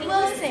 I'm Rainey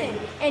Wilson,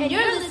 and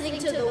you're listening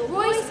to the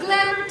Royce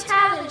Glamour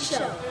Talent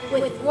Show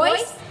with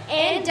Royce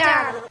and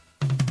Donald.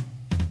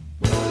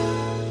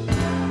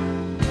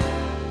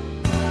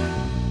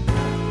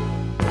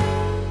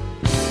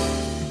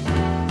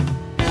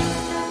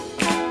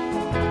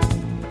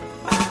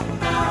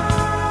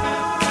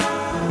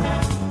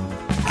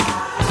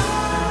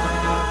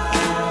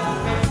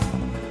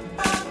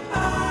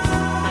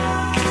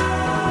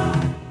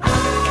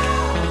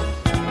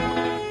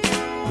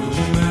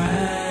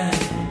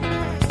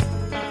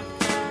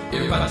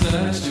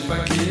 If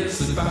I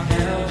kissed, if I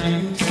held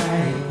you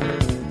tight,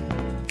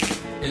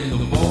 and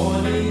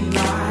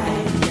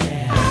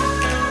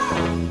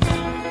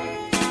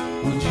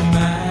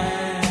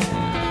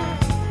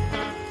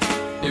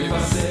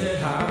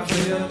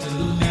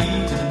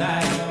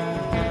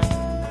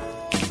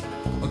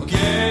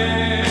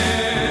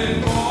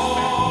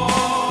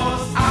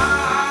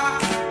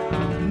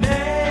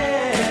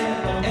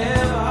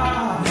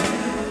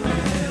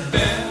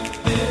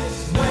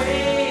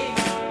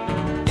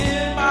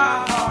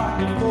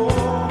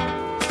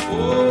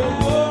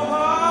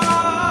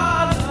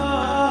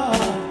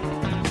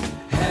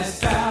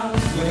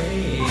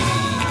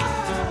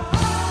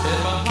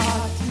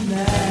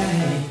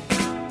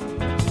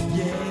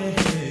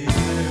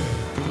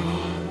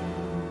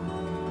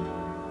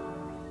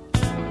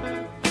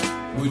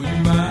Would you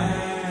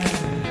mind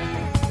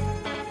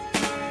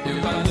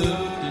if I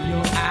looked in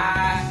your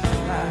eyes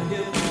and I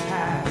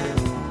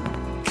hypnotized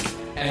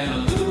and I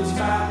lose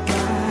my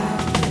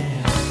pride?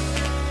 Yeah.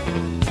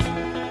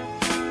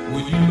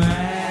 Would you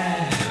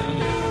mind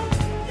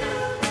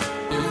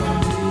if I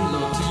made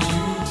love to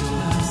you till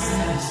I'm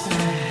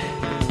satisfied?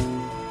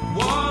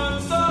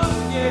 Once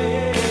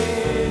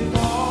again,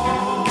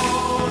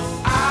 'cause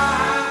I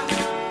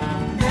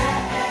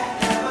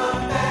never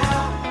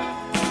felt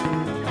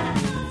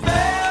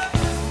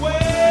this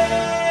way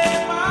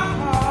in my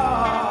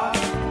heart.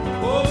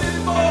 Oh,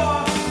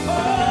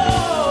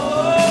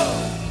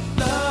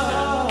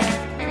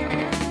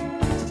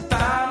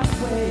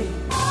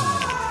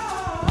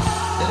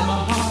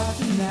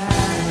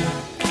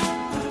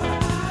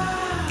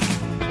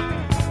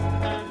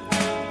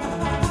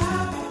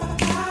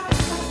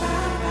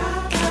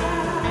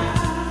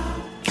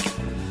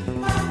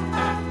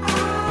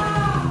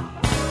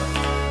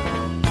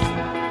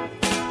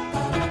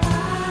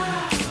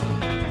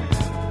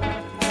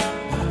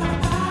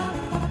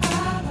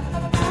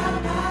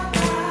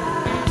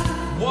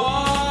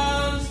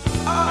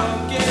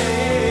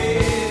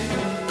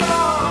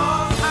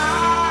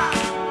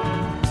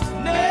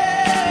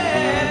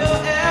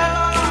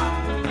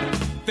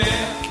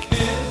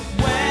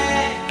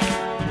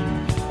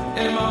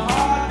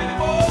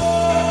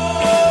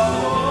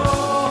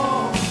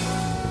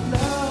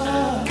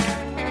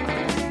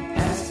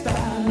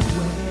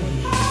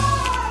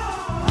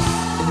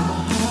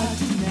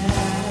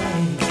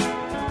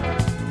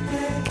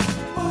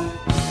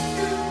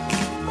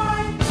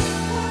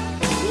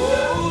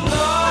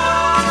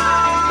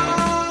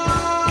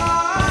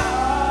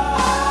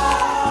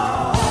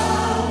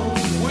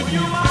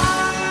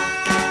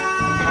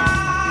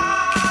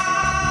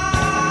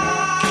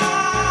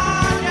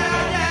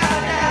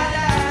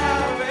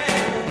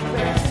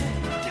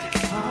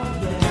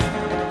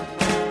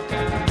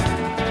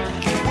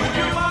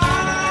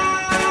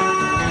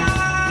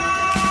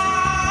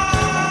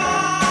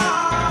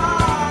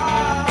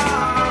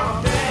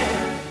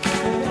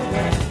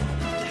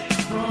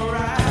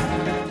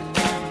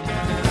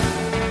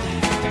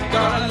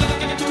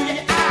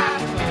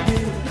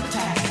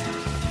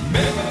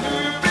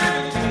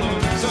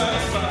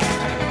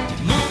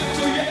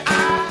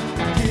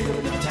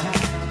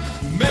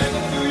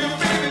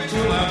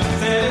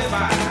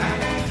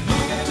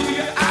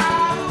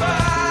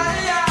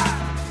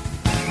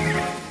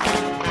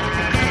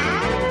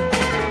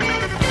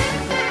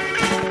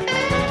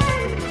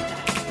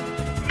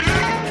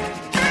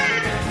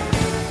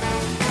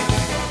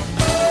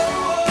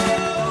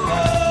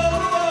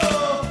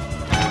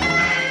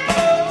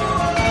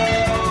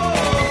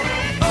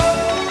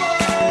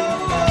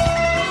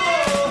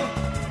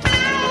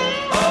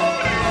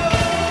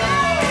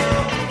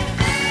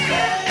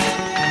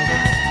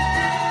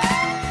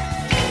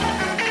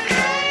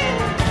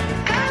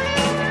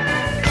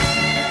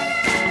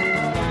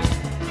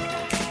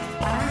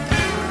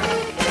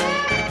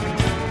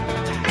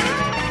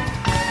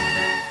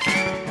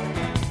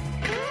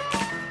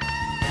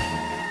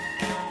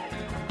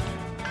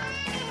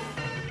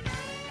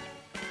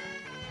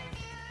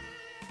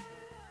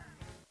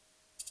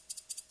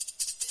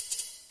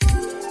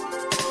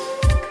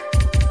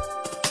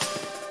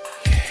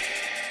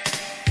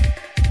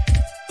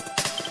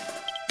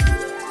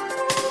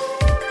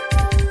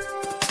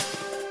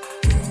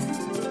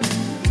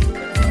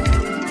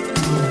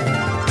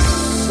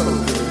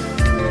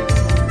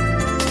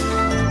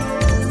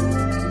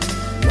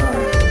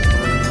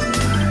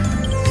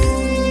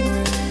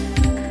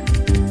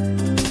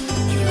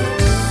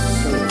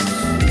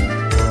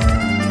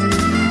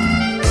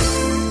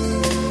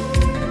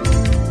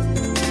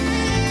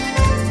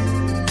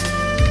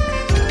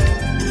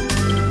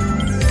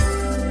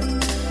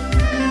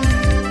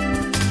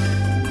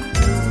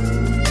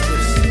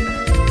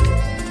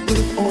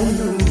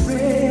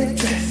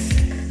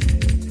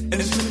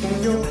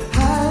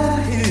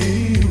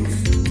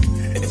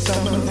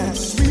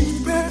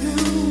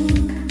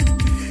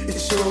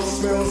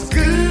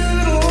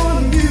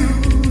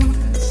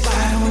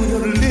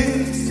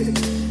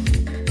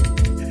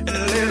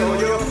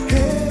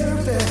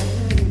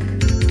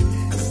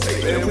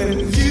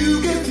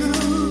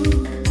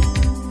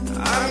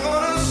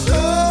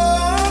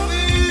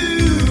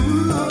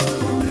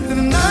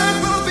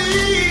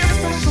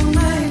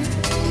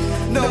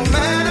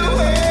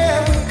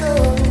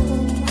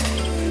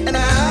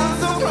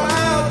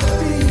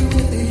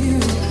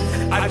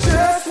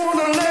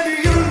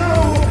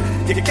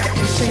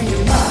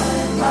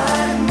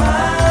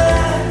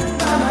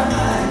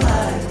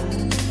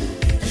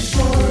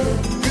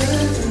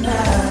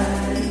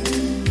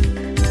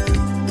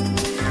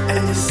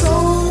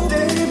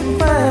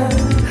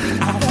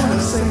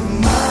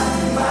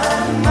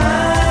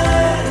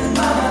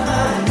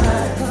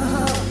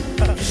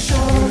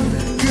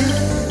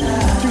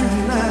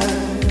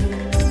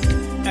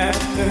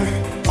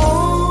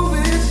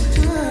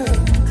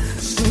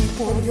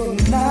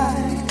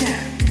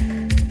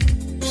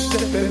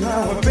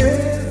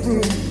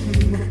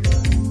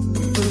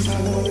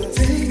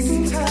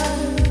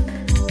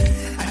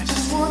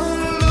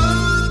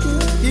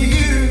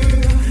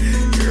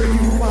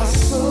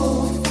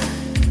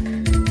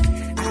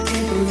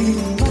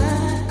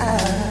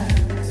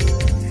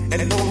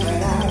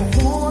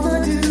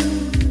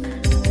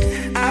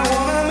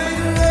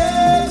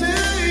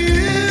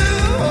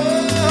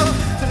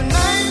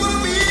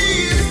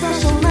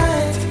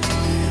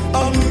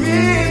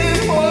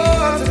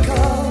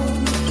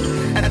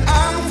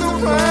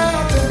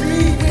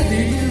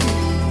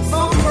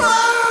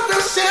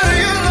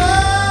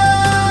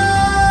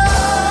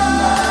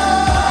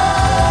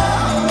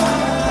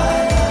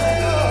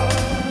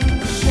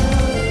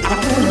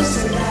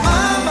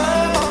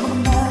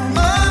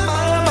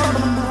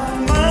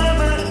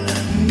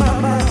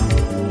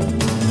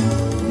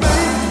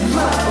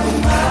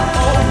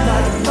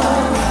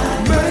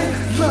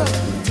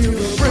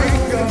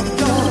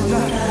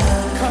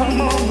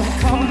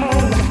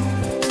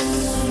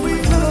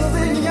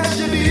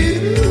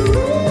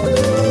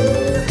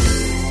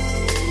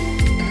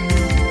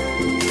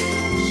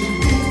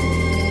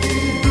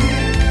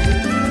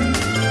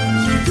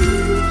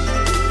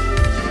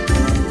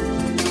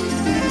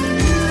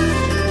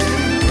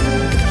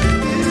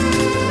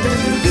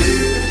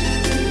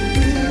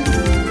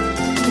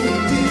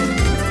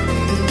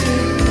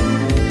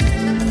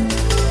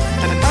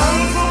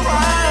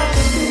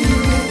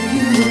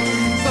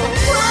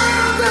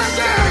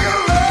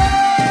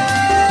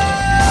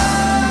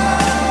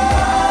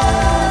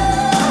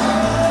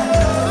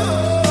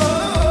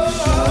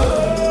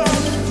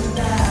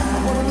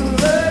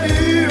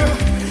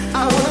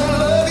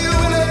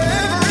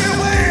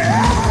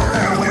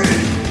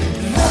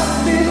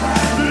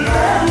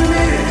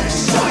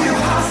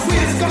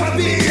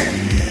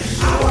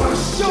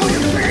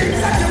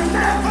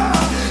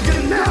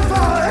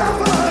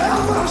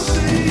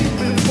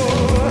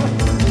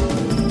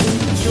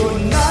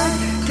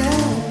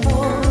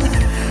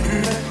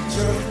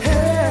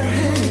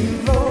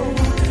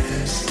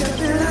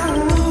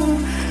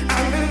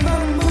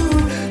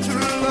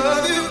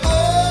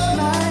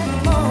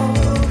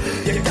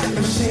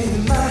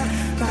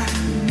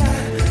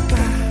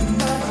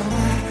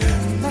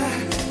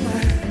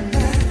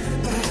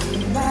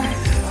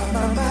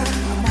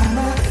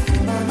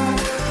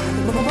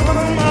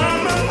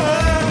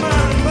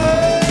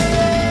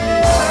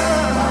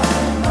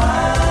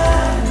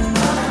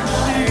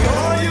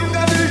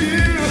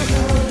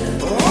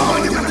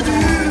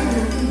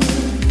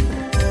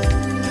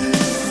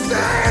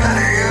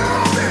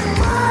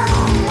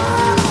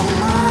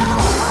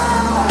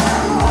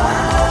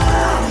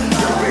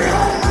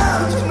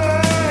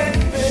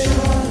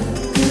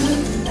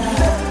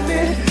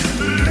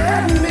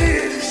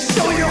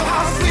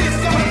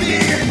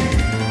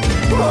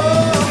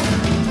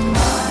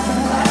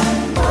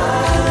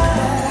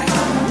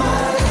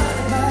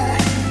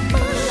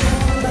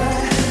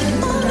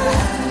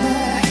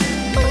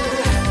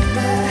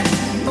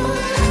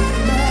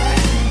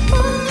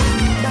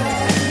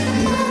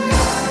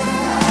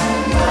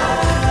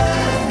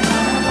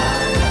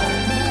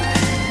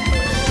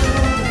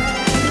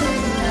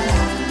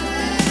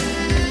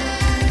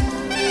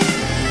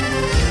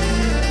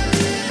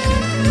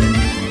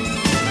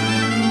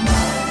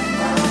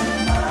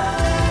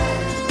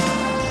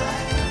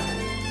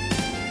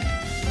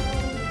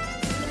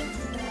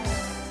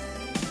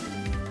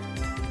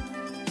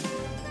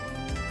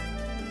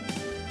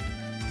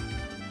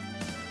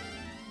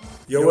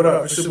 Yo, what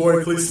up? It's your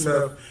boy Clee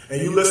Smith,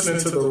 and you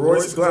listening to the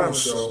Royce Glamour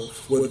Show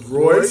with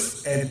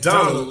Royce and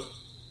Donald.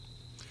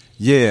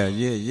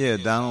 Yeah,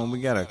 Donald.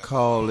 We got a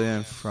call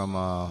in from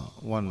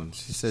one.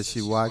 She said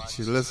she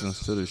listens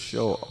to the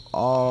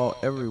show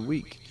every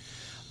week.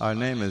 Her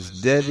name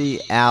is Debbie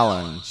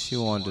Allen. She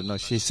wanted to know.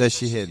 She said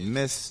she had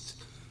missed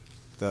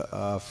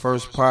the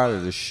first part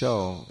of the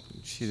show.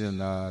 She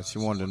didn't. She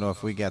wanted to know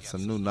if we got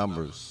some new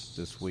numbers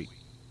this week.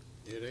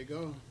 Here they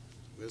go.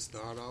 We'll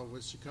start off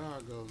with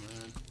Chicago,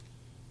 man.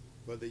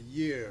 For the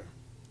year,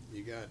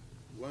 you got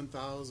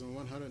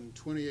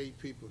 1,128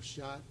 people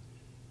shot.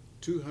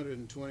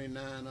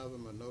 229 of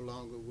them are no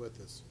longer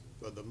with us.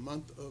 For the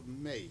month of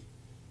May,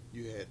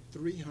 you had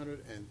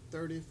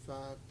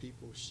 335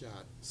 people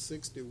shot.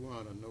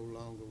 61 are no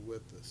longer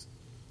with us.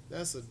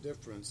 That's a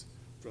difference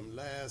from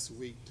last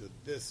week to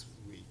this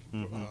week,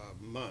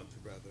 month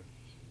rather.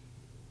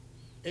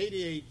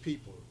 88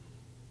 people.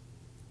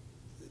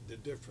 The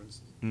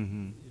difference,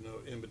 in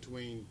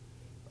between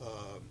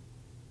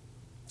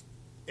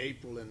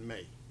April and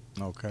May.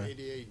 Okay.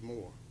 88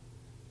 more.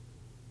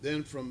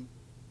 Then from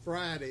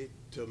Friday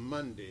to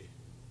Monday,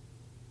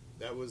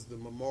 that was the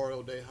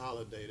Memorial Day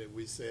holiday that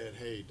we said,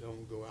 hey,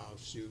 don't go out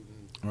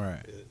shooting.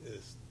 Right.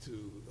 It's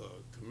to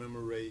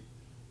commemorate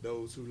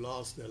those who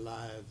lost their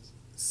lives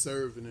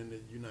serving in the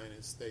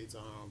United States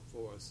Armed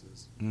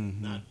Forces,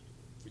 not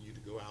for you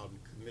to go out and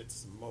commit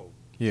some more.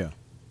 Yeah.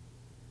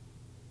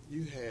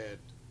 You had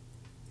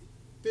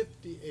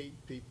 58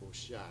 people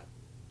shot,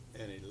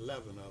 and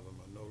 11 of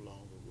them are no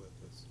longer with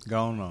us.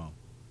 Gone on.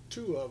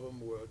 2 of them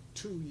were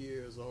 2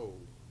 years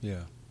old.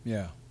 Yeah.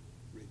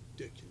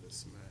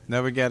 Ridiculous, man.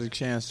 Never got a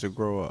chance to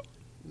grow up.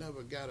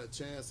 Never got a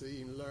chance to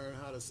even learn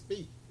how to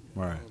speak.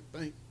 Right. I don't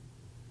think.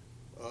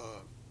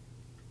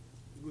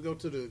 We go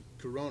to the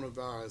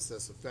coronavirus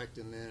that's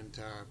affecting the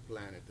entire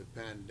planet, the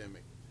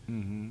pandemic.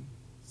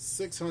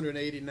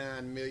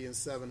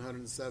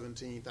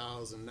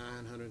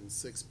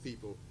 689,717,906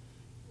 people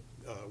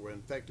were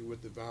infected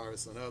with the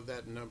virus, and of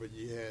that number,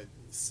 you had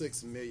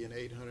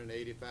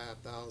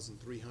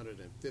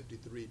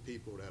 6,885,353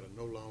 people that are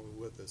no longer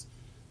with us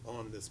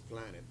on this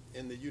planet.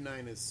 In the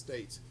United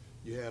States,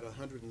 you had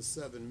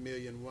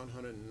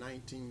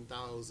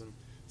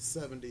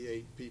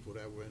 107,119,078 people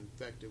that were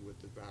infected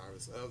with the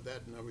virus. Of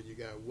that number, you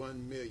got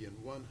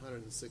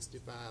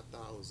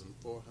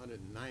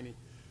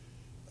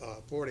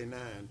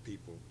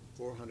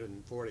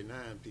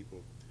 1,165,449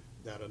 people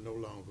that are no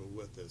longer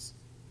with us.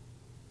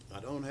 I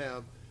don't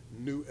have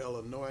new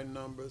Illinois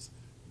numbers,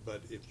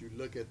 but if you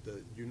look at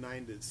the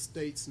United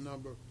States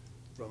number,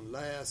 from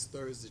last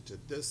Thursday to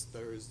this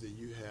Thursday,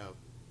 you have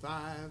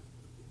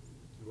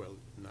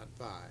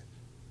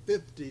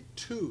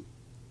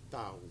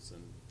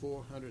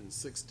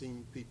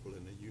 52,416 people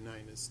in the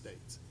United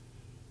States.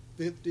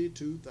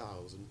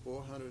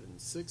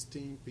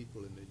 52,416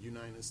 people in the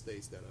United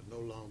States that are no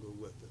longer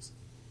with us.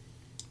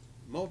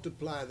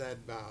 Multiply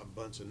that by a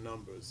bunch of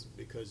numbers,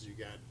 because you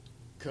got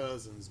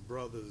cousins,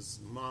 brothers,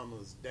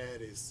 mamas,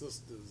 daddies,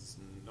 sisters,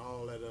 and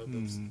all that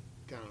other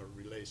kind of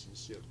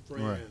relationship,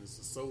 friends,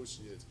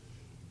 associates,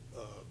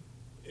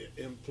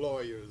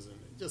 employers, and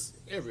just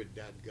every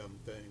dadgum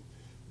thing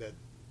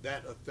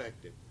that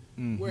affected.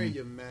 Wear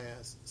your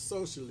mask,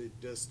 socially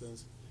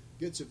distance,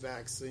 get your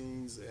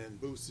vaccines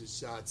and boosted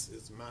shots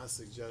is my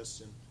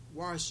suggestion.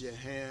 Wash your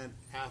hand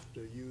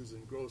after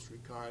using grocery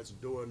carts,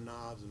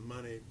 doorknobs,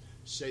 money,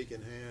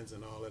 shaking hands,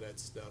 and all of that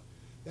stuff.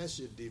 That's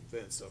your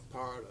defense, a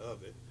part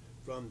of it,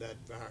 from that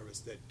virus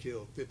that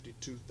killed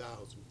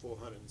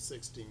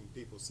 52,416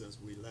 people since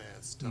we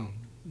last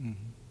talked.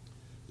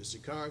 The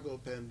Chicago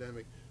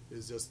pandemic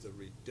is just a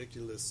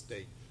ridiculous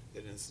state.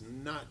 And it's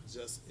not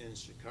just in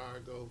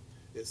Chicago.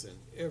 It's in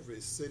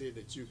every city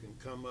that you can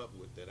come up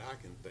with that I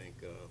can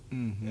think of.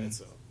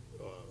 That's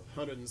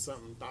 100 and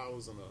something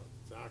thousand.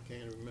 I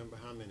can't remember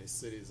how many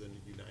cities in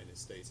the United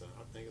States.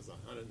 I think it's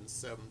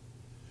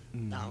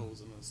 107,000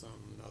 or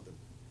something other.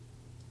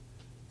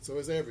 So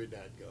it's every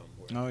dadgum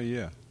way. Oh,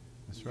 yeah.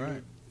 That's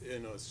right.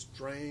 In a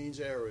strange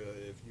area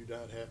if you're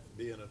not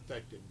being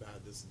affected by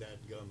this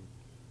dadgum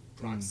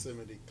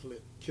proximity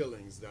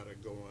killings that are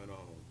going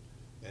on.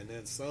 And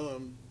then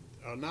some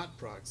are not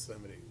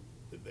proximity.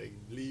 They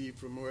leave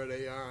from where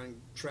they are and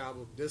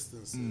travel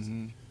distances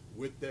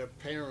with their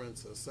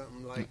parents or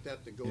something like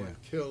that to go and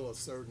kill a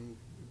certain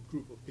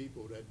group of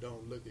people that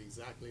don't look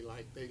exactly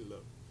like they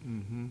look,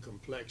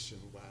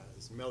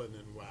 complexion-wise,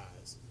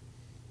 melanin-wise.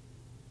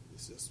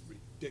 It's just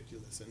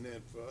ridiculous. And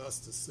then for us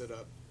to sit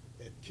up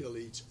and kill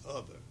each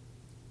other,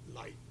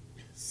 like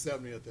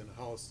 70th and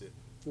Halsted,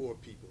 4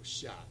 people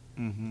shot,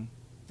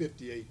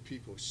 58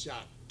 people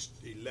shot,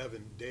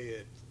 11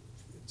 dead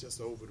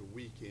just over the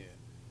weekend.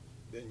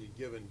 Then you're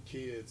giving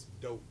kids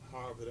dope.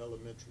 Harvard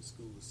Elementary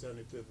School,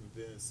 75th and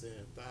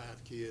Vincennes,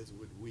 5 kids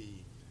with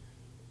weed,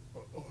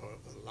 or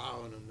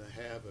allowing them to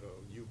have it,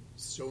 or you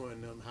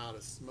showing them how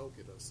to smoke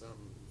it or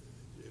something.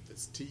 If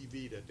it's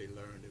TV that they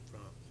learned it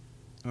from.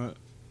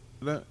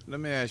 Let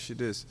me ask you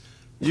this.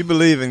 You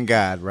believe in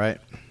God, right?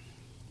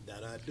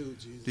 That I do,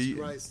 Jesus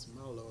Christ,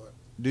 my Lord.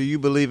 Do you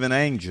believe in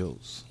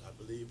angels? I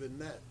believe in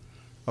that.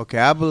 Okay,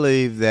 I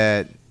believe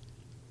that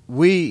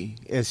we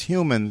as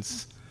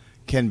humans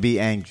can be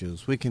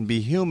angels. We can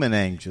be human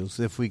angels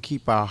if we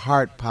keep our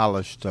heart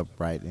polished up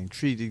right and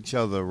treat each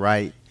other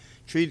right.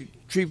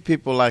 Treat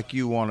people like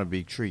you want to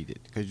be treated,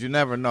 because you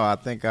never know. I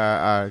think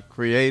our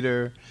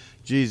Creator,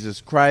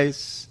 Jesus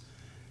Christ,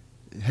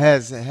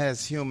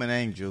 has human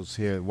angels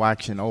here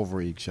watching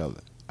over each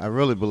other. I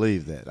really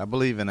believe that. I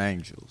believe in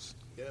angels.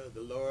 Yeah,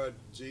 the Lord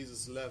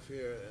Jesus left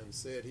here and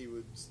said he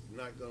was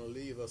not going to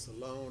leave us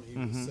alone. He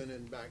was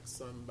sending back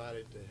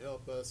somebody to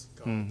help us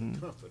called the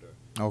Comforter.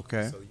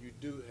 Okay. So you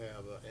do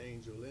have an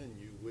angel in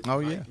you, which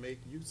might make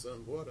you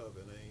somewhat of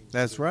an angel.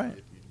 That's right.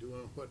 If you're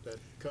doing what that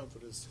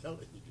Comforter is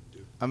telling you to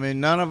do. I mean,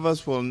 none of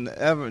us will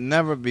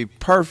never be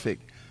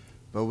perfect,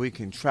 but we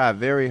can try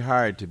very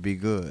hard to be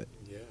good.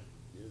 Yeah.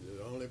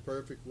 The only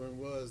perfect one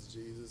was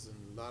Jesus,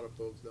 and a lot of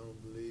folks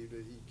don't believe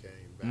that he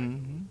came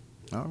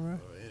back. All right.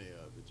 Or any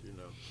of it, you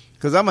know.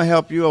 Because I'm gonna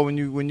help you out when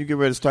you get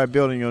ready to start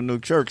building your new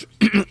church.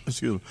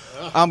 Excuse me.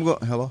 I'm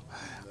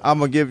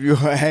gonna give you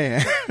a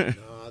hand. No,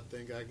 I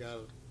think I got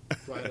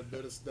quite a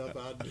bit of stuff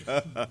I did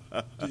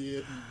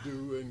and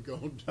do and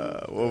gonna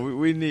do. Well,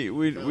 we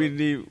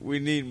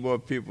need more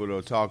people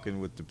though talking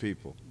with the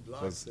people.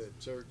 Block said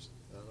church.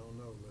 I don't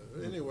know,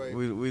 but anyway,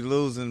 we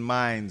losing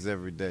minds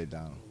every day,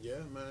 Donald. Yeah,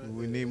 man.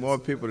 We need more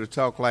people to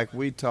talk like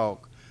we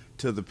talk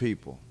to the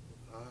people.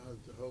 I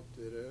hope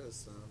that there is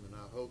some, and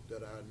I hope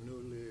that our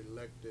newly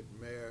elected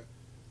mayor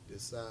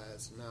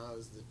decides now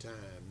is the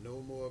time.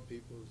 No more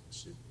people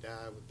should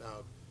die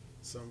without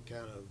some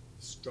kind of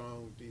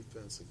strong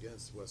defense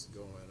against what's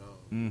going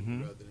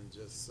on, rather than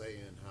just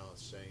saying how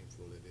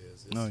shameful it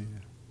is.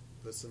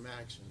 Put some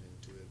action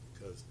into it,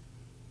 because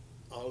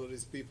all of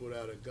these people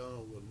that are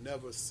gone will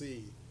never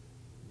see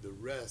the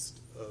rest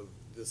of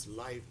this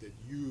life that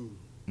you,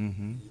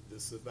 the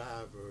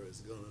survivor,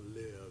 is going to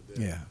live.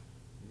 They'll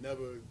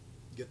never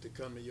get to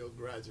come to your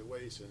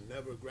graduation,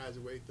 never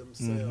graduate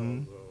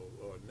themselves,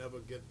 or never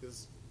get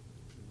this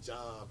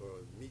job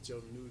or meet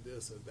your new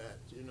this or that.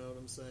 You know what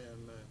I'm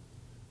saying, man?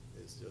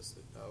 It's just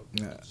a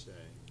doggone shame.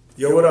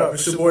 Yo, what up?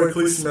 It's your boy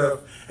Clee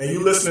Smith, and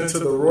you listening to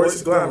the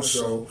Royce Glamour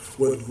Show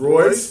with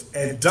Royce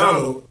and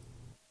Donald.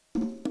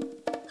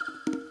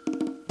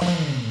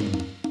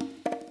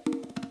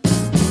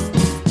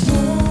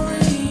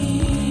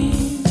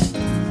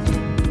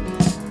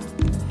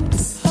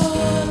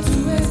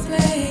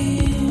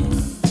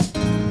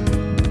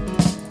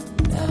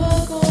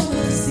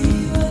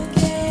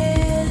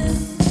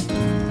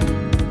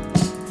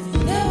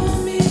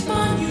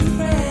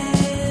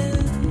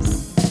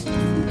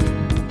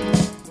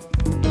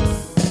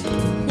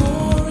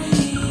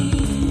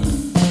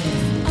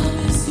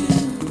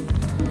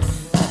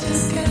 I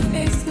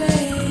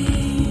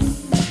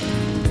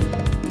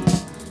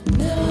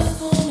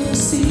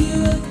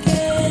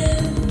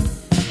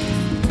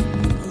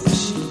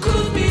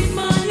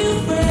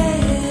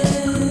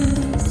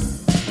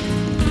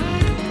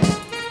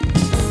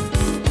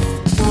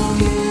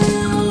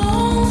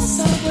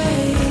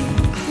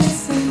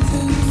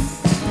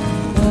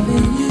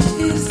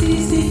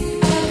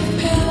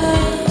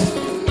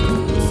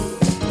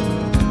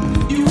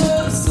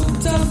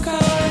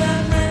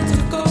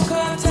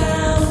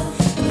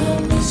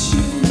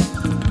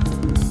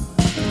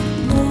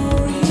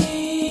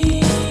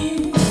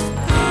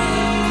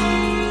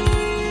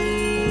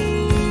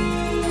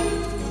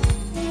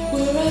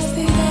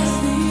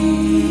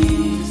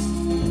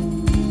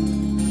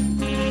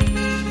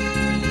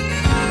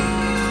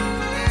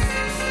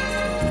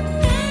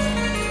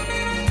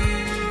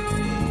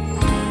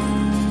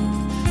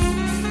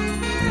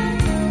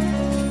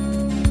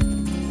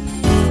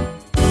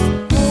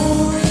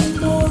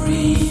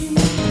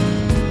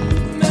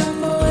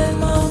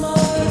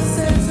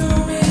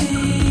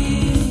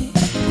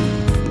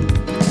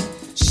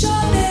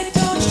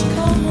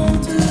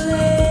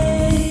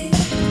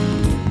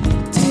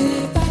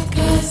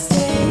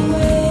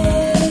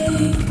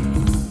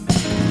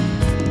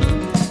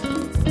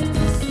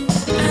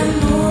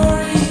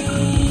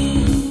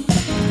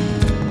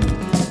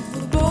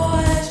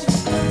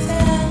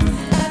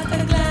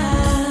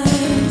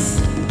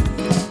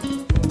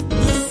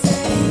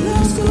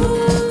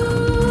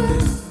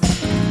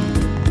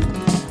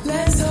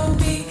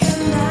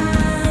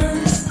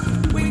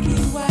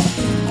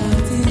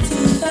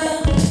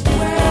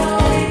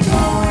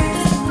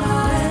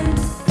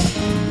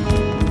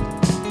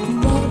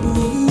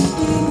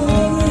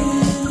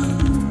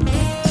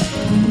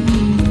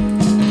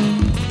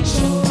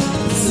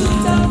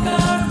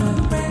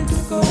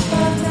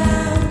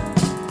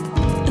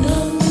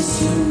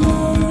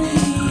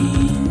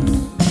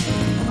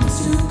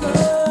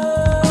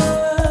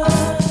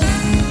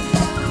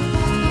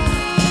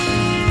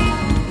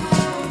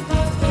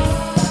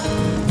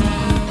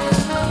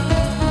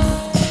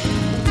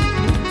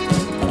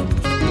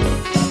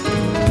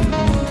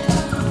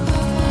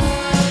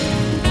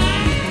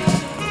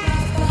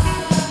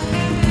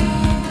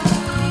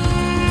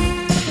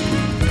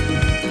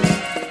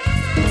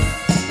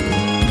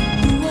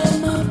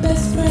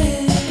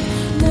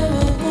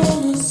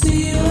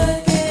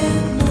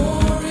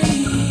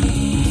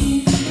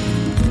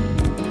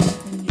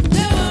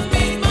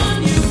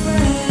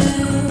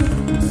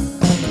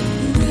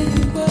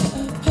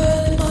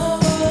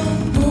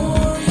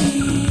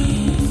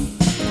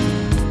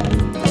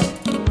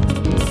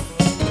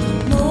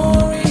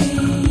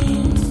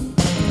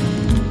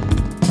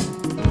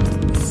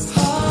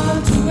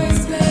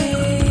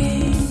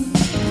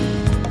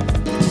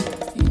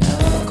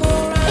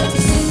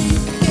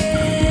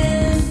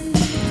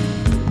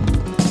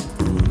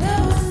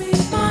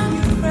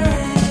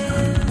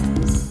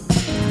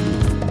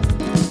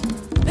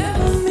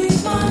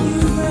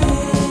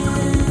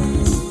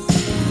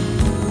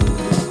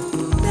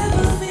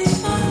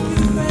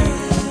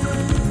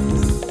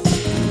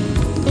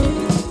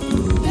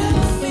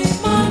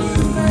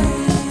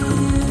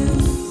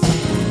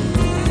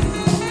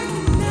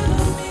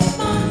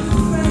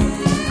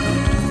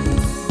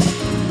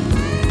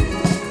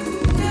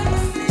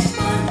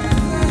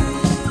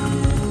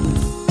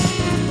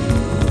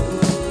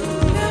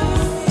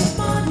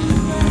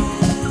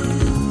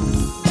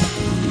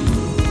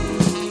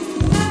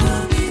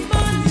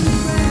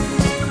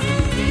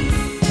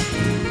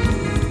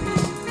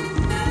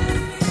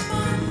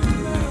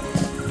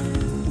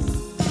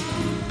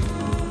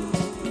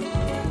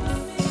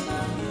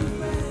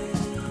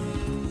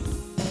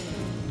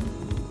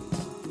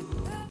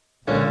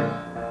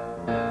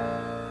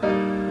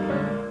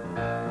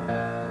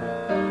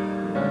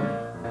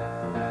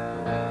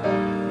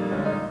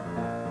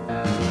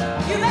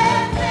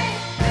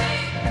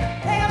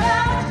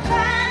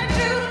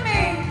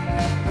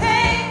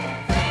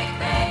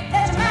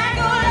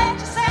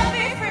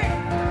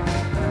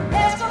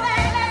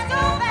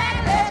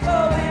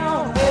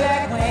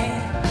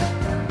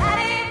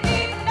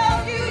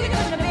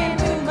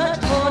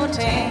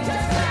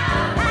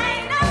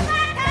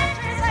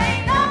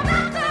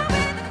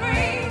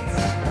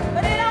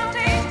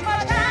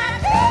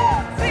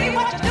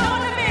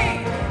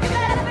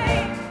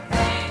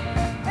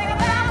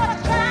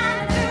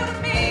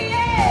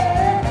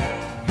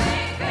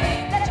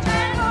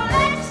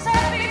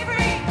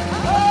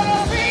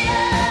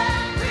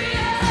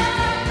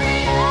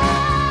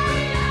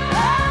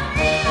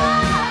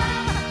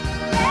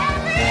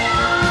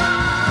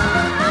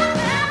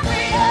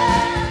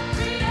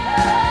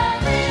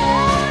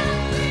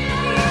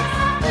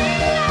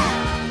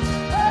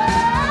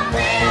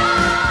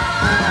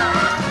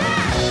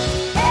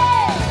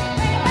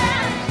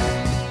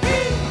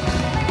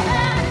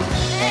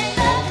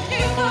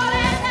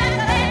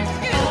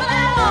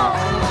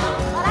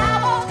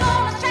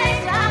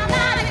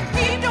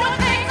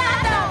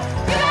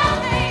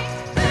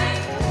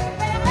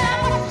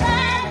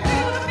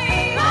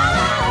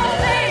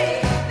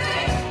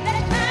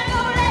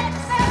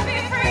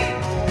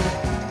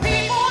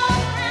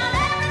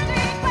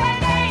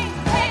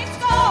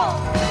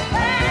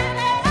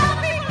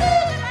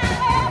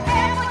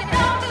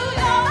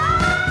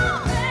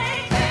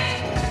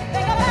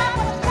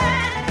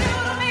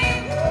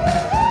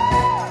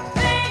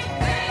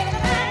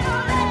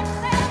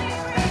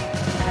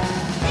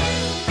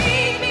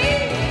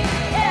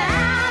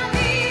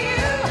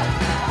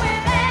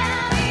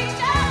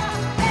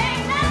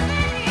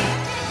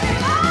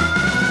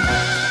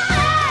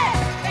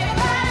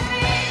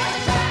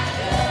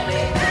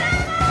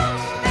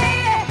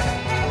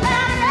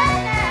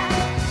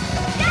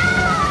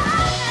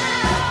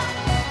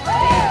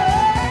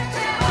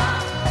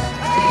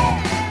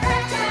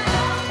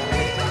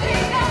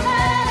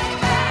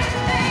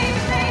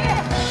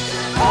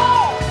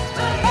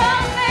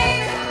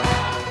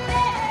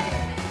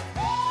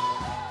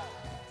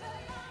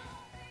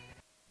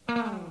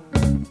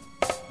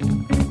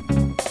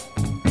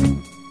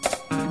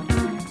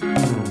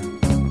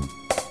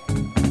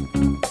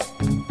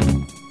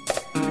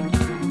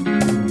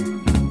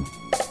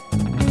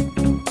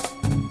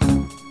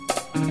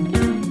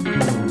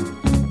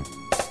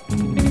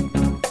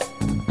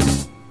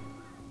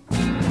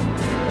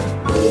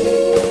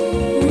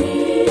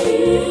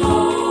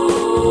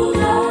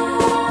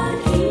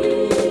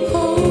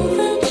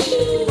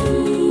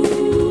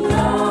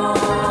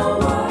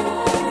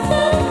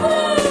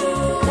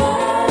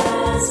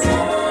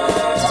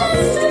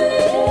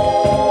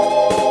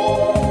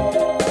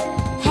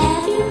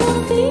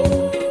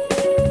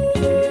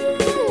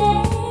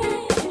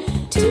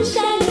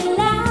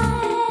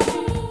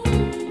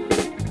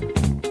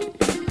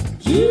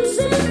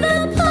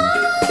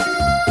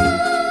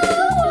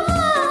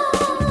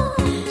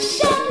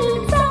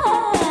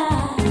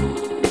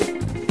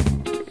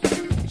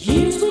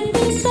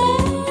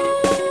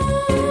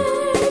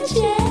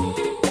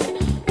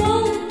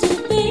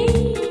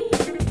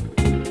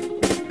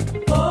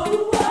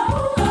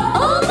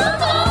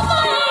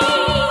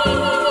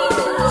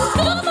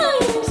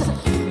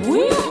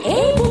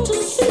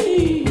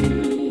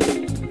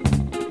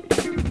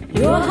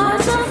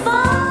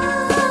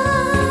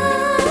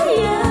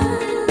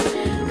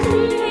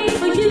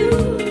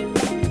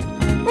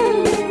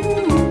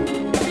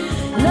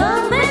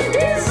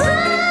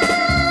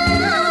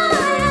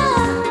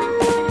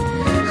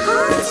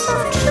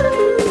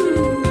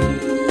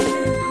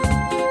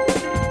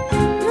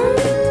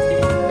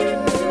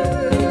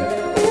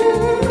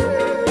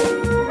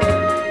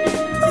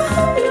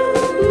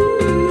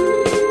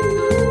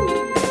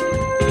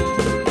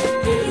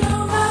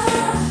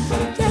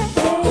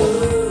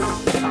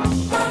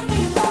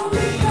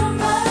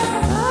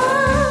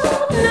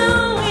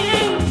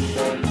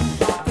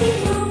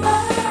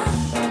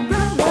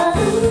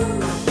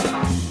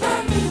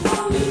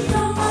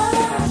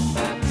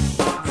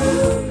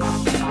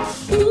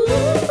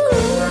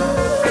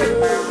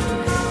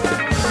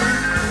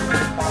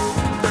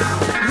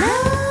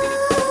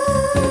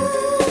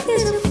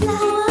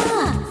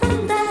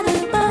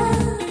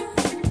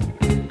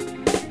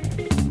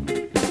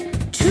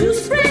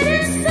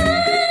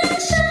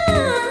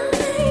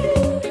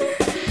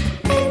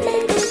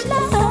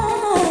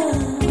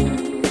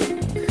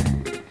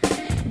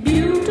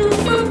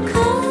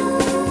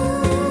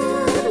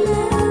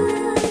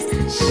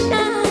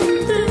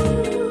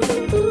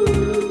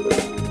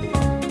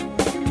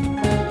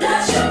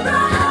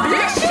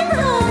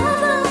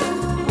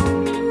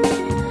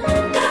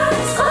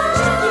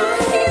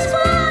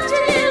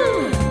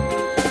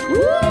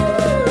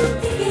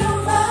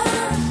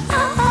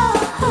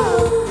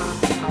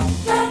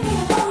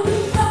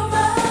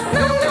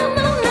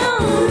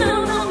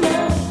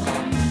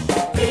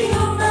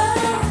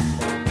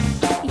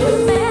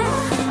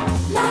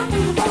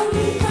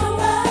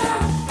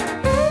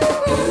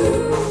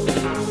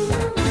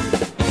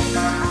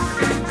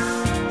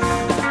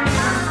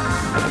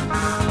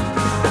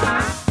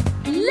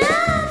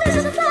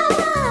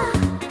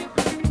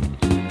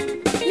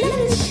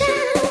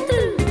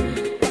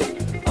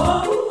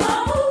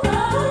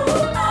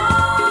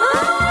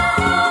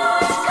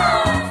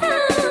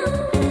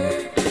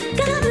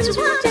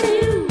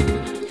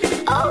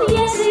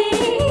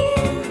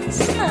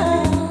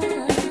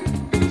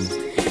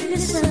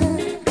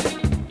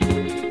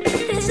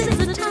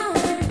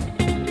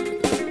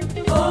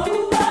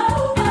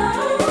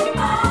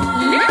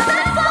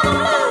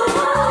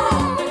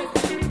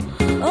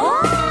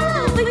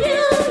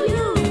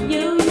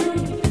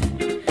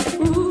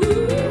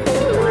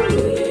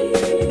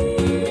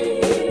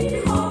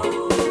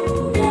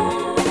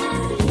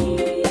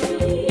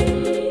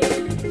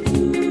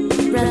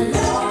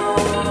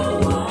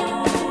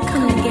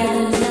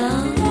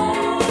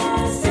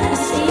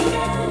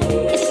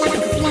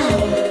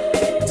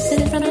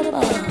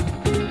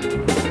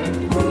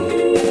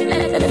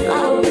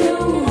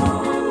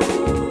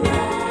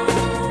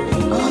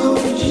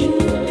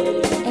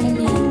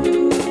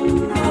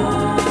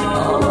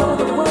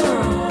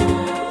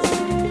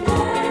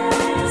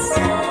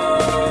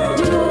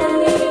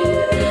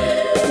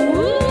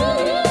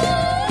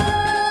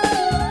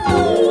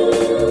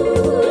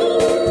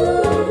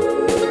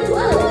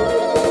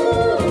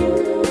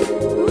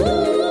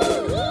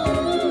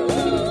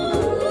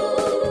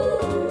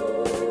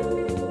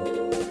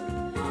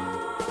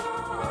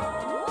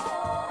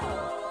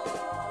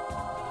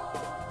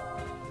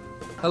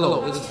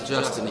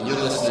and you're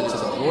listening to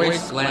the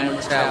Royce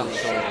Glamour Talent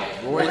Show.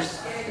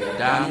 Royce and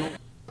Donald.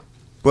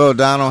 Well,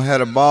 Donald had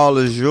a ball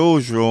as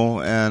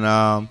usual, and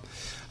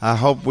I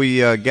hope we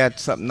got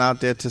something out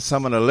there to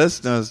some of the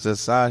listeners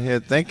that's out here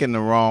thinking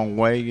the wrong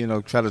way, you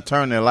know, try to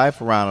turn their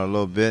life around a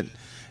little bit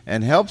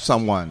and help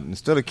someone.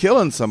 Instead of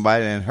killing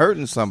somebody and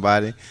hurting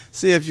somebody,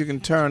 see if you can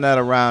turn that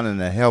around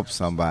and help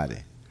somebody.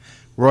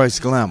 Royce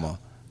Glamour,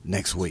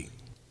 next week.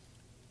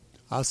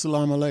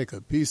 Assalamu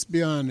alaikum. Peace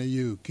be unto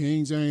you.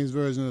 King James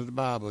Version of the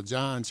Bible,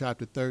 John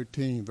chapter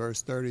 13,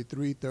 verse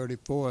 33,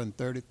 34, and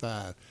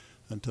 35.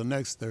 Until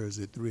next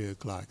Thursday, 3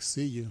 o'clock.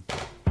 See you.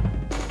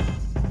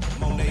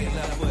 Monet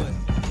left foot.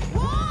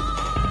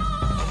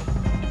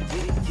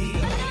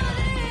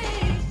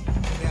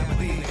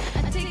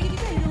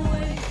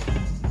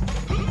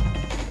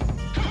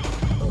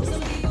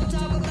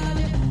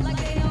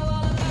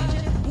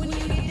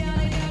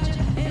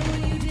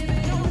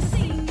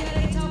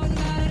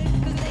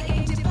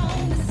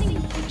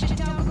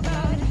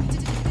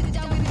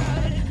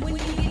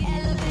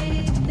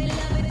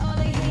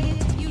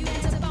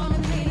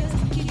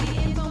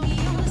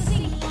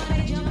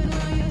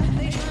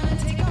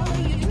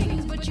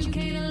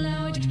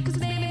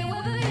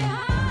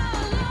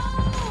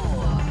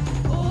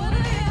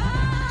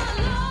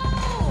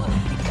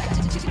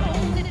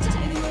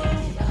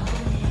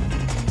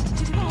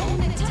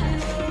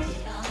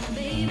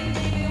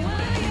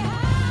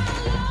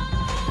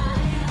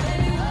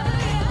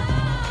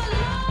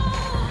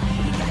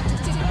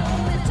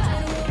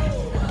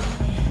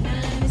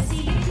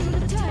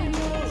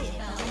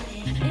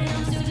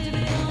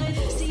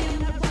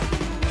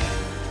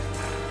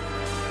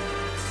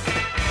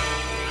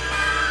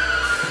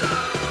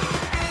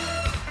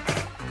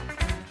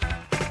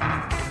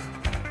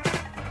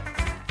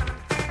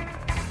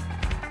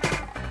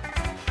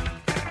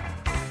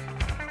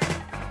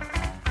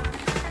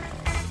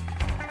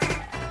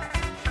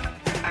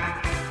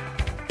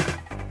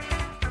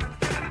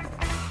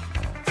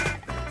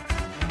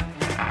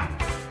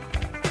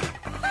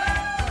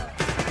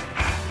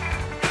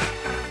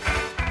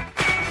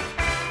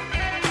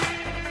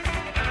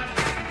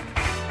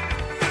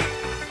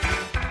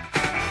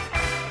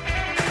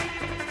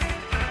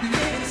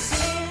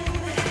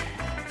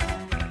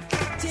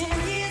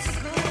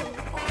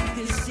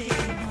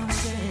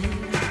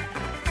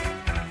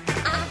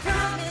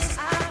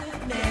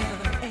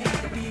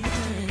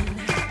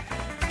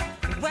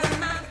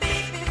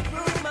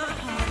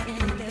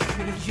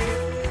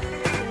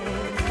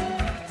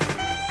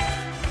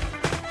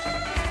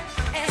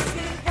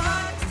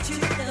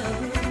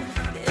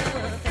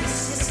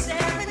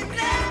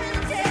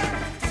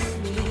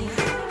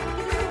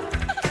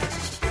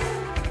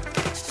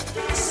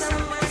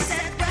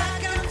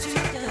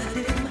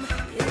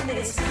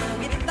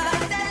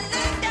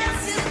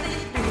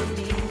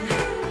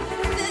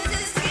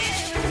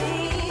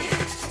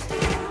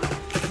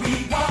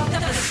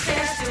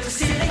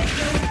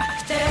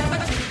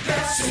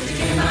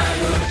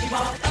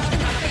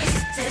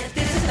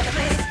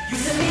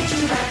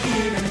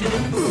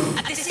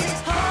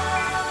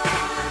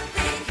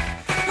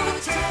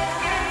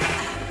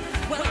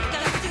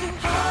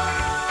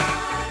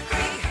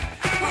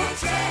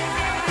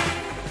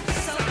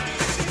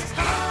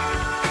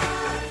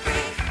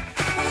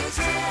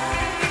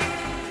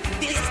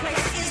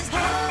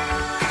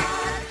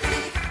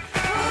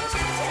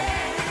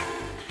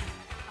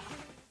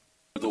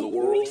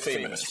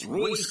 Famous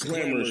Royce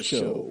Glamour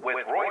Show with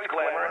Royce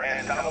Glamour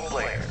and Donald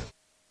Blair.